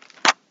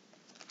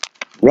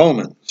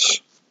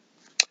 Romans.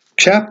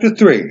 Chapter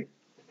 3.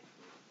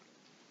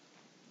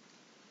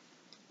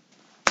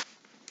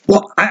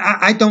 Well,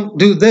 I don't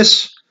do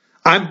this.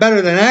 I'm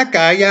better than that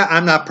guy. Yeah,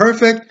 I'm not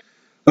perfect.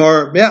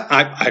 Or, yeah,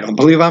 I don't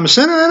believe I'm a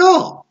sinner at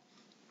all.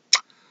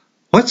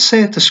 Let's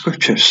say it the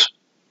scriptures.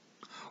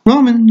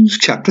 Romans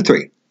chapter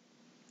 3,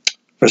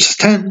 verses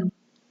 10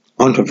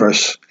 on to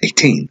verse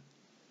 18.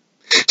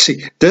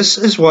 See, this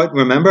is what,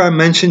 remember I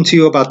mentioned to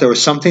you about there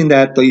was something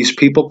that these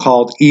people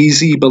called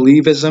easy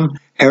believism,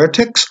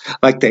 heretics,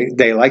 like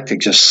they like to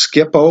just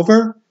skip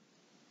over.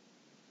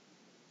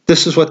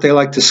 This is what they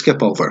like to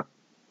skip over.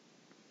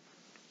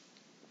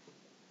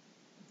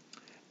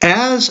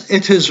 As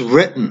it is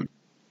written.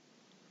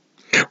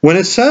 When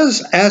it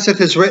says as it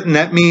is written,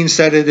 that means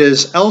that it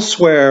is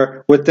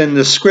elsewhere within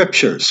the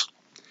scriptures,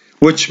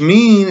 which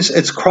means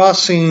it's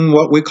crossing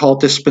what we call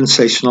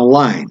dispensational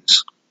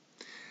lines.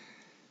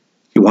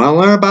 You want to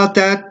learn about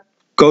that?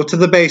 Go to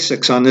the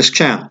basics on this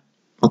channel,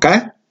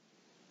 okay?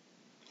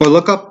 Or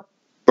look up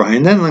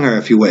Brian Denlinger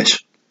if you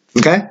wish,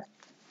 okay?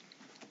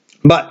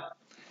 But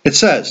it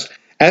says,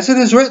 as it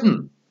is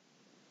written,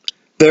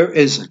 there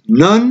is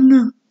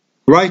none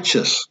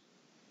righteous,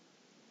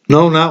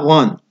 no, not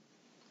one.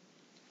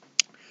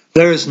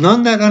 There is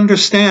none that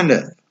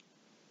understandeth.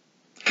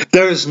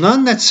 There is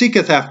none that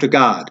seeketh after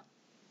God.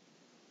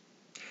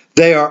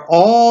 They are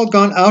all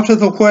gone out of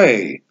the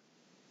way.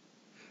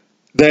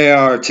 They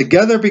are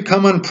together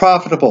become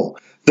unprofitable.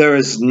 There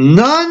is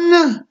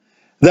none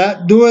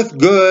that doeth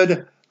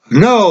good,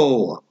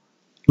 no,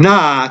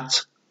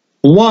 not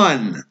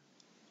one.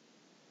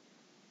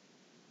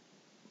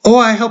 Oh,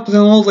 I help an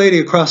old lady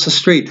across the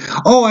street.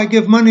 Oh, I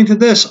give money to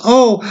this.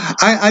 Oh,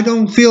 I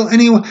don't feel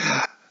anyone.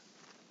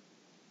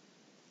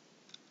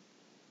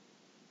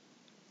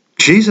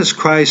 Jesus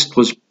Christ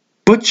was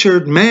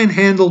butchered,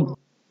 manhandled,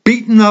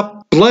 beaten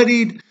up,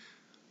 bloodied,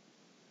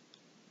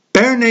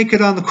 bare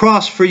naked on the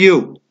cross for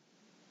you.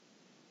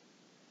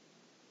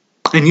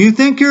 And you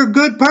think you're a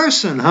good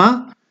person,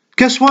 huh?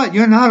 Guess what?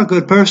 You're not a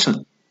good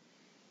person.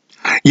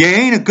 You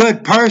ain't a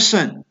good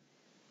person.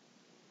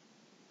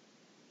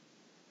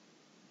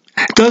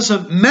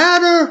 Doesn't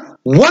matter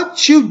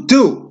what you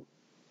do.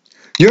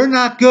 You're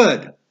not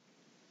good.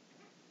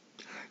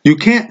 You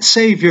can't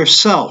save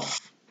yourself.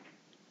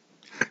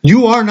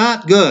 You are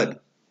not good.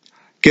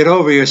 Get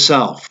over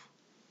yourself.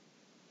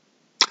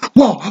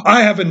 Well,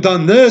 I haven't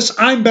done this.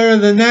 I'm better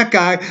than that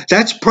guy.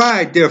 That's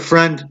pride, dear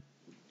friend.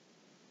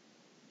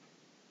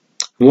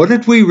 What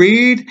did we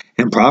read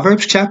in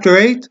Proverbs chapter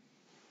 8?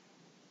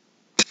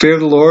 The fear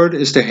of the Lord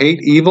is to hate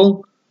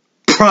evil,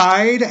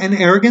 pride, and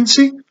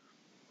arrogancy.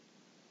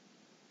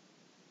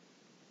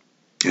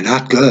 You're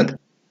not good.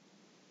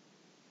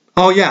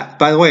 Oh yeah,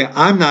 by the way,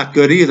 I'm not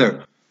good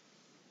either.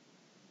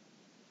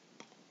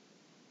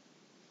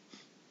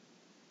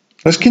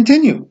 Let's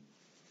continue.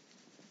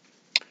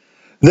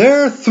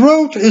 Their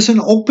throat is an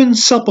open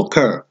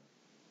sepulchre.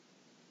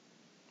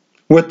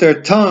 With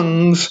their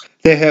tongues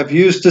they have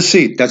used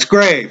deceit. That's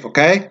grave,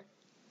 okay?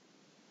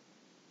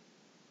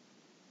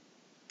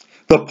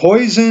 The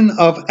poison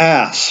of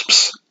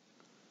asps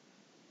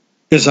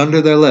is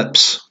under their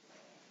lips.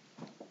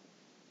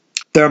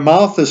 Their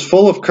mouth is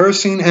full of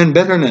cursing and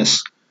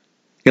bitterness.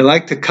 You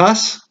like to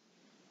cuss?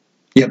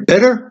 You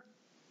bitter?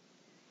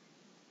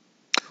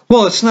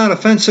 Well, it's not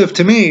offensive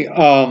to me.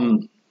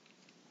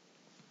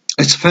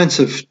 It's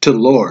offensive to the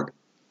Lord,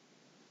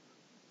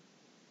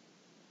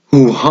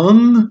 who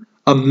hung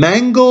a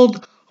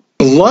mangled,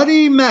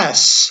 bloody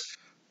mess,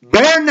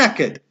 bare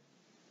naked,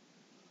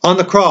 on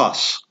the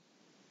cross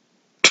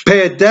to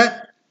pay a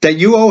debt that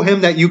you owe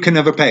him that you can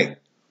never pay.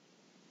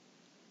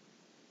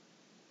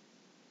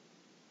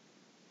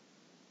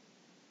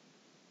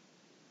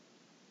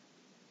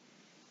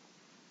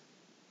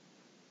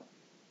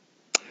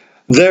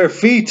 Their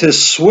feet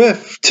is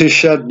swift to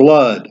shed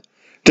blood.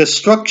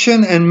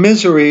 Destruction and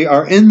misery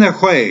are in their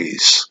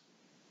ways.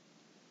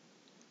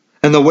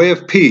 And the way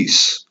of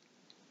peace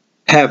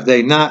have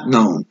they not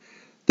known.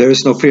 There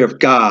is no fear of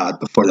God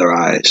before their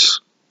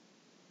eyes.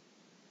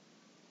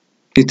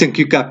 You think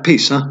you got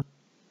peace, huh?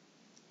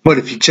 What,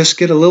 if you just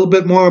get a little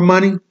bit more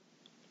money?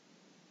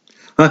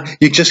 Huh?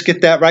 You just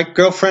get that right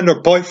girlfriend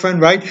or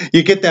boyfriend, right?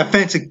 You get that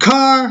fancy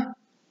car,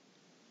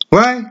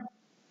 right?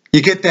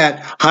 You get that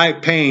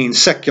high-paying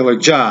secular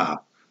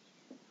job.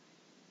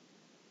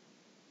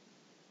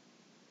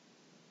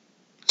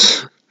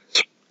 It's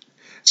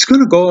It's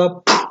going to go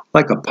up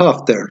like a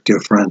puff there, dear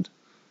friend.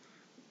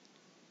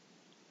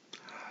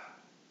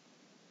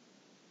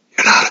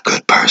 You're not a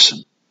good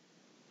person.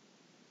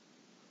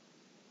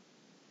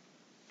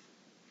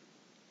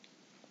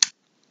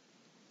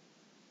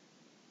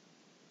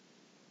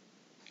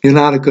 You're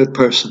not a good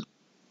person.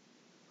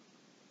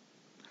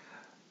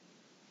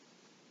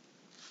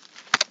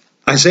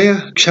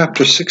 Isaiah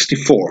chapter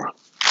 64.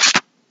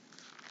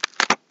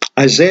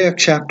 Isaiah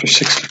chapter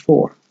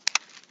 64.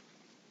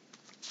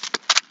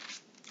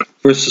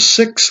 Verses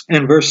 6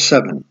 and verse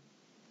 7.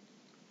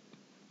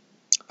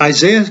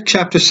 Isaiah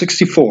chapter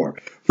 64,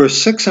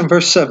 verse 6 and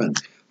verse 7.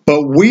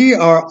 But we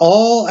are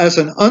all as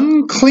an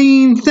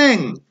unclean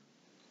thing,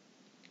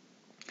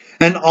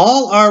 and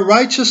all our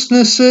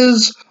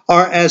righteousnesses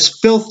are as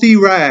filthy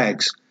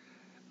rags.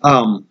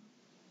 A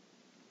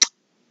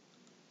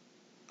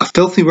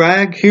filthy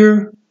rag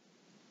here,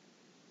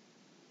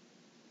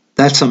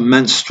 that's a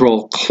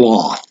menstrual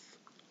cloth.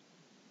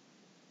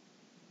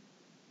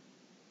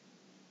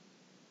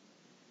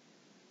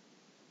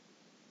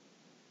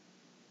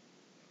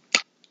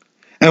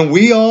 And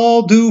we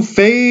all do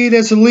fade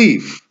as a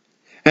leaf,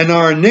 and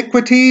our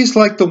iniquities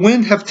like the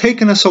wind have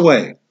taken us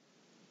away.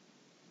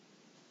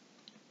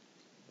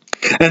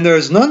 And there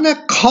is none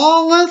that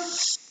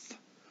calleth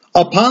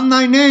upon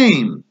thy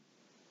name,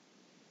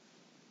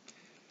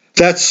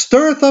 that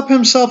stirreth up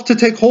himself to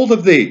take hold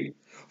of thee.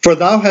 For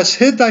thou hast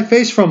hid thy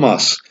face from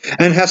us,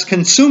 and hast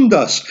consumed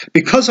us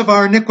because of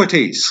our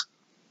iniquities.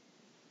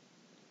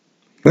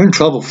 You're in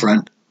trouble,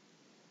 friend.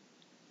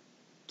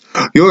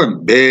 You're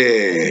in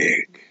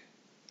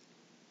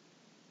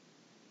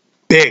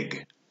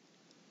big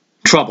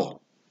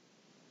trouble.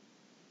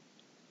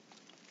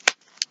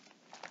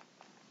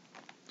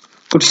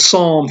 Go to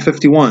Psalm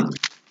 51.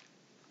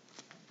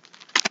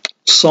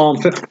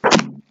 Psalm 50.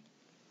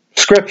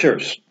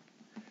 Scriptures.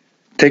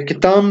 Take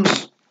your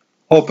thumbs,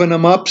 open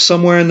them up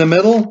somewhere in the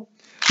middle.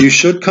 You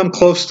should come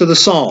close to the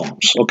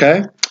Psalms,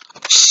 okay?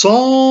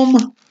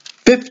 Psalm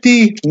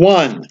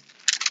 51.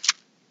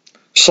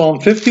 Psalm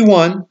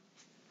 51,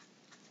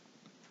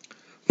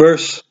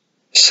 verse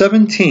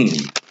 17.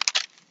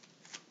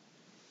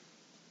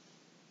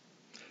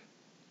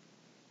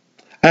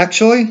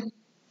 Actually,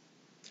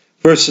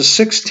 verses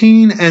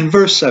 16 and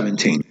verse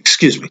 17.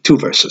 Excuse me, two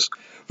verses.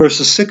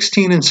 Verses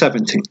 16 and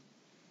 17.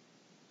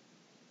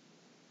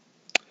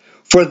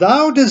 For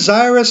thou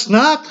desirest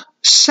not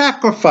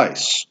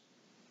sacrifice,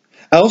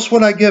 else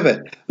would I give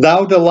it.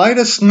 Thou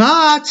delightest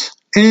not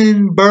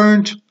in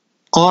burnt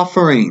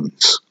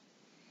offerings.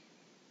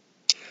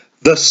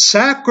 The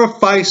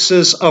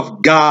sacrifices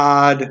of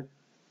God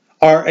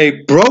are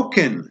a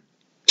broken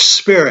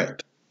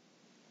spirit,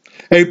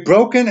 a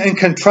broken and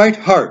contrite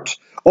heart.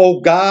 O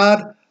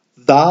God,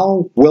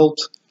 thou wilt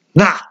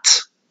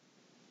not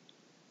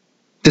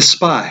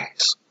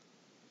despise.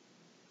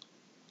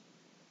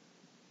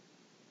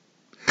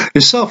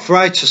 Your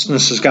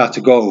self-righteousness has got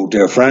to go,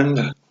 dear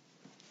friend.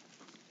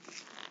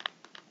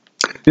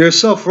 Your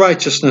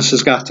self-righteousness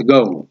has got to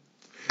go.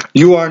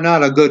 You are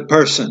not a good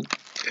person.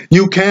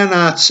 You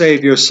cannot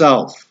save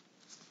yourself.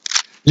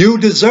 You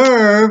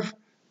deserve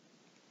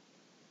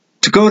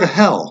to go to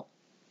hell.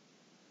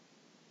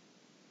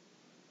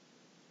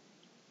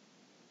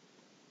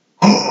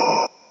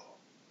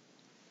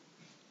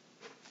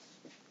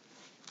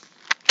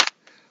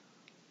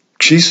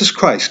 Jesus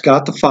Christ,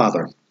 God the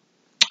Father,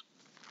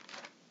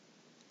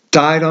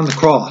 died on the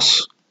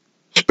cross,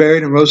 was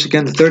buried and rose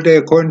again the third day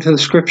according to the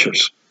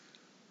Scriptures.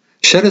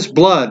 Shed his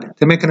blood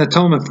to make an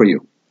atonement for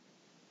you.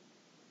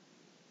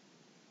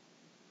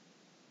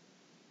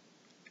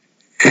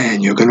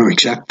 And you're going to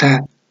reject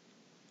that?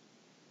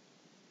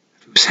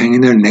 He was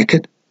hanging there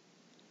naked?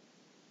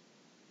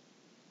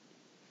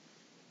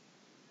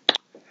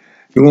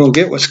 You won't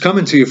get what's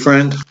coming to you,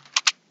 friend.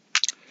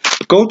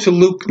 Go to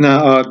Luke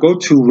now. Go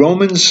to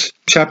Romans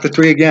chapter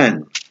 3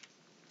 again.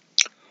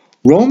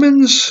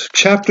 Romans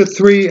chapter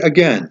 3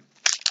 again.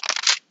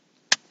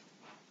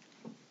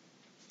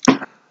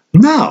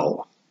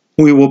 Now,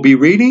 we will be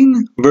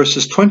reading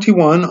verses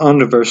 21 on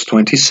to verse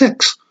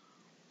 26.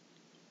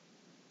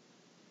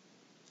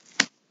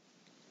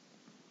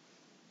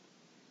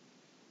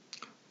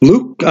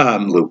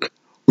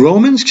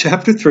 Romans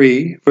chapter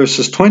 3,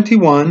 verses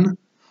 21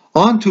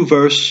 on to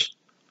verse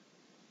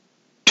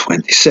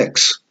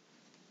 26.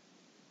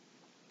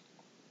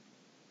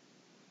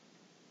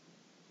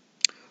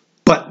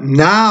 But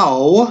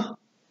now,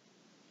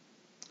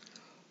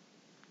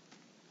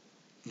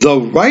 the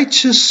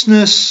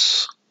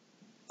righteousness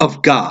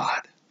of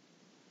God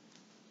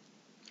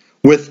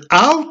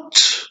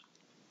without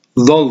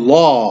the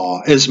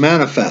law is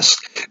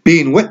manifest,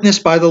 being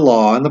witnessed by the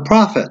law and the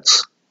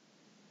prophets.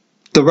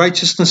 The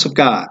righteousness of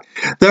God.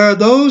 There are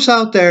those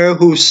out there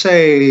who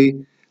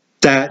say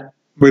that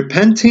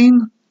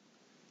repenting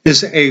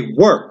is a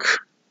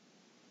work.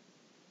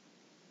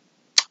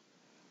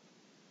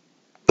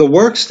 The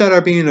works that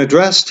are being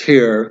addressed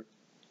here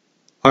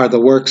are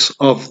the works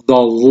of the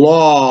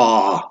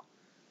law.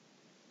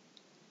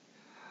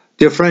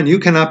 Dear friend, you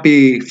cannot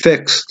be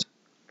fixed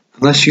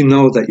unless you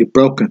know that you're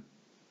broken.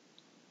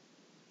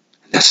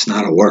 That's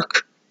not a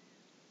work.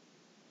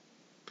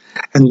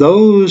 And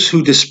those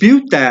who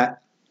dispute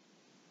that,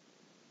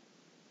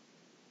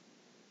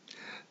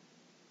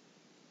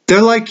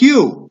 they're like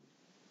you,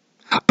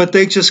 but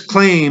they just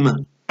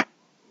claim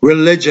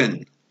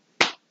religion.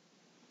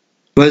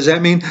 What does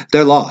that mean?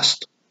 They're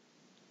lost.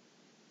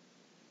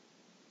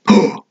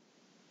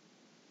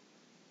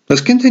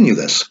 Let's continue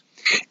this.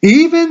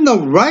 Even the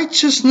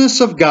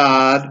righteousness of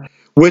God,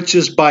 which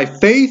is by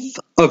faith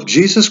of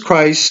Jesus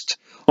Christ,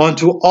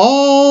 unto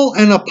all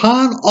and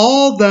upon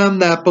all them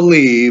that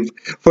believe,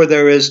 for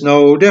there is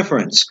no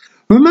difference.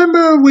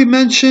 Remember we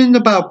mentioned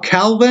about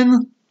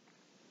Calvin?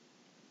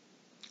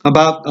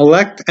 About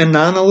elect and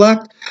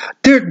non-elect?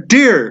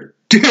 Dear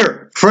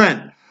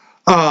friend,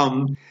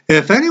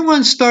 if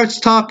anyone starts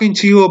talking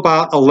to you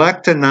about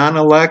elect and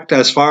non-elect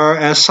as far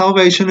as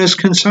salvation is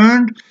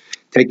concerned,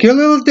 take your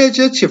little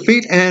digits, your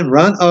feet, and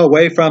run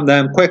away from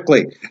them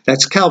quickly.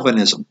 That's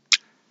Calvinism.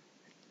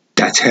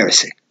 That's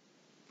heresy.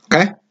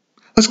 Okay?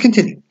 Let's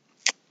continue.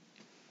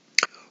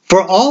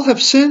 For all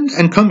have sinned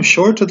and come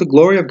short of the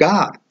glory of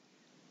God.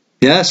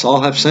 Yes,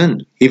 all have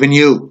sinned. Even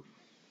you.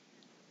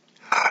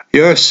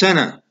 You're a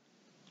sinner.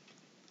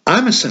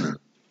 I'm a sinner.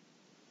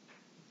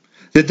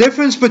 The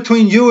difference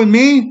between you and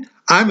me,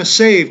 I'm a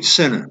saved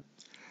sinner.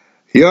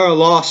 You're a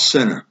lost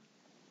sinner.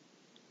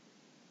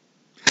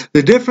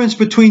 The difference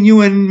between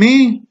you and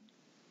me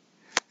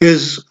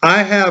is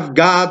I have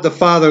God the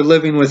Father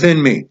living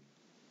within me.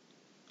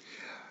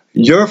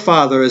 Your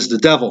father is the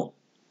devil,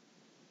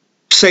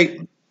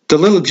 Satan, the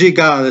little g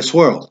god of this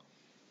world.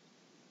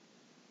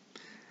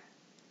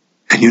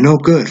 And you're no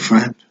good,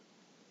 friend.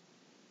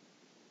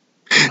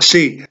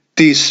 See,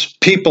 these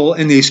people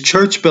in these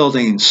church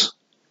buildings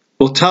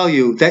will tell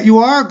you that you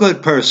are a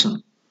good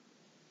person.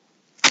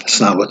 That's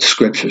not what the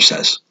scripture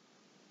says.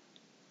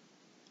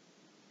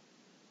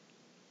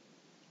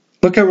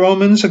 Look at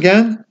Romans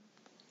again,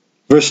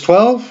 verse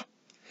 12.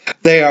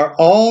 They are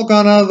all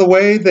gone out of the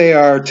way. They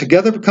are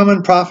together become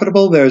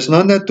unprofitable. There is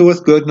none that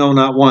doeth good, no,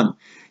 not one.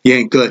 You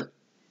ain't good.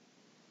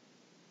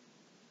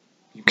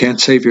 You can't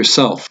save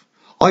yourself.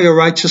 All your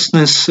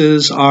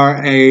righteousnesses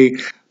are a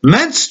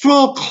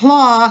menstrual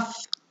cloth,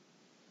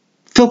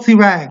 filthy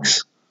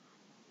rags.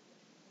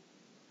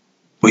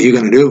 What are you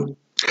going to do?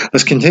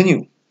 Let's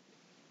continue.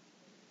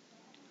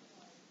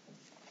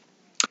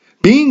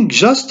 Being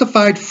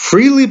justified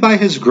freely by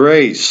his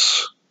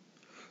grace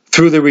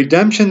through the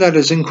redemption that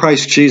is in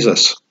Christ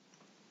Jesus,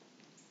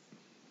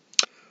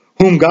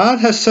 whom God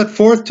has set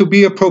forth to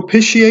be a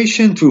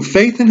propitiation through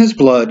faith in his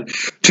blood,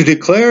 to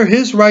declare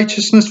his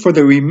righteousness for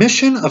the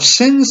remission of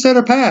sins that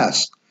are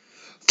past,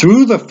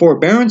 through the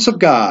forbearance of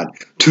God,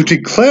 to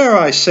declare,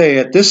 I say,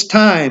 at this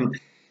time,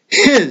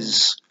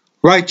 his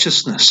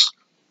righteousness,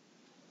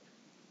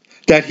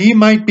 that he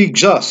might be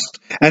just,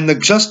 and the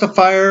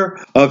justifier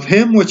of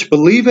him which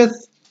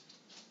believeth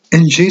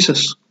in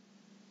Jesus.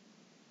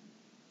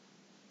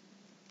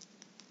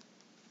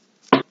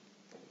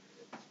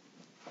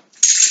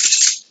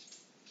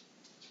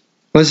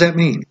 What does that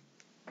mean?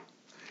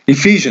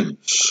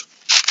 Ephesians.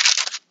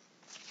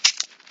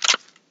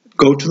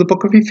 Go to the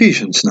book of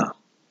Ephesians now.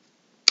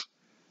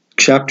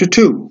 Chapter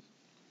 2.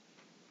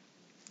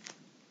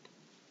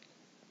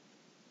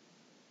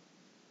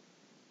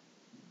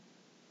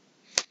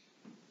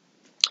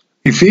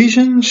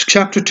 Ephesians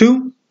chapter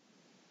 2,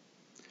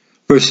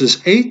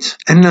 verses 8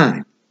 and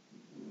 9.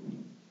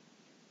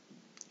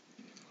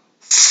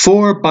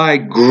 For by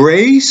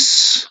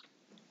grace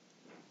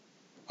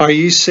are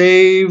ye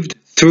saved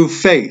through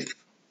faith,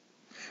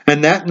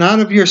 and that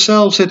not of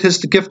yourselves, it is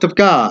the gift of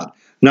God,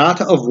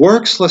 not of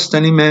works, lest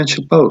any man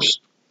should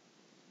boast.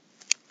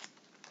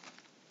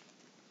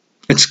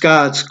 It's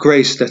God's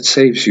grace that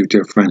saves you,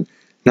 dear friend,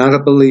 not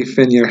a belief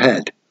in your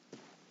head.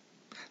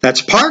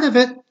 That's part of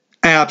it,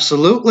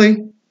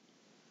 absolutely,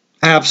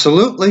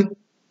 absolutely,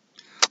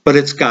 but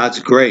it's God's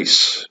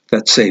grace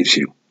that saves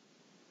you.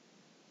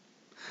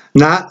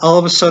 Not all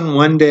of a sudden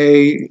one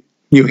day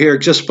you hear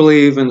just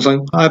believe and it's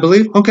like, I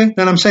believe, okay,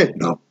 then I'm saved.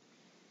 No.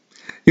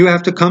 You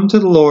have to come to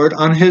the Lord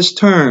on his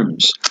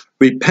terms,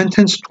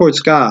 repentance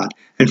towards God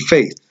and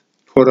faith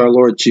toward our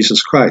Lord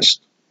Jesus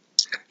Christ.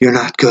 You're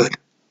not good.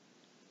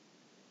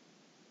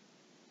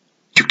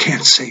 You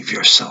can't save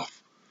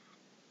yourself.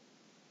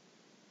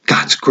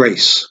 God's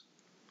grace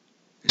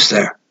is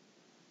there.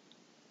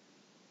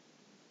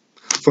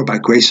 For by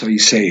grace are you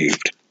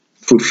saved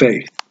through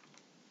faith.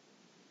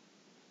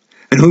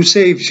 And who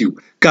saves you?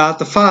 God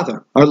the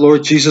Father, our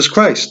Lord Jesus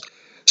Christ.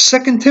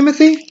 2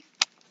 Timothy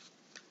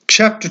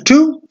chapter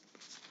 2.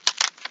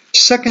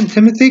 2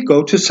 Timothy,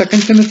 go to 2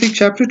 Timothy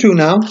chapter 2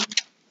 now.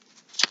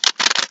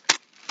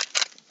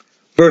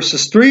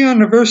 Verses 3 on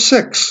to verse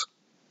 6.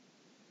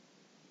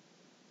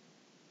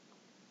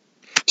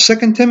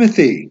 2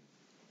 Timothy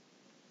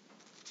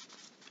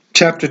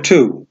chapter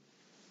 2.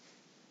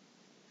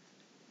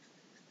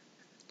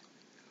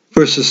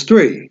 Verses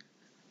 3.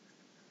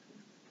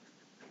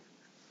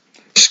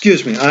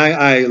 Excuse me,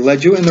 I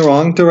led you in the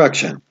wrong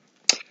direction.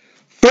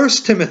 1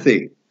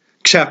 Timothy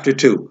chapter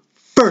 2.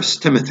 1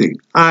 Timothy.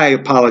 I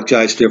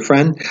apologize, dear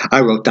friend.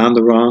 I wrote down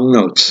the wrong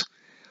notes.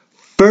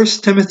 1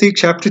 Timothy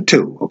chapter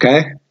 2,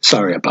 okay?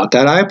 Sorry about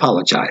that. I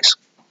apologize.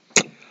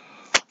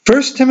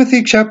 1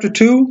 Timothy chapter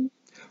 2,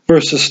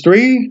 verses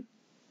 3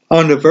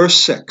 on to verse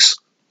 6.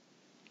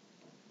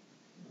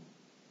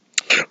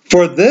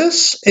 For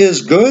this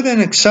is good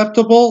and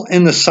acceptable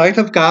in the sight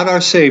of God our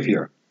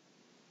Savior,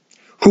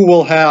 who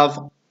will have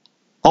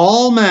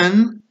all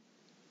men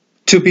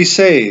to be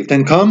saved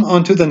and come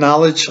unto the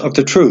knowledge of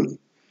the truth.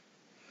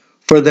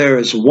 For there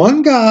is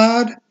one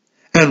God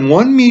and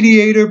one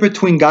mediator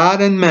between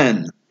God and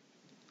men,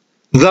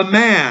 the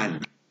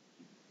man,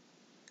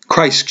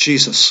 Christ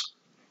Jesus,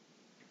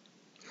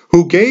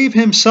 who gave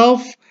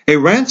himself a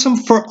ransom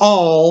for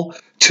all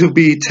to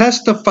be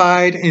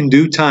testified in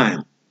due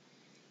time.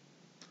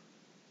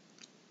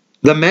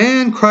 The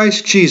man,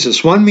 Christ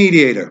Jesus, one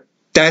mediator.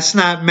 That's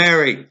not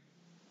Mary.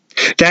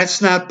 That's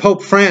not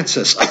Pope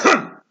Francis.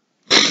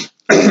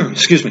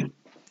 Excuse me.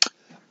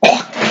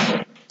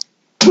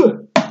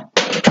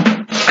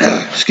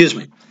 Excuse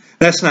me.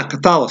 That's not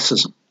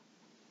Catholicism.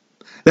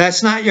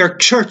 That's not your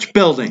church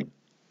building.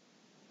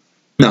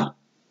 No.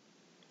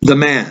 The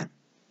man,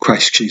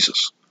 Christ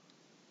Jesus.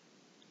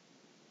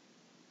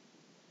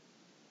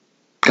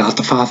 God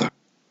the Father.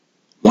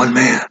 One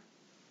man.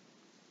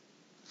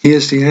 He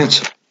is the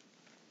answer.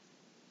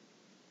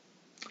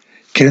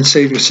 Can't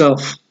save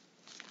yourself.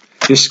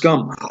 You're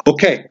scum.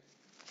 Okay.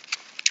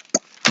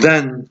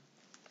 Then,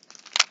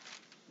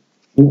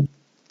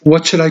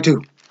 what should I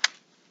do?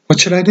 What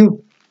should I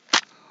do?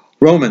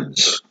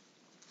 Romans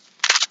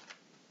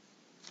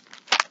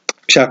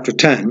chapter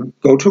 10.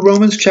 Go to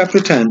Romans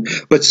chapter 10.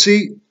 But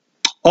see,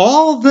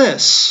 all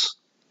this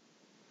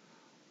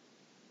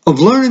of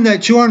learning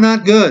that you are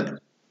not good,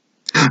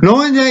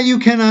 knowing that you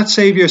cannot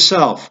save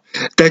yourself,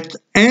 that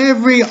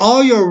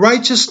all your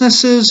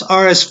righteousnesses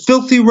are as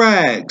filthy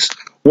rags.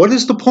 What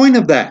is the point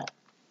of that?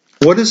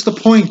 What is the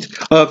point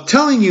of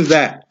telling you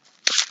that?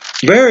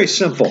 Very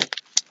simple.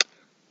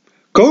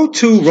 Go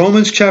to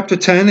Romans chapter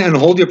 10 and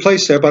hold your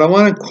place there, but I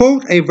want to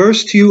quote a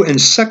verse to you in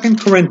 2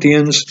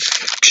 Corinthians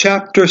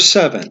chapter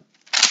 7.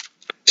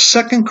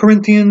 2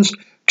 Corinthians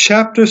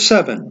chapter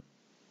 7,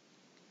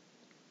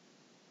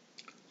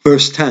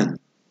 verse 10.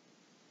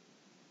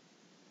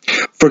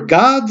 For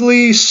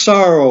godly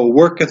sorrow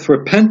worketh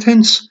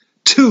repentance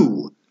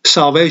to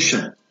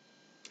salvation,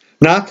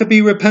 not to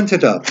be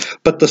repented of,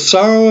 but the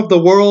sorrow of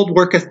the world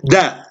worketh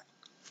death.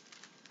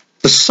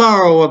 The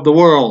sorrow of the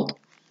world.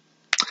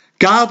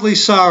 Godly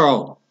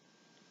sorrow.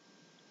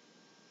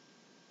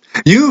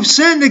 You've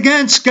sinned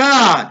against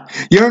God.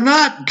 You're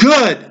not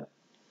good.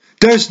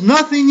 There's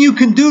nothing you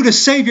can do to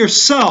save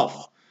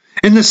yourself.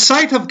 In the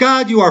sight of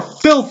God, you are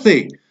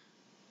filthy,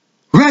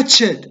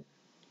 wretched.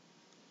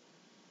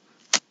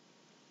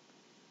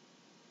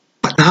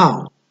 But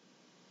now,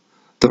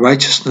 the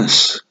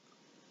righteousness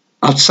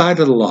outside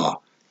of the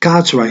law,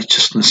 God's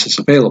righteousness is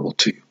available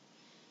to you.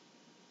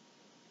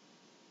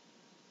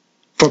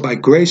 For by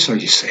grace are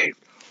you saved.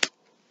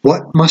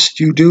 What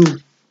must you do?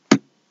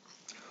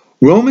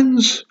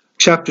 Romans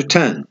chapter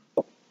 10,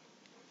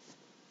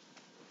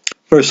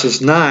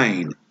 verses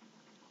 9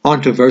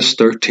 on to verse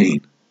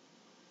 13.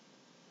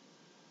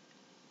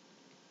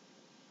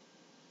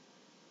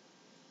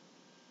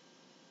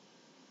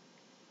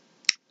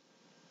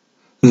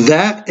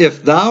 That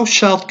if thou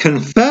shalt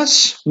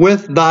confess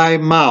with thy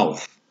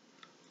mouth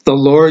the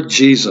Lord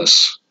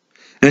Jesus,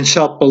 and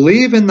shalt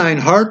believe in thine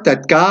heart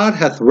that God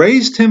hath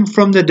raised him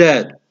from the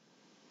dead,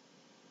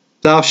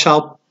 thou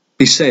shalt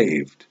be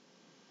saved.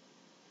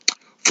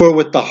 For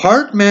with the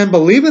heart man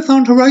believeth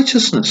unto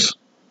righteousness,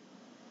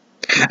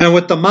 and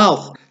with the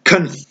mouth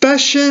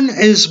confession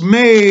is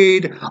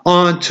made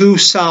unto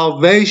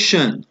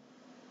salvation.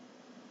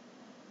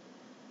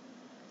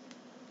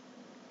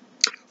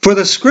 For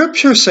the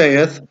scripture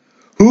saith,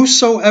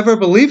 whosoever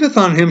believeth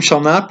on him shall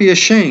not be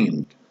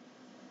ashamed.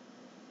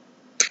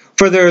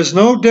 For there is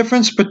no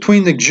difference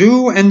between the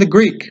Jew and the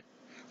Greek.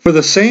 For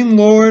the same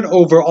Lord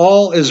over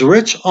all is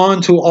rich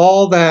unto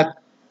all that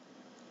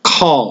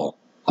call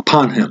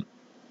upon him.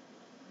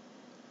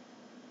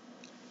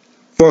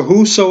 For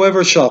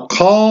whosoever shall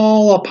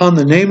call upon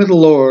the name of the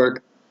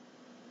Lord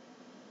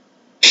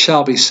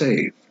shall be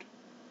saved.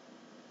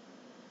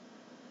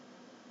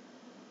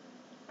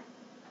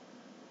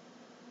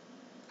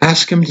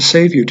 Ask him to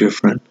save you, dear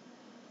friend.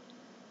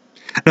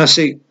 Now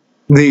see,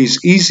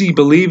 these easy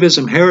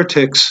believism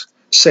heretics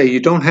say you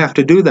don't have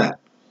to do that.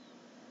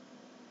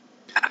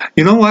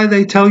 You know why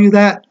they tell you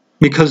that?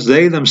 Because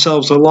they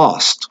themselves are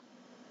lost.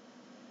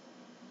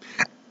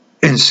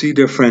 And see,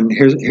 dear friend,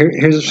 here's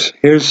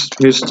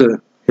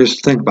the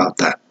thing about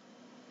that.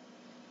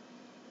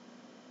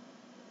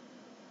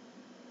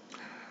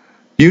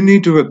 You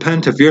need to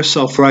repent of your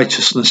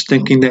self-righteousness,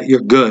 thinking that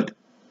you're good.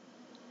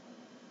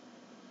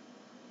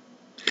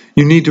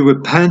 You need to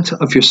repent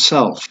of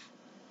yourself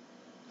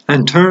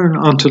and turn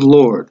unto the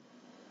Lord.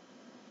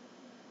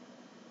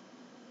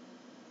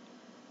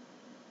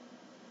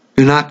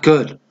 You're not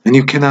good, and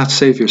you cannot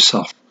save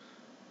yourself.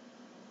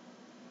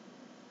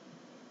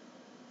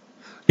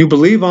 You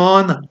believe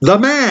on the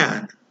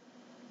man,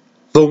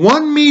 the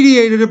one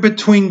mediator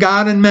between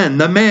God and men,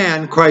 the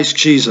man, Christ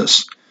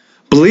Jesus.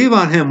 Believe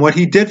on him, what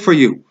he did for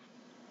you.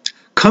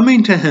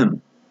 Coming to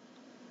him,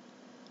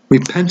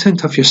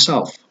 repentant of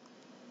yourself.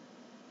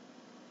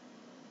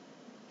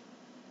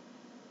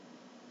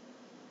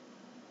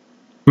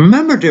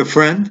 Remember, dear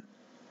friend,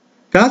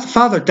 God the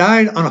Father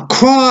died on a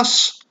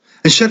cross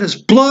and shed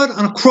his blood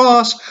on a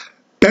cross,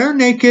 bare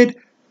naked,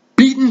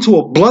 beaten to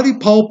a bloody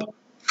pulp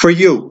for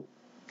you.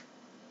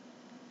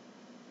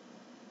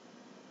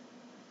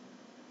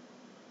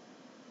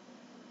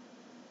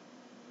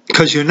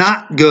 Because you're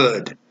not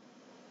good.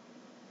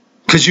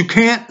 Because you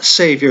can't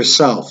save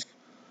yourself.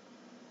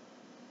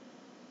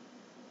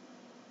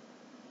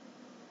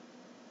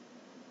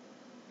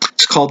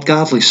 It's called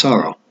godly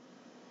sorrow.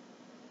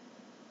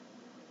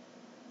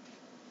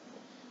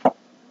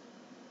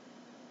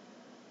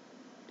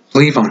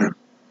 Believe on him.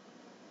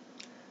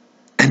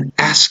 And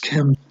ask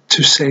him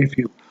to save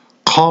you.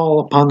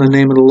 Call upon the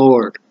name of the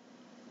Lord.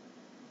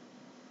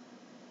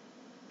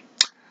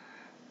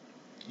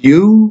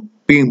 You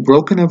being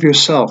broken of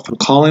yourself and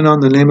calling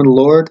on the name of the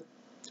Lord,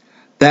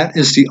 that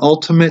is the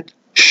ultimate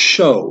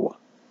show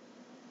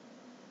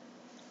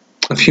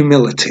of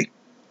humility.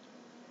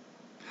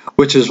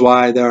 Which is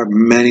why there are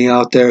many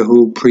out there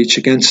who preach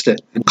against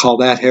it and call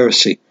that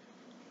heresy.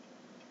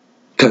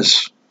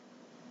 Because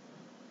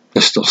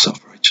they're still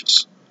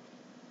self-righteous.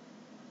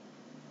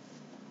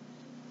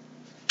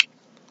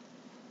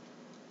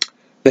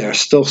 They are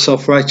still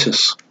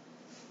self-righteous.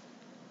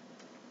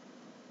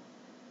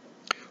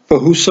 For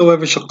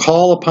whosoever shall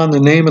call upon the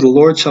name of the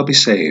Lord shall be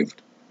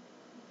saved.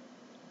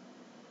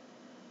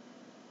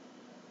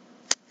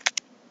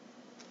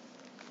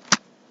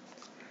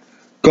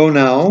 Go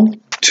now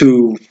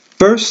to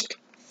 1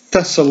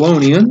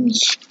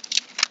 Thessalonians.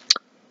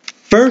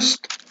 1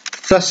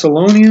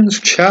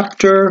 Thessalonians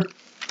chapter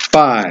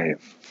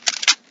 5.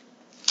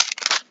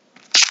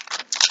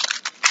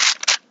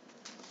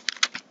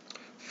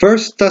 1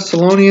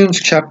 Thessalonians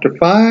chapter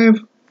 5,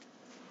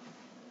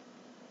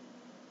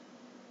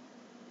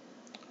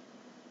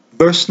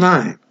 verse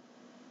 9.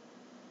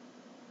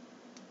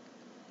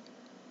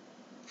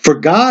 For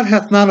God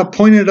hath not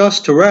appointed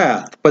us to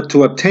wrath, but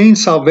to obtain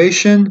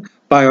salvation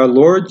by our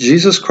Lord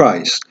Jesus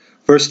Christ.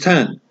 Verse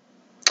 10.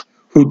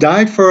 Who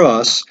died for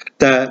us,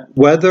 that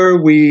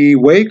whether we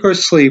wake or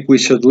sleep, we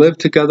should live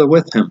together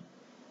with him.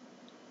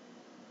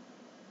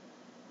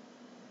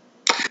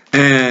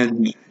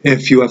 And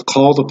if you have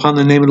called upon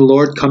the name of the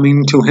Lord,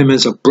 coming to him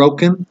as a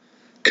broken,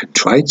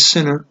 contrite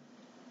sinner,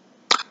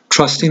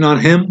 trusting on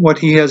him what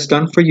he has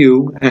done for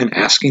you, and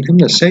asking him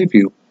to save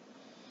you,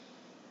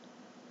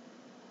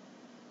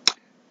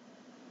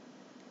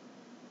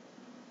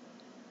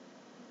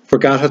 for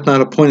God hath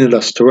not appointed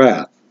us to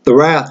wrath. The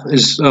wrath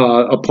is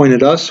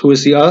appointed us. Who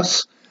is the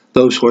us?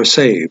 Those who are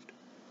saved.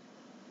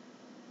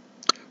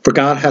 For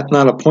God hath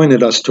not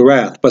appointed us to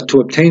wrath, but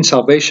to obtain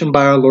salvation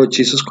by our Lord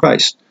Jesus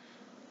Christ,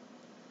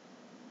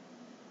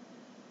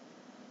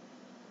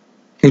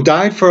 who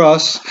died for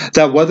us,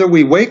 that whether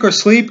we wake or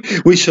sleep,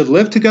 we should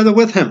live together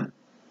with him.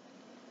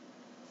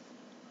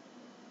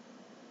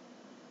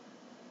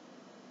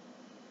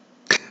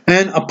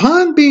 And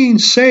upon being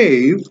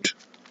saved,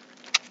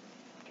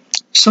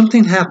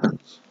 something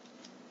happens.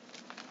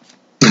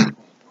 A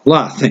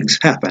lot of things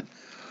happen.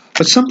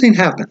 But something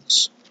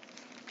happens.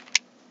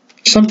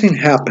 Something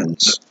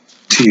happens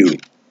to you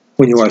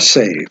when you are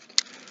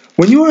saved.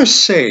 When you are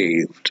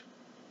saved,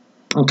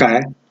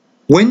 okay,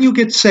 when you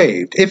get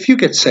saved, if you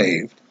get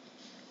saved,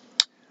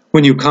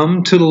 when you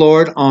come to the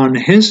Lord on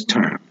his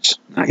terms,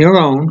 not your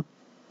own,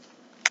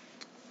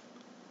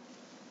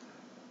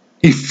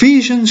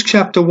 Ephesians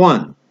chapter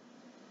 1,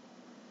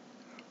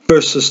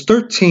 verses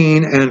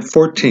 13 and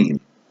 14.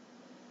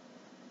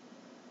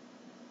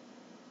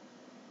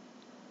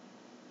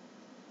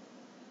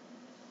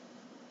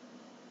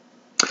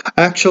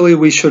 Actually,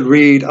 we should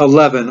read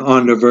 11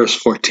 on to verse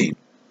 14.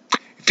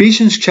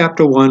 Ephesians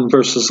chapter 1,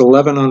 verses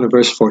 11 on to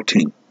verse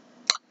 14.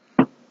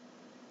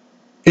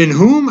 In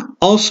whom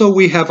also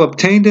we have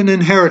obtained an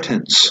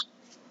inheritance,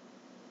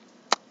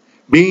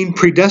 being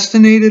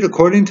predestinated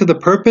according to the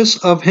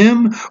purpose of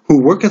him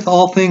who worketh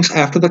all things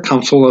after the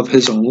counsel of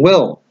his own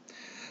will,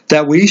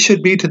 that we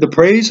should be to the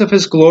praise of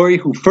his glory,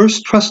 who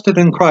first trusted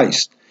in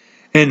Christ,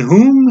 in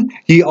whom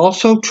ye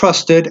also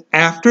trusted,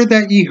 after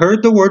that ye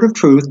heard the word of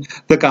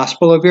truth, the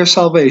gospel of your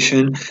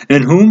salvation,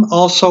 in whom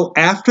also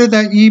after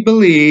that ye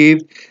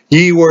believed,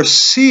 ye were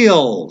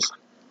sealed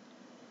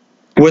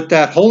with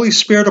that Holy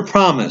Spirit of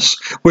promise,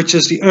 which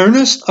is the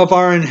earnest of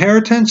our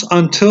inheritance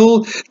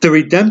until the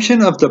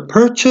redemption of the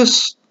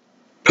purchased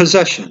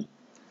possession,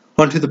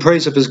 unto the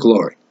praise of his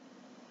glory.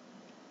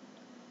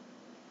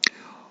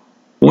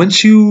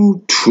 Once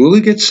you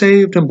truly get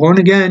saved and born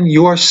again,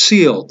 you are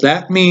sealed.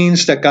 That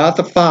means that God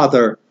the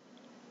Father,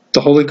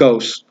 the Holy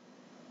Ghost,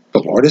 the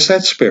Lord is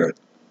that Spirit,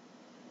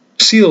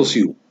 seals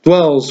you,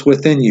 dwells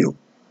within you.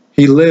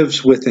 He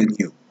lives within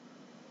you.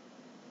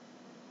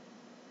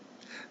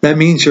 That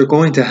means you're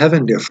going to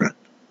heaven, dear friend.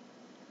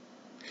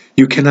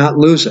 You cannot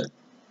lose it.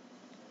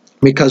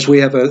 because we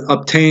have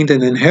obtained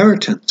an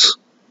inheritance,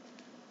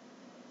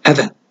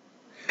 heaven.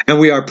 And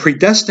we are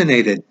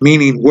predestinated,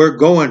 meaning we're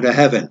going to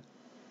heaven.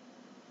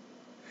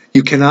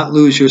 You cannot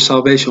lose your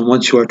salvation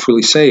once you are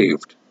truly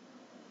saved.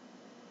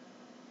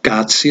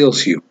 God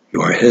seals you.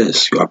 You are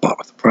His. You are bought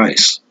with a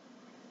price.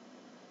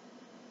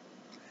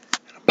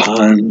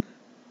 Upon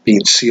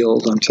being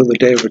sealed until the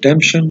day of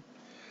redemption,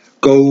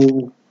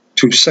 go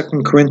to 2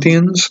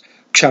 Corinthians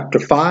chapter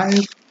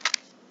 5.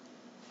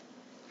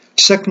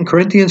 2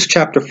 Corinthians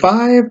chapter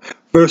 5,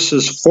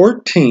 verses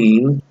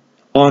 14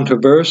 on to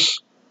verse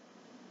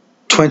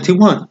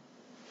 21.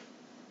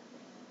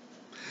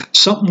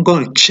 Something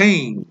going to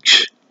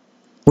change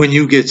when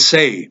you get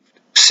saved.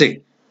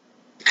 See.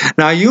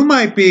 Now you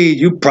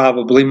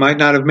probably might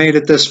not have made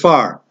it this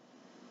far.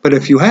 But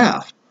if you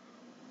have,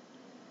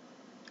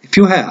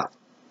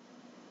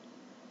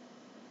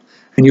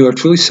 and you are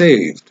truly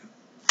saved,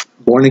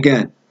 born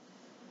again,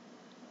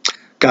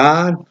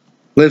 God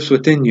lives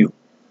within you.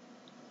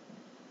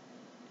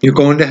 You're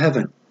going to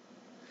heaven.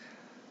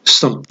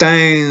 Some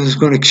things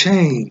going to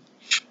change.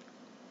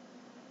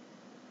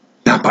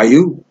 Not by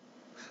you.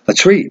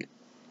 Let's read.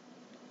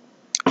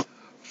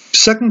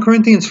 2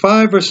 Corinthians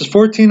 5, verses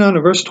 14 on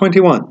to verse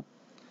 21.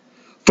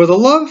 For the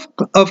love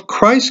of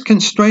Christ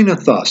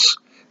constraineth us,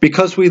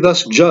 because we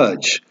thus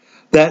judge,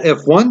 that if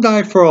one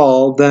died for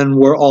all, then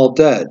we're all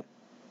dead.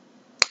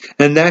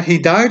 And that He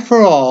died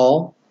for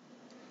all,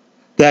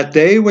 that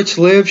they which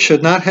live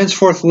should not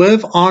henceforth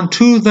live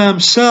unto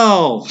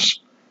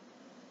themselves,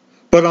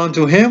 but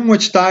unto Him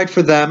which died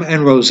for them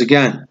and rose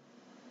again.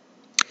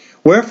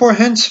 Wherefore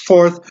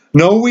henceforth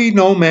know we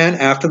no man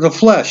after the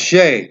flesh.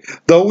 Yea,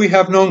 though we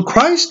have known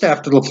Christ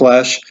after the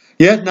flesh,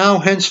 yet now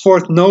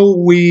henceforth know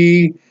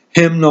we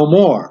Him no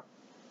more.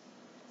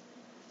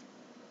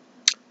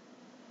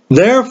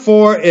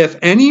 Therefore, if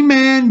any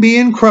man be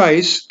in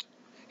Christ,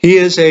 he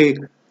is a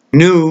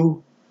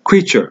new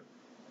creature.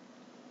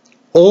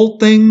 Old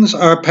things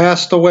are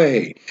passed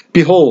away.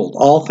 Behold,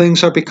 all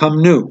things are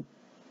become new.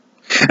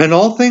 And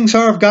all things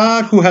are of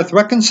God, who hath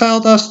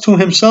reconciled us to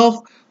Himself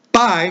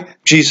by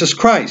Jesus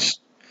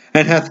Christ,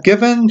 and hath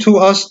given to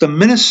us the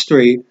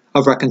ministry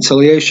of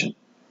reconciliation.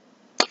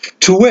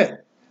 To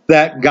wit,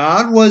 that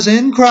God was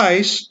in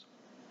Christ,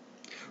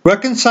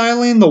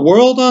 reconciling the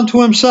world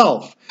unto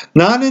Himself,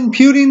 not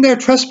imputing their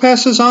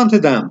trespasses unto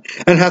them,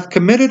 and hath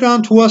committed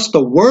unto us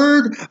the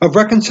word of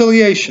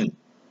reconciliation.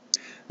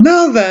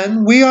 Now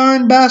then, we are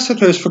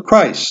ambassadors for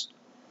Christ,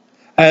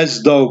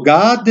 as though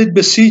God did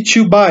beseech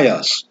you by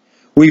us.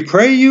 We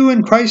pray you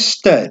in Christ's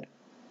stead,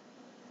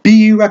 be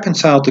ye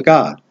reconciled to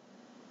God.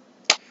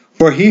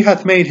 For He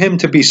hath made Him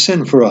to be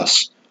sin for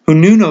us, who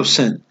knew no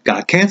sin.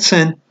 God can't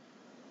sin.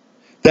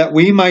 That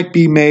we might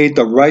be made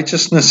the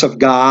righteousness of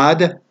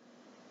God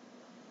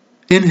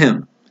in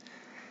Him.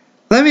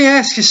 Let me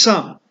ask you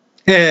something.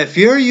 If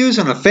you're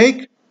using a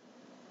fake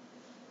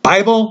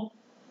Bible,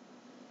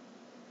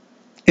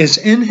 is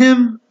in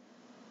Him,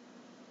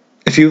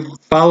 if you've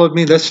followed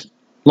me this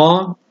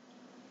long,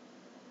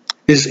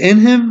 is in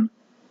Him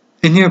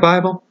in your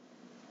Bible?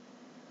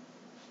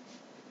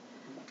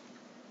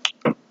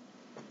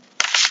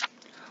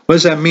 What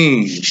does that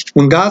mean?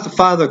 When God the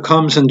Father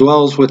comes and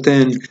dwells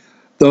within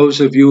those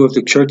of you of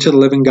the Church of the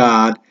Living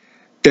God,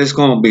 there's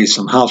going to be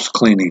some house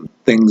cleaning.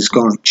 Things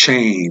going to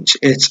change.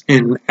 It's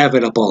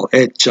inevitable.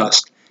 It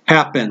just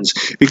happens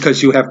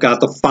because you have got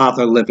the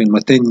Father living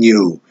within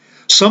you.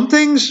 Some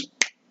things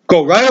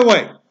go right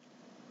away.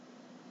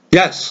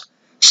 Yes,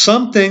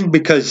 something,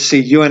 because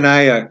see, you and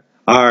I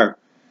are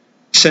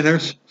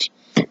sinners.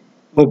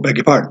 Oh, beg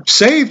your pardon.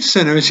 Saved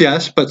sinners,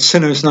 yes, but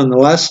sinners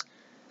nonetheless.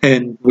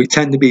 And we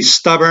tend to be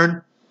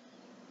stubborn.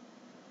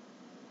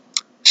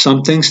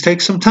 Some things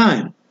take some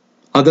time.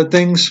 Other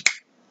things,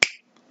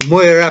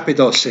 muy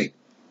rápido, sí.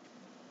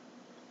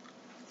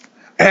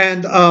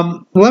 And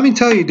let me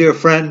tell you, dear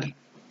friend,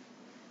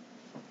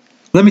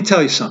 let me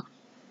tell you something.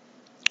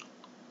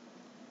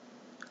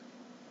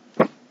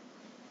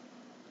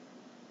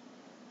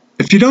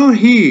 If you don't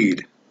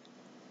heed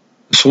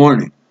this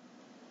warning,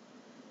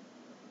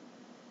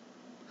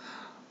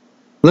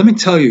 let me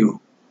tell you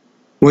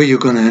where you're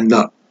going to end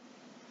up.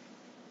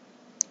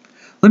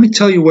 Let me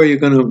tell you where you're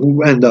going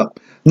to end up.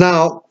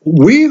 Now,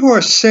 we who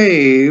are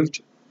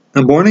saved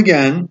and born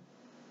again,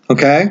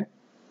 okay,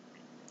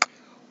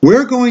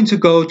 we're going to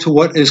go to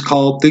what is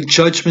called the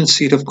judgment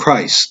seat of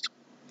Christ,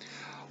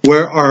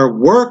 where our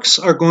works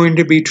are going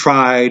to be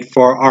tried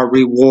for our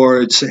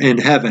rewards in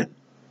heaven,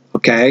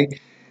 okay?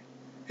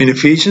 In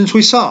Ephesians,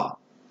 we saw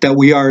that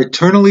we are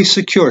eternally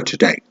secure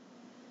today.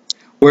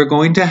 We're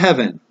going to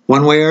heaven,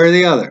 one way or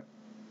the other,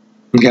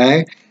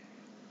 okay?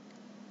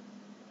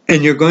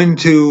 And you're going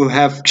to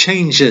have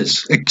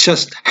changes. It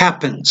just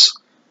happens.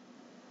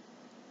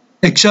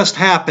 It just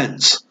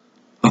happens,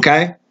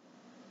 okay?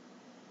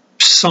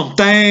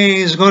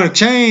 Something's going to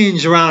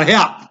change around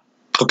here,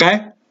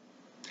 okay?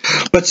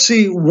 But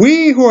see,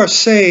 we who are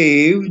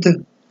saved,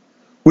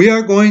 we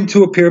are going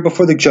to appear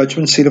before the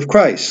judgment seat of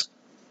Christ.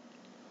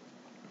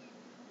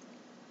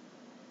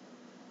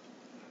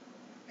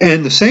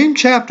 And the same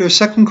chapter,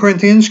 2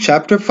 Corinthians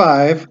chapter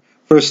 5,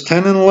 verse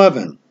 10 and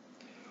 11.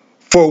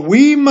 For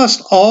we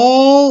must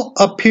all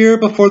appear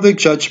before the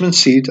judgment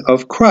seat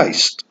of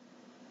Christ.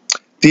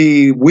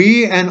 The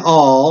we and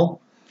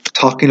all,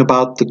 talking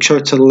about the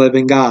church of the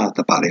living God,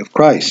 the body of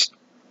Christ.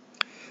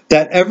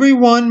 That every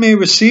one may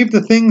receive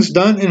the things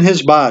done in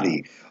his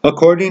body,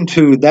 according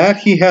to that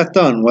he hath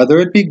done, whether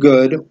it be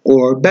good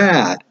or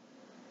bad,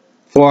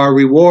 for our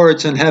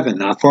rewards in heaven,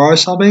 not for our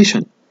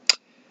salvation.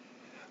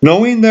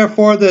 Knowing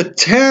therefore the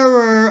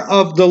terror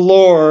of the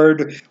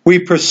Lord, we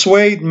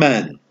persuade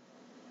men.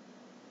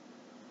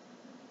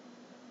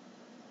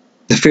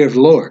 The fear of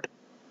the Lord.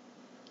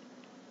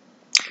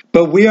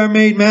 But we are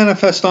made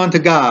manifest unto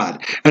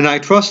God, and I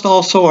trust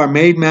also are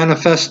made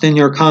manifest in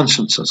your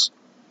consciences.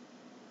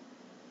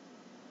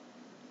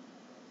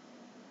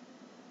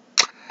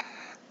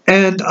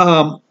 And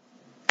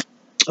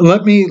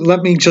let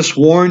me just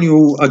warn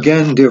you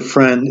again, dear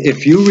friend,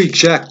 if you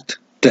reject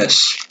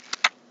this,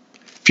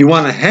 if you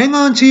want to hang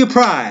on to your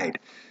pride,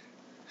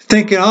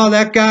 thinking, oh,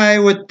 that guy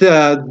with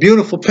the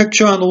beautiful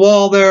picture on the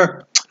wall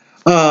there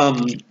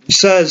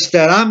says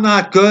that I'm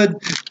not good,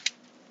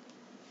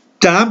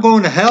 that I'm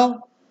going to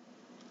hell,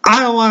 I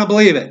don't want to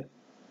believe it.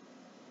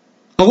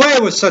 Away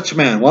with such a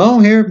man.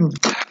 Well, here,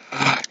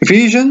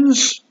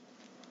 Ephesians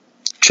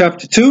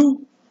chapter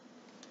 2,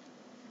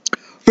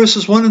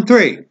 verses 1 and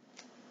 3.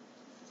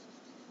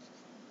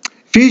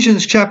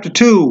 Ephesians chapter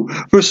 2,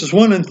 verses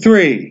 1 and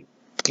 3.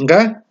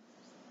 Okay?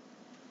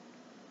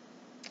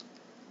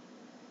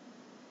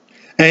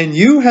 And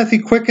you hath he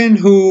quickened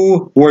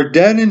who were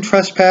dead in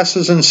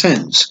trespasses and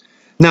sins.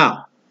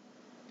 Now,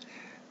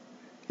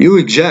 you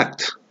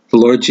reject the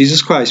Lord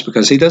Jesus Christ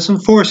because he doesn't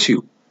force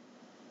you.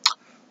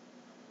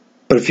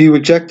 But if you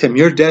reject him,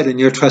 you're dead in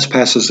your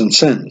trespasses and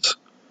sins.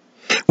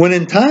 When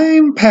in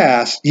time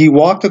past ye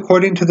walked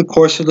according to the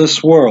course of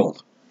this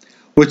world,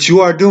 which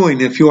you are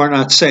doing if you are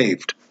not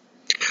saved,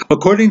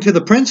 according to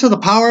the prince of the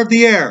power of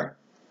the air.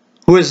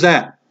 Who is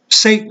that?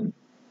 Satan.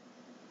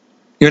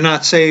 You're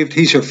not saved,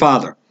 he's your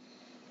father.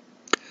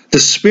 The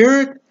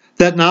spirit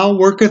that now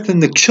worketh in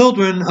the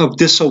children of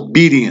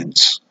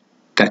disobedience.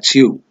 That's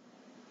you.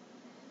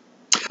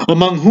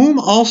 Among whom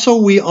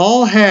also we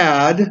all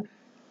had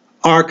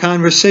our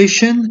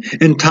conversation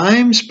in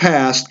times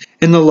past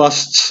in the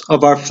lusts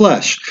of our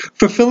flesh,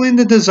 fulfilling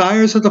the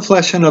desires of the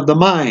flesh and of the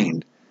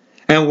mind,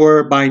 and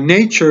were by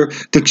nature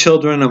the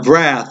children of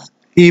wrath,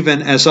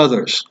 even as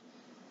others.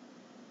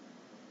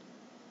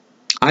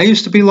 I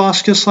used to be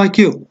lost just like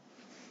you,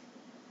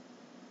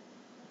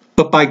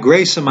 but by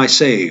grace am I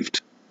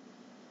saved.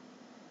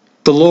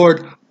 The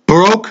Lord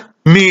broke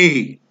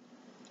me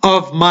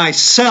of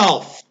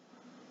myself,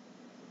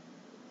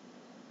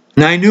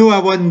 and I knew I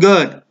wasn't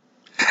good,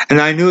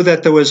 and I knew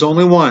that there was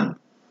only one,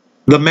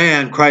 the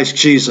man, Christ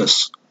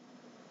Jesus,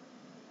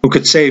 who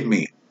could save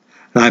me.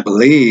 And I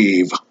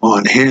believe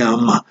on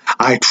him,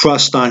 I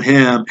trust on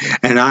him,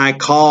 and I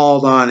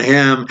called on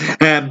him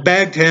and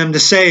begged him to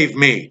save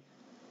me.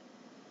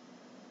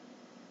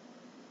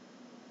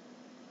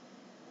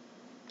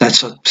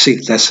 That's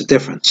the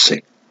difference,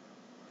 see.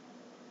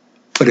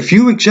 But if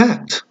you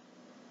reject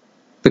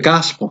the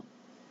gospel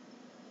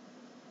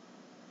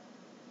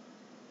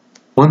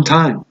one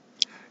time,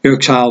 you're a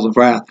child of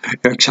wrath,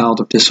 you're a child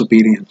of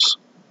disobedience.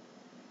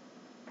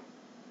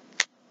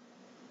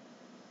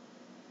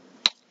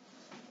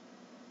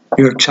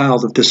 You're a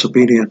child of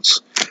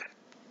disobedience.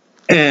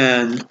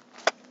 And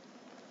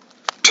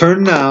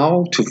turn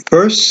now to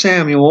 1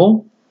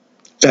 Samuel,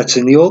 that's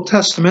in the Old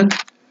Testament,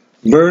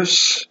 1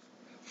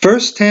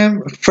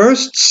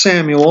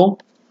 Samuel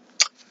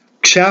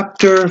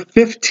chapter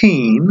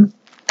 15.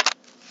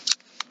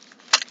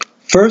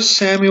 1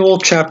 Samuel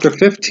chapter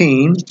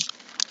 15,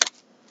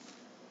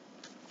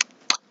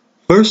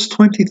 verse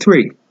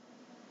 23.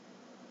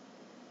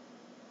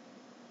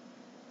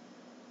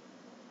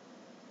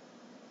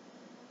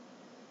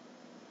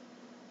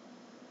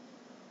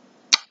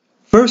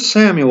 First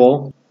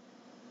Samuel,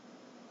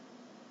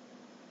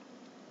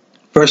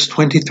 verse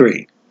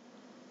 23.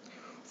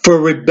 For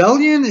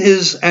rebellion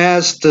is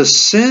as the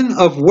sin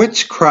of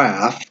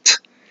witchcraft,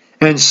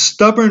 and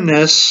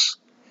stubbornness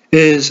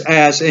is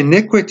as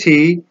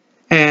iniquity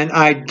and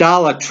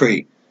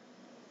idolatry.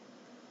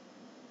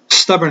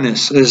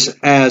 Stubbornness is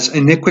as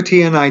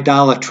iniquity and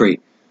idolatry.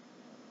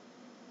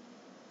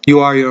 You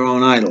are your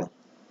own idol.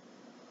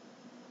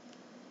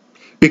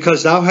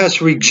 Because thou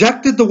hast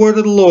rejected the word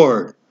of the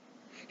Lord,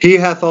 he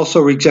hath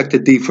also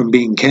rejected thee from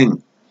being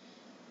king.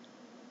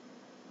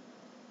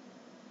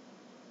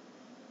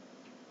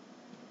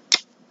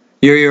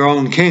 You're your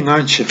own king,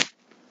 aren't you?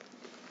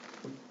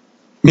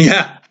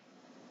 Yeah.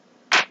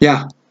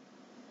 Yeah.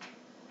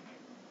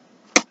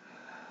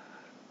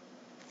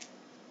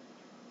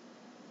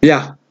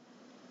 Yeah.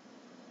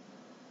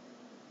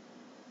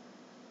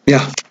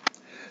 Yeah.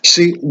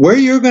 See, where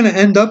you're going to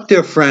end up,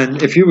 dear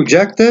friend, if you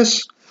reject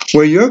this,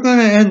 where you're going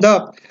to end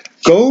up,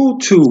 go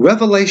to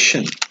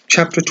Revelation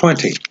chapter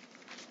 20.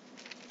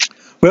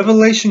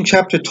 Revelation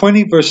chapter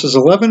 20, verses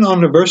 11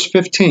 on to verse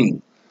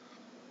 15.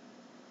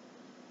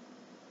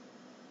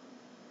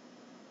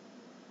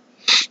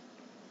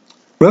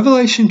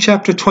 Revelation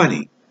chapter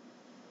 20,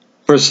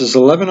 verses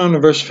 11 on to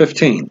verse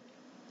 15.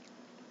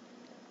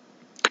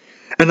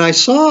 And I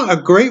saw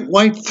a great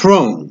white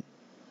throne,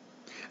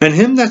 and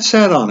him that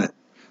sat on it,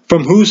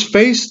 from whose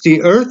face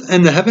the earth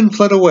and the heaven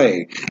fled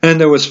away, and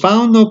there was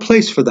found no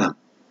place for them.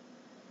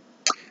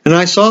 And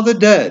I saw the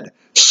dead,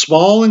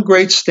 small and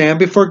great, stand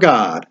before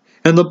God,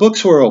 and the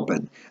books were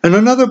opened, and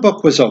another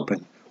book was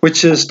opened,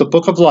 which is the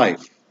book of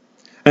life.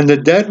 And the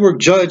dead were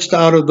judged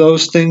out of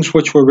those things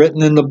which were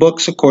written in the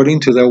books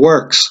according to their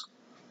works.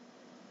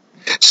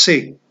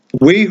 See,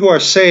 we who are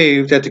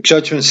saved at the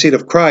judgment seat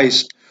of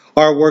Christ,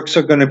 our works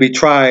are going to be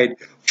tried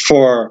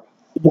for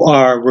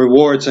our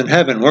rewards in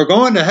heaven. We're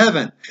going to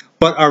heaven,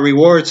 but our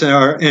rewards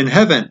are in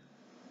heaven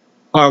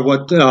are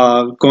what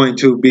going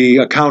to be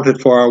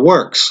accounted for our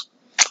works.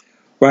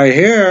 Right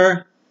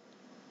here,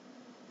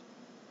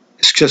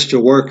 it's just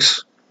your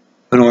works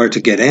in order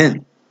to get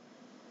in,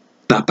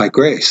 not by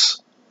grace.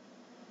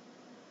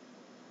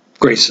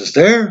 Grace is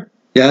there,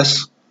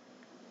 yes.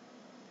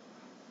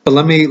 But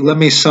let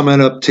me sum it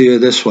up to you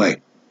this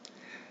way.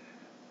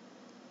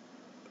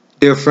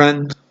 Dear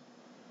friend,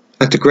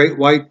 at the great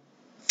white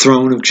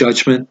throne of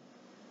judgment,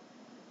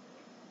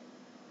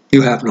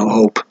 you have no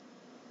hope.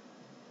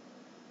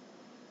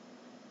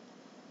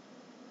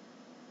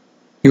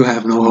 You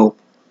have no hope.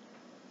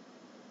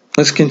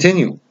 Let's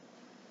continue.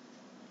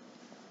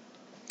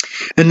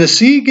 And the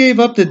sea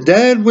gave up the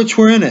dead which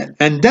were in it,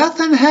 and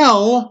death and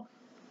hell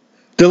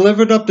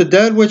delivered up the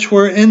dead which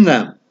were in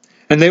them,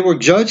 and they were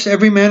judged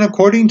every man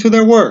according to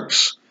their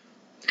works.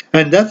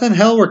 And death and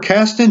hell were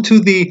cast into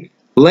the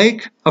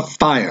lake of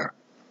fire.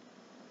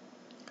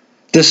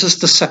 This is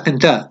the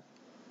second death.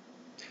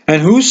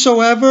 And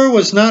whosoever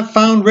was not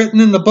found written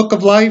in the book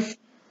of life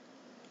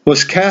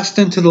was cast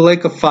into the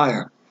lake of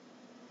fire.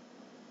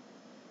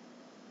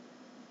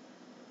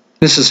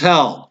 This is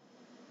hell.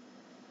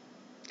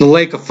 The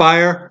lake of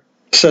fire,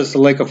 says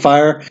the lake of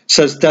fire,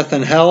 says death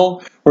and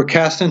hell were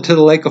cast into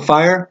the lake of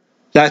fire.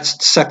 That's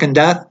the second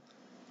death.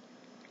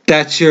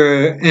 That's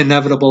your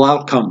inevitable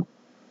outcome.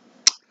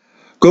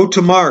 Go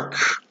to Mark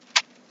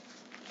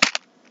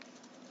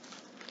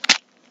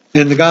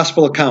in the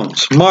gospel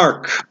accounts.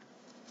 Mark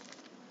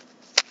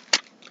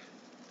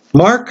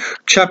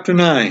chapter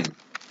 9.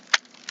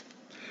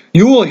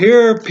 You will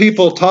hear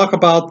people talk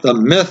about the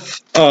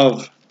myth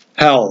of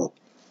hell,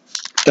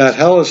 that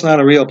hell is not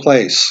a real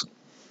place.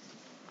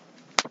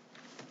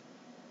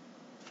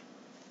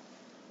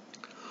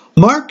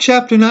 Mark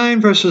chapter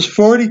 9, verses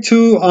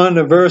 42 on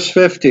to verse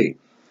 50.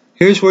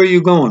 Here's where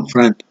you're going,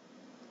 friend.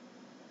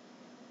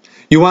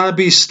 You want to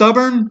be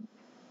stubborn?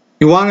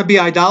 You want to be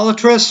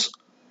idolatrous?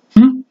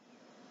 You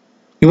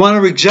want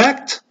to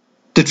reject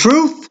the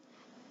truth?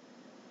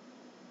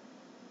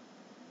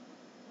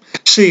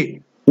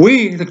 See,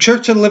 we, the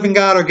Church of the Living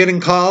God, are getting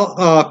caught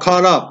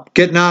up,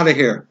 getting out of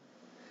here.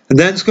 And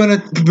then it's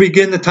going to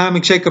begin the time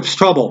of Jacob's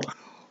trouble.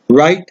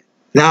 Right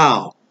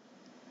now,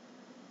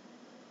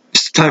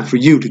 it's the time for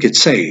you to get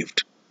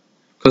saved.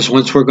 Because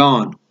once we're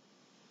gone,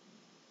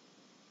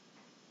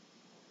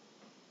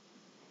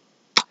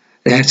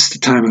 that's the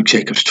time of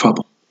Jacob's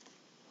trouble.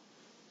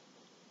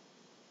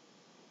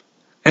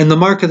 And the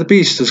mark of the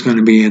beast is going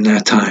to be in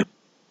that time.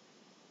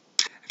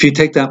 If you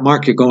take that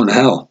mark, you're going to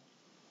hell.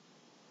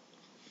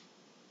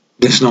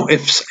 There's no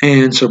ifs,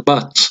 ands, or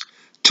buts.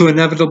 To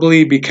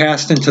inevitably be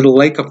cast into the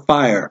lake of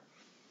fire.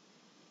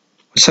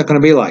 What's that going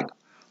to be like?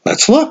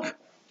 Let's look.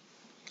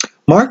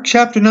 Mark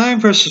chapter 9,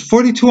 verses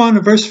 42 on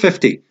to verse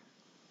 50.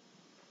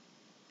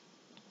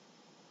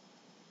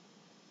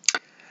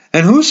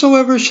 And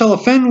whosoever shall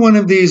offend one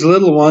of these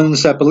little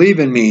ones that believe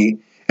in me,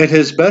 it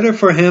is better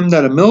for him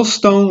that a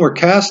millstone were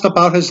cast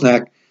about his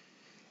neck,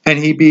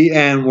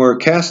 and were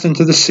cast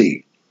into the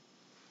sea.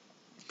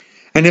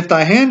 And if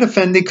thy hand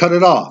offend thee, cut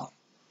it off.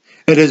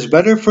 It is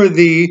better for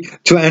thee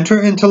to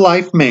enter into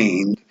life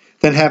maimed,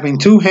 than having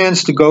two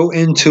hands to go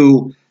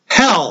into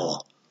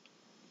hell,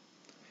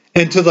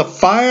 into the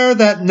fire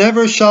that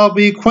never shall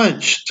be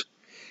quenched.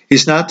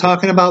 He's not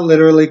talking about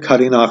literally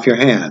cutting off your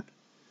hand.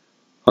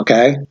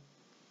 Okay?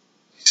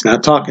 He's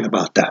not talking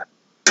about that.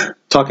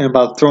 Talking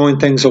about throwing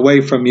things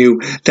away from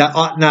you that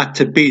ought not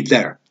to be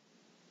there.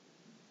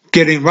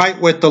 Getting right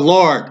with the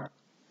Lord.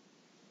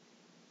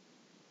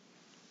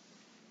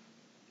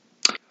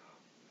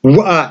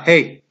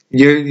 Hey,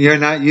 you're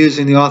not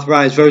using the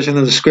authorized version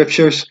of the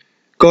scriptures?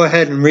 Go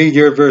ahead and read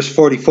your verse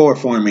 44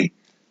 for me.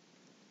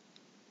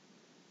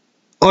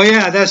 Oh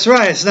yeah, that's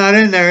right. It's not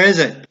in there, is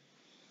it?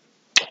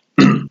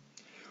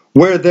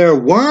 Where their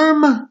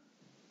worm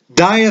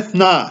dieth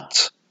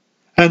not,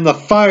 and the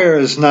fire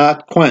is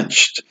not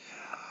quenched.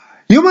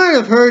 You might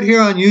have heard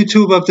here on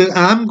YouTube of this.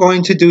 I'm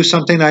going to do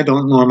something I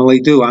don't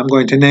normally do. I'm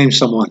going to name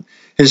someone.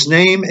 His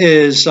name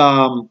is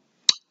the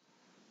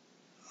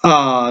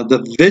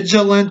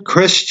Vigilant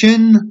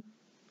Christian.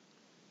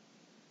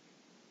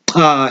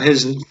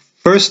 His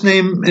first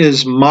name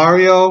is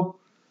Mario.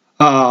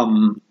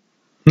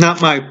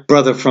 Not my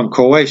brother from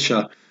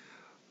Croatia.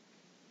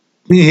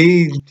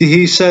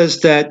 He says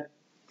that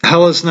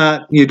hell is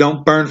not, you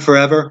don't burn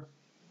forever.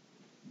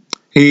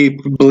 He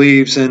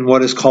believes in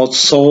what is called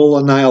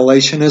soul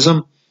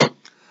annihilationism.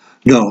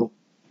 No.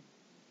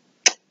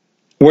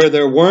 Where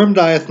their worm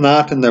dieth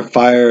not, and their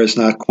fire is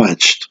not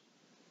quenched.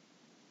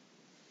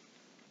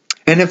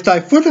 And if thy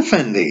foot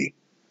offend thee,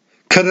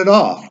 cut it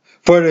off.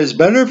 For it is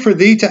better for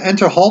thee to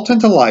enter halt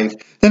into life,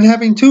 than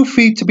having 2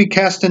 feet to be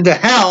cast into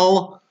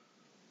hell,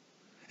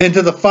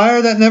 into the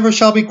fire that never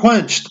shall be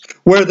quenched,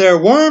 where their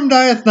worm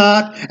dieth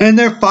not, and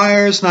their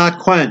fire is not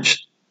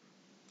quenched.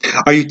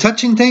 Are you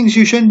touching things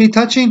you shouldn't be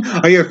touching?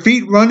 Are your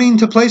feet running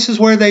to places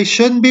where they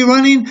shouldn't be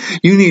running?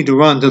 You need to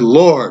run to the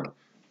Lord.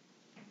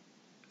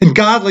 In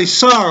godly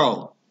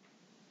sorrow,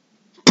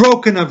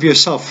 broken of your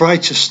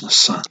self-righteousness,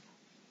 son,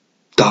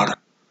 daughter.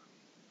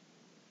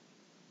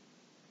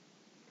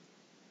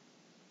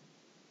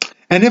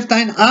 And if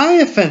thine eye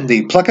offend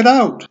thee, pluck it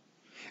out.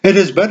 It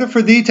is better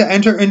for thee to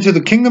enter into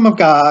the kingdom of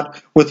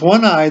God with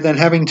 1 eye than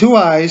having 2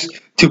 eyes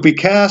to be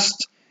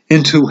cast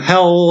into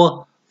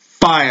hell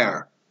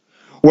fire,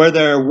 where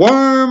their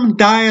worm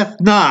dieth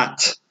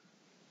not,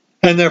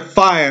 and the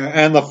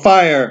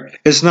fire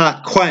is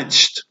not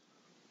quenched.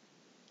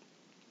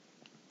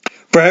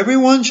 For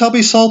everyone shall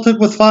be salted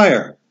with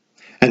fire,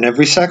 and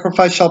every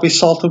sacrifice shall be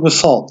salted with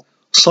salt.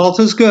 Salt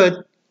is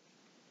good,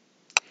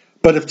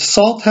 but if the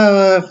salt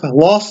have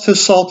lost his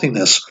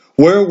saltiness,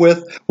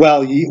 wherewith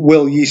will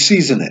ye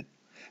season it?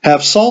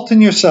 Have salt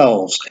in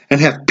yourselves, and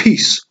have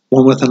peace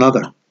one with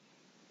another.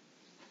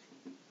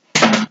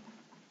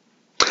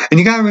 And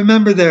you got to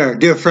remember there,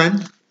 dear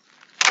friend,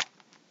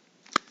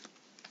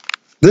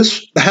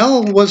 this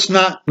hell was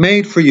not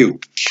made for you.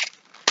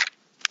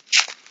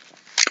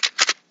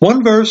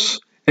 One verse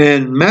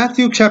in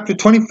Matthew chapter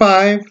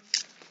 25,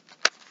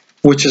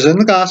 which is in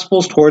the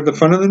Gospels toward the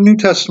front of the New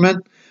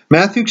Testament,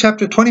 Matthew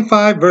chapter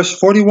 25, verse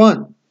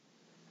 41.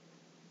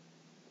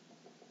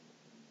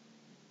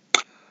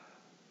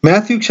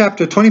 Matthew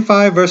chapter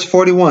 25, verse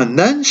 41.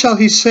 Then shall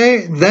he say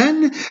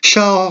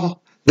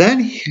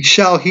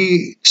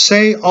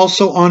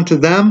also unto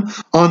them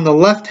on the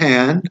left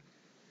hand,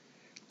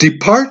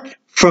 Depart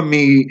from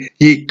me,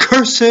 ye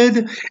cursed,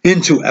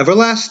 into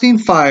everlasting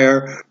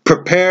fire,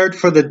 prepared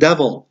for the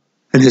devil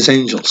and his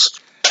angels.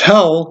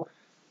 Hell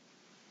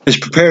is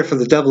prepared for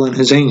the devil and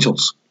his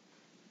angels.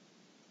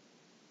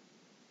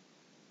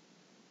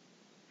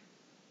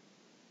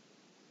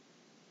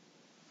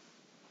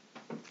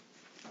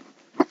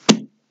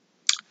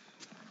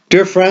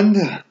 Dear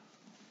friend,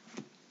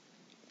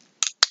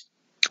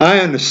 I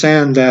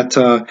understand that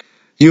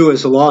you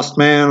as a lost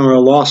man or a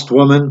lost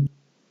woman,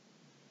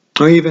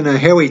 or even a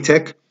hairy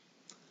tick,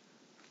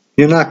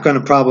 you're not going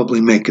to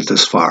probably make it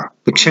this far.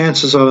 The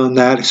chances on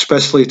that,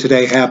 especially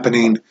today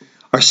happening,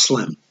 are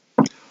slim.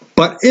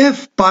 But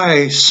if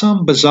by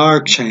some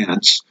bizarre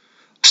chance,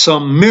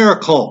 some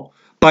miracle,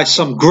 by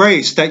some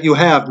grace that you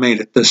have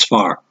made it this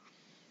far,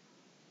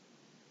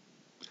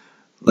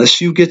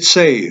 unless you get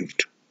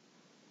saved,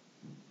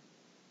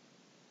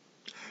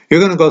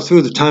 you're going to go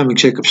through the time of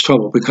Jacob's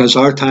trouble, because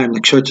our time,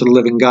 the Church of the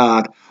Living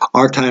God,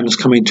 our time is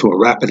coming to a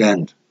rapid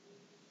end.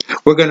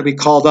 We're going to be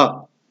called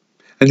up,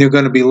 and you're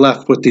going to be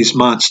left with these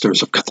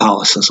monsters of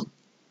Catholicism.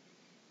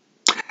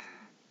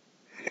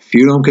 If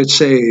you don't get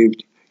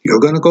saved,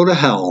 you're going to go to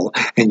hell,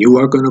 and you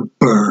are going to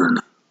burn.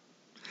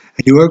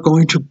 And you are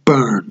going to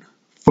burn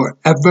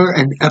forever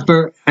and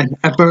ever and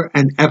ever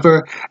and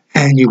ever,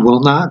 and you will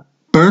not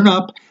burn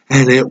up,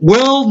 and it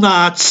will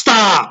not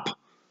stop.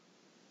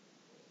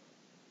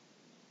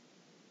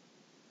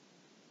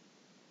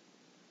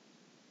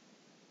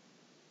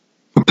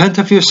 Repent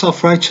of your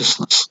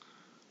self-righteousness.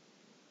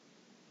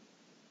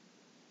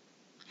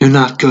 You're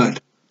not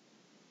good.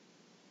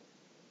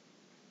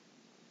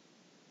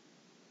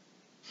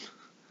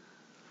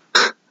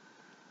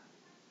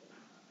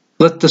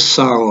 Let the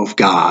sorrow of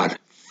God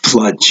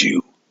flood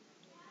you,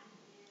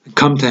 and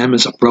come to him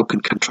as a broken,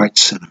 contrite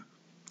sinner.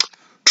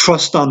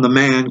 Trust on the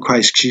man,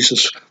 Christ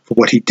Jesus, for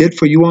what he did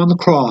for you on the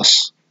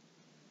cross.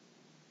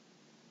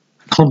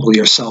 And humble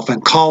yourself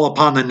and call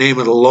upon the name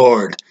of the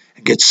Lord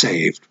and get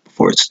saved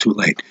before it's too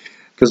late.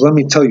 Because let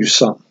me tell you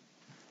something.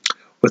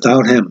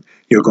 Without him,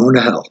 you're going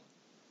to hell.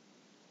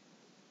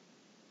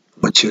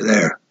 Once you're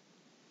there,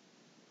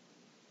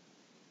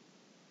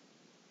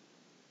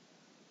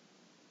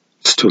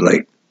 it's too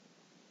late.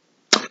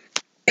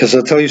 Because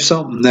I'll tell you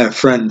something there,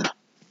 friend.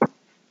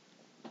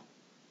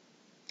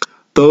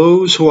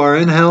 Those who are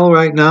in hell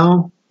right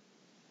now,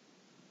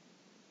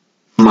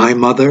 my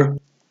mother,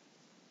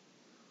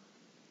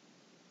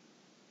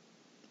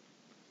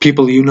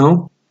 people you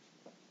know,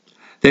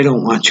 they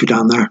don't want you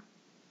down there.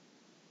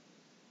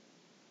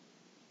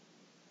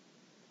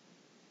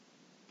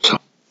 So,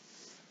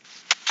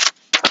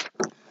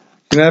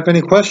 if you have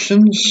any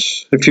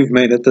questions, if you've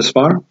made it this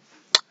far,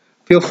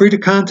 feel free to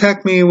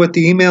contact me with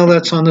the email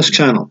that's on this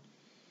channel.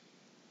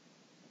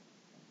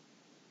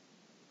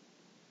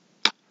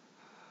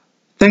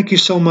 Thank you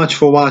so much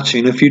for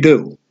watching, if you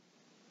do.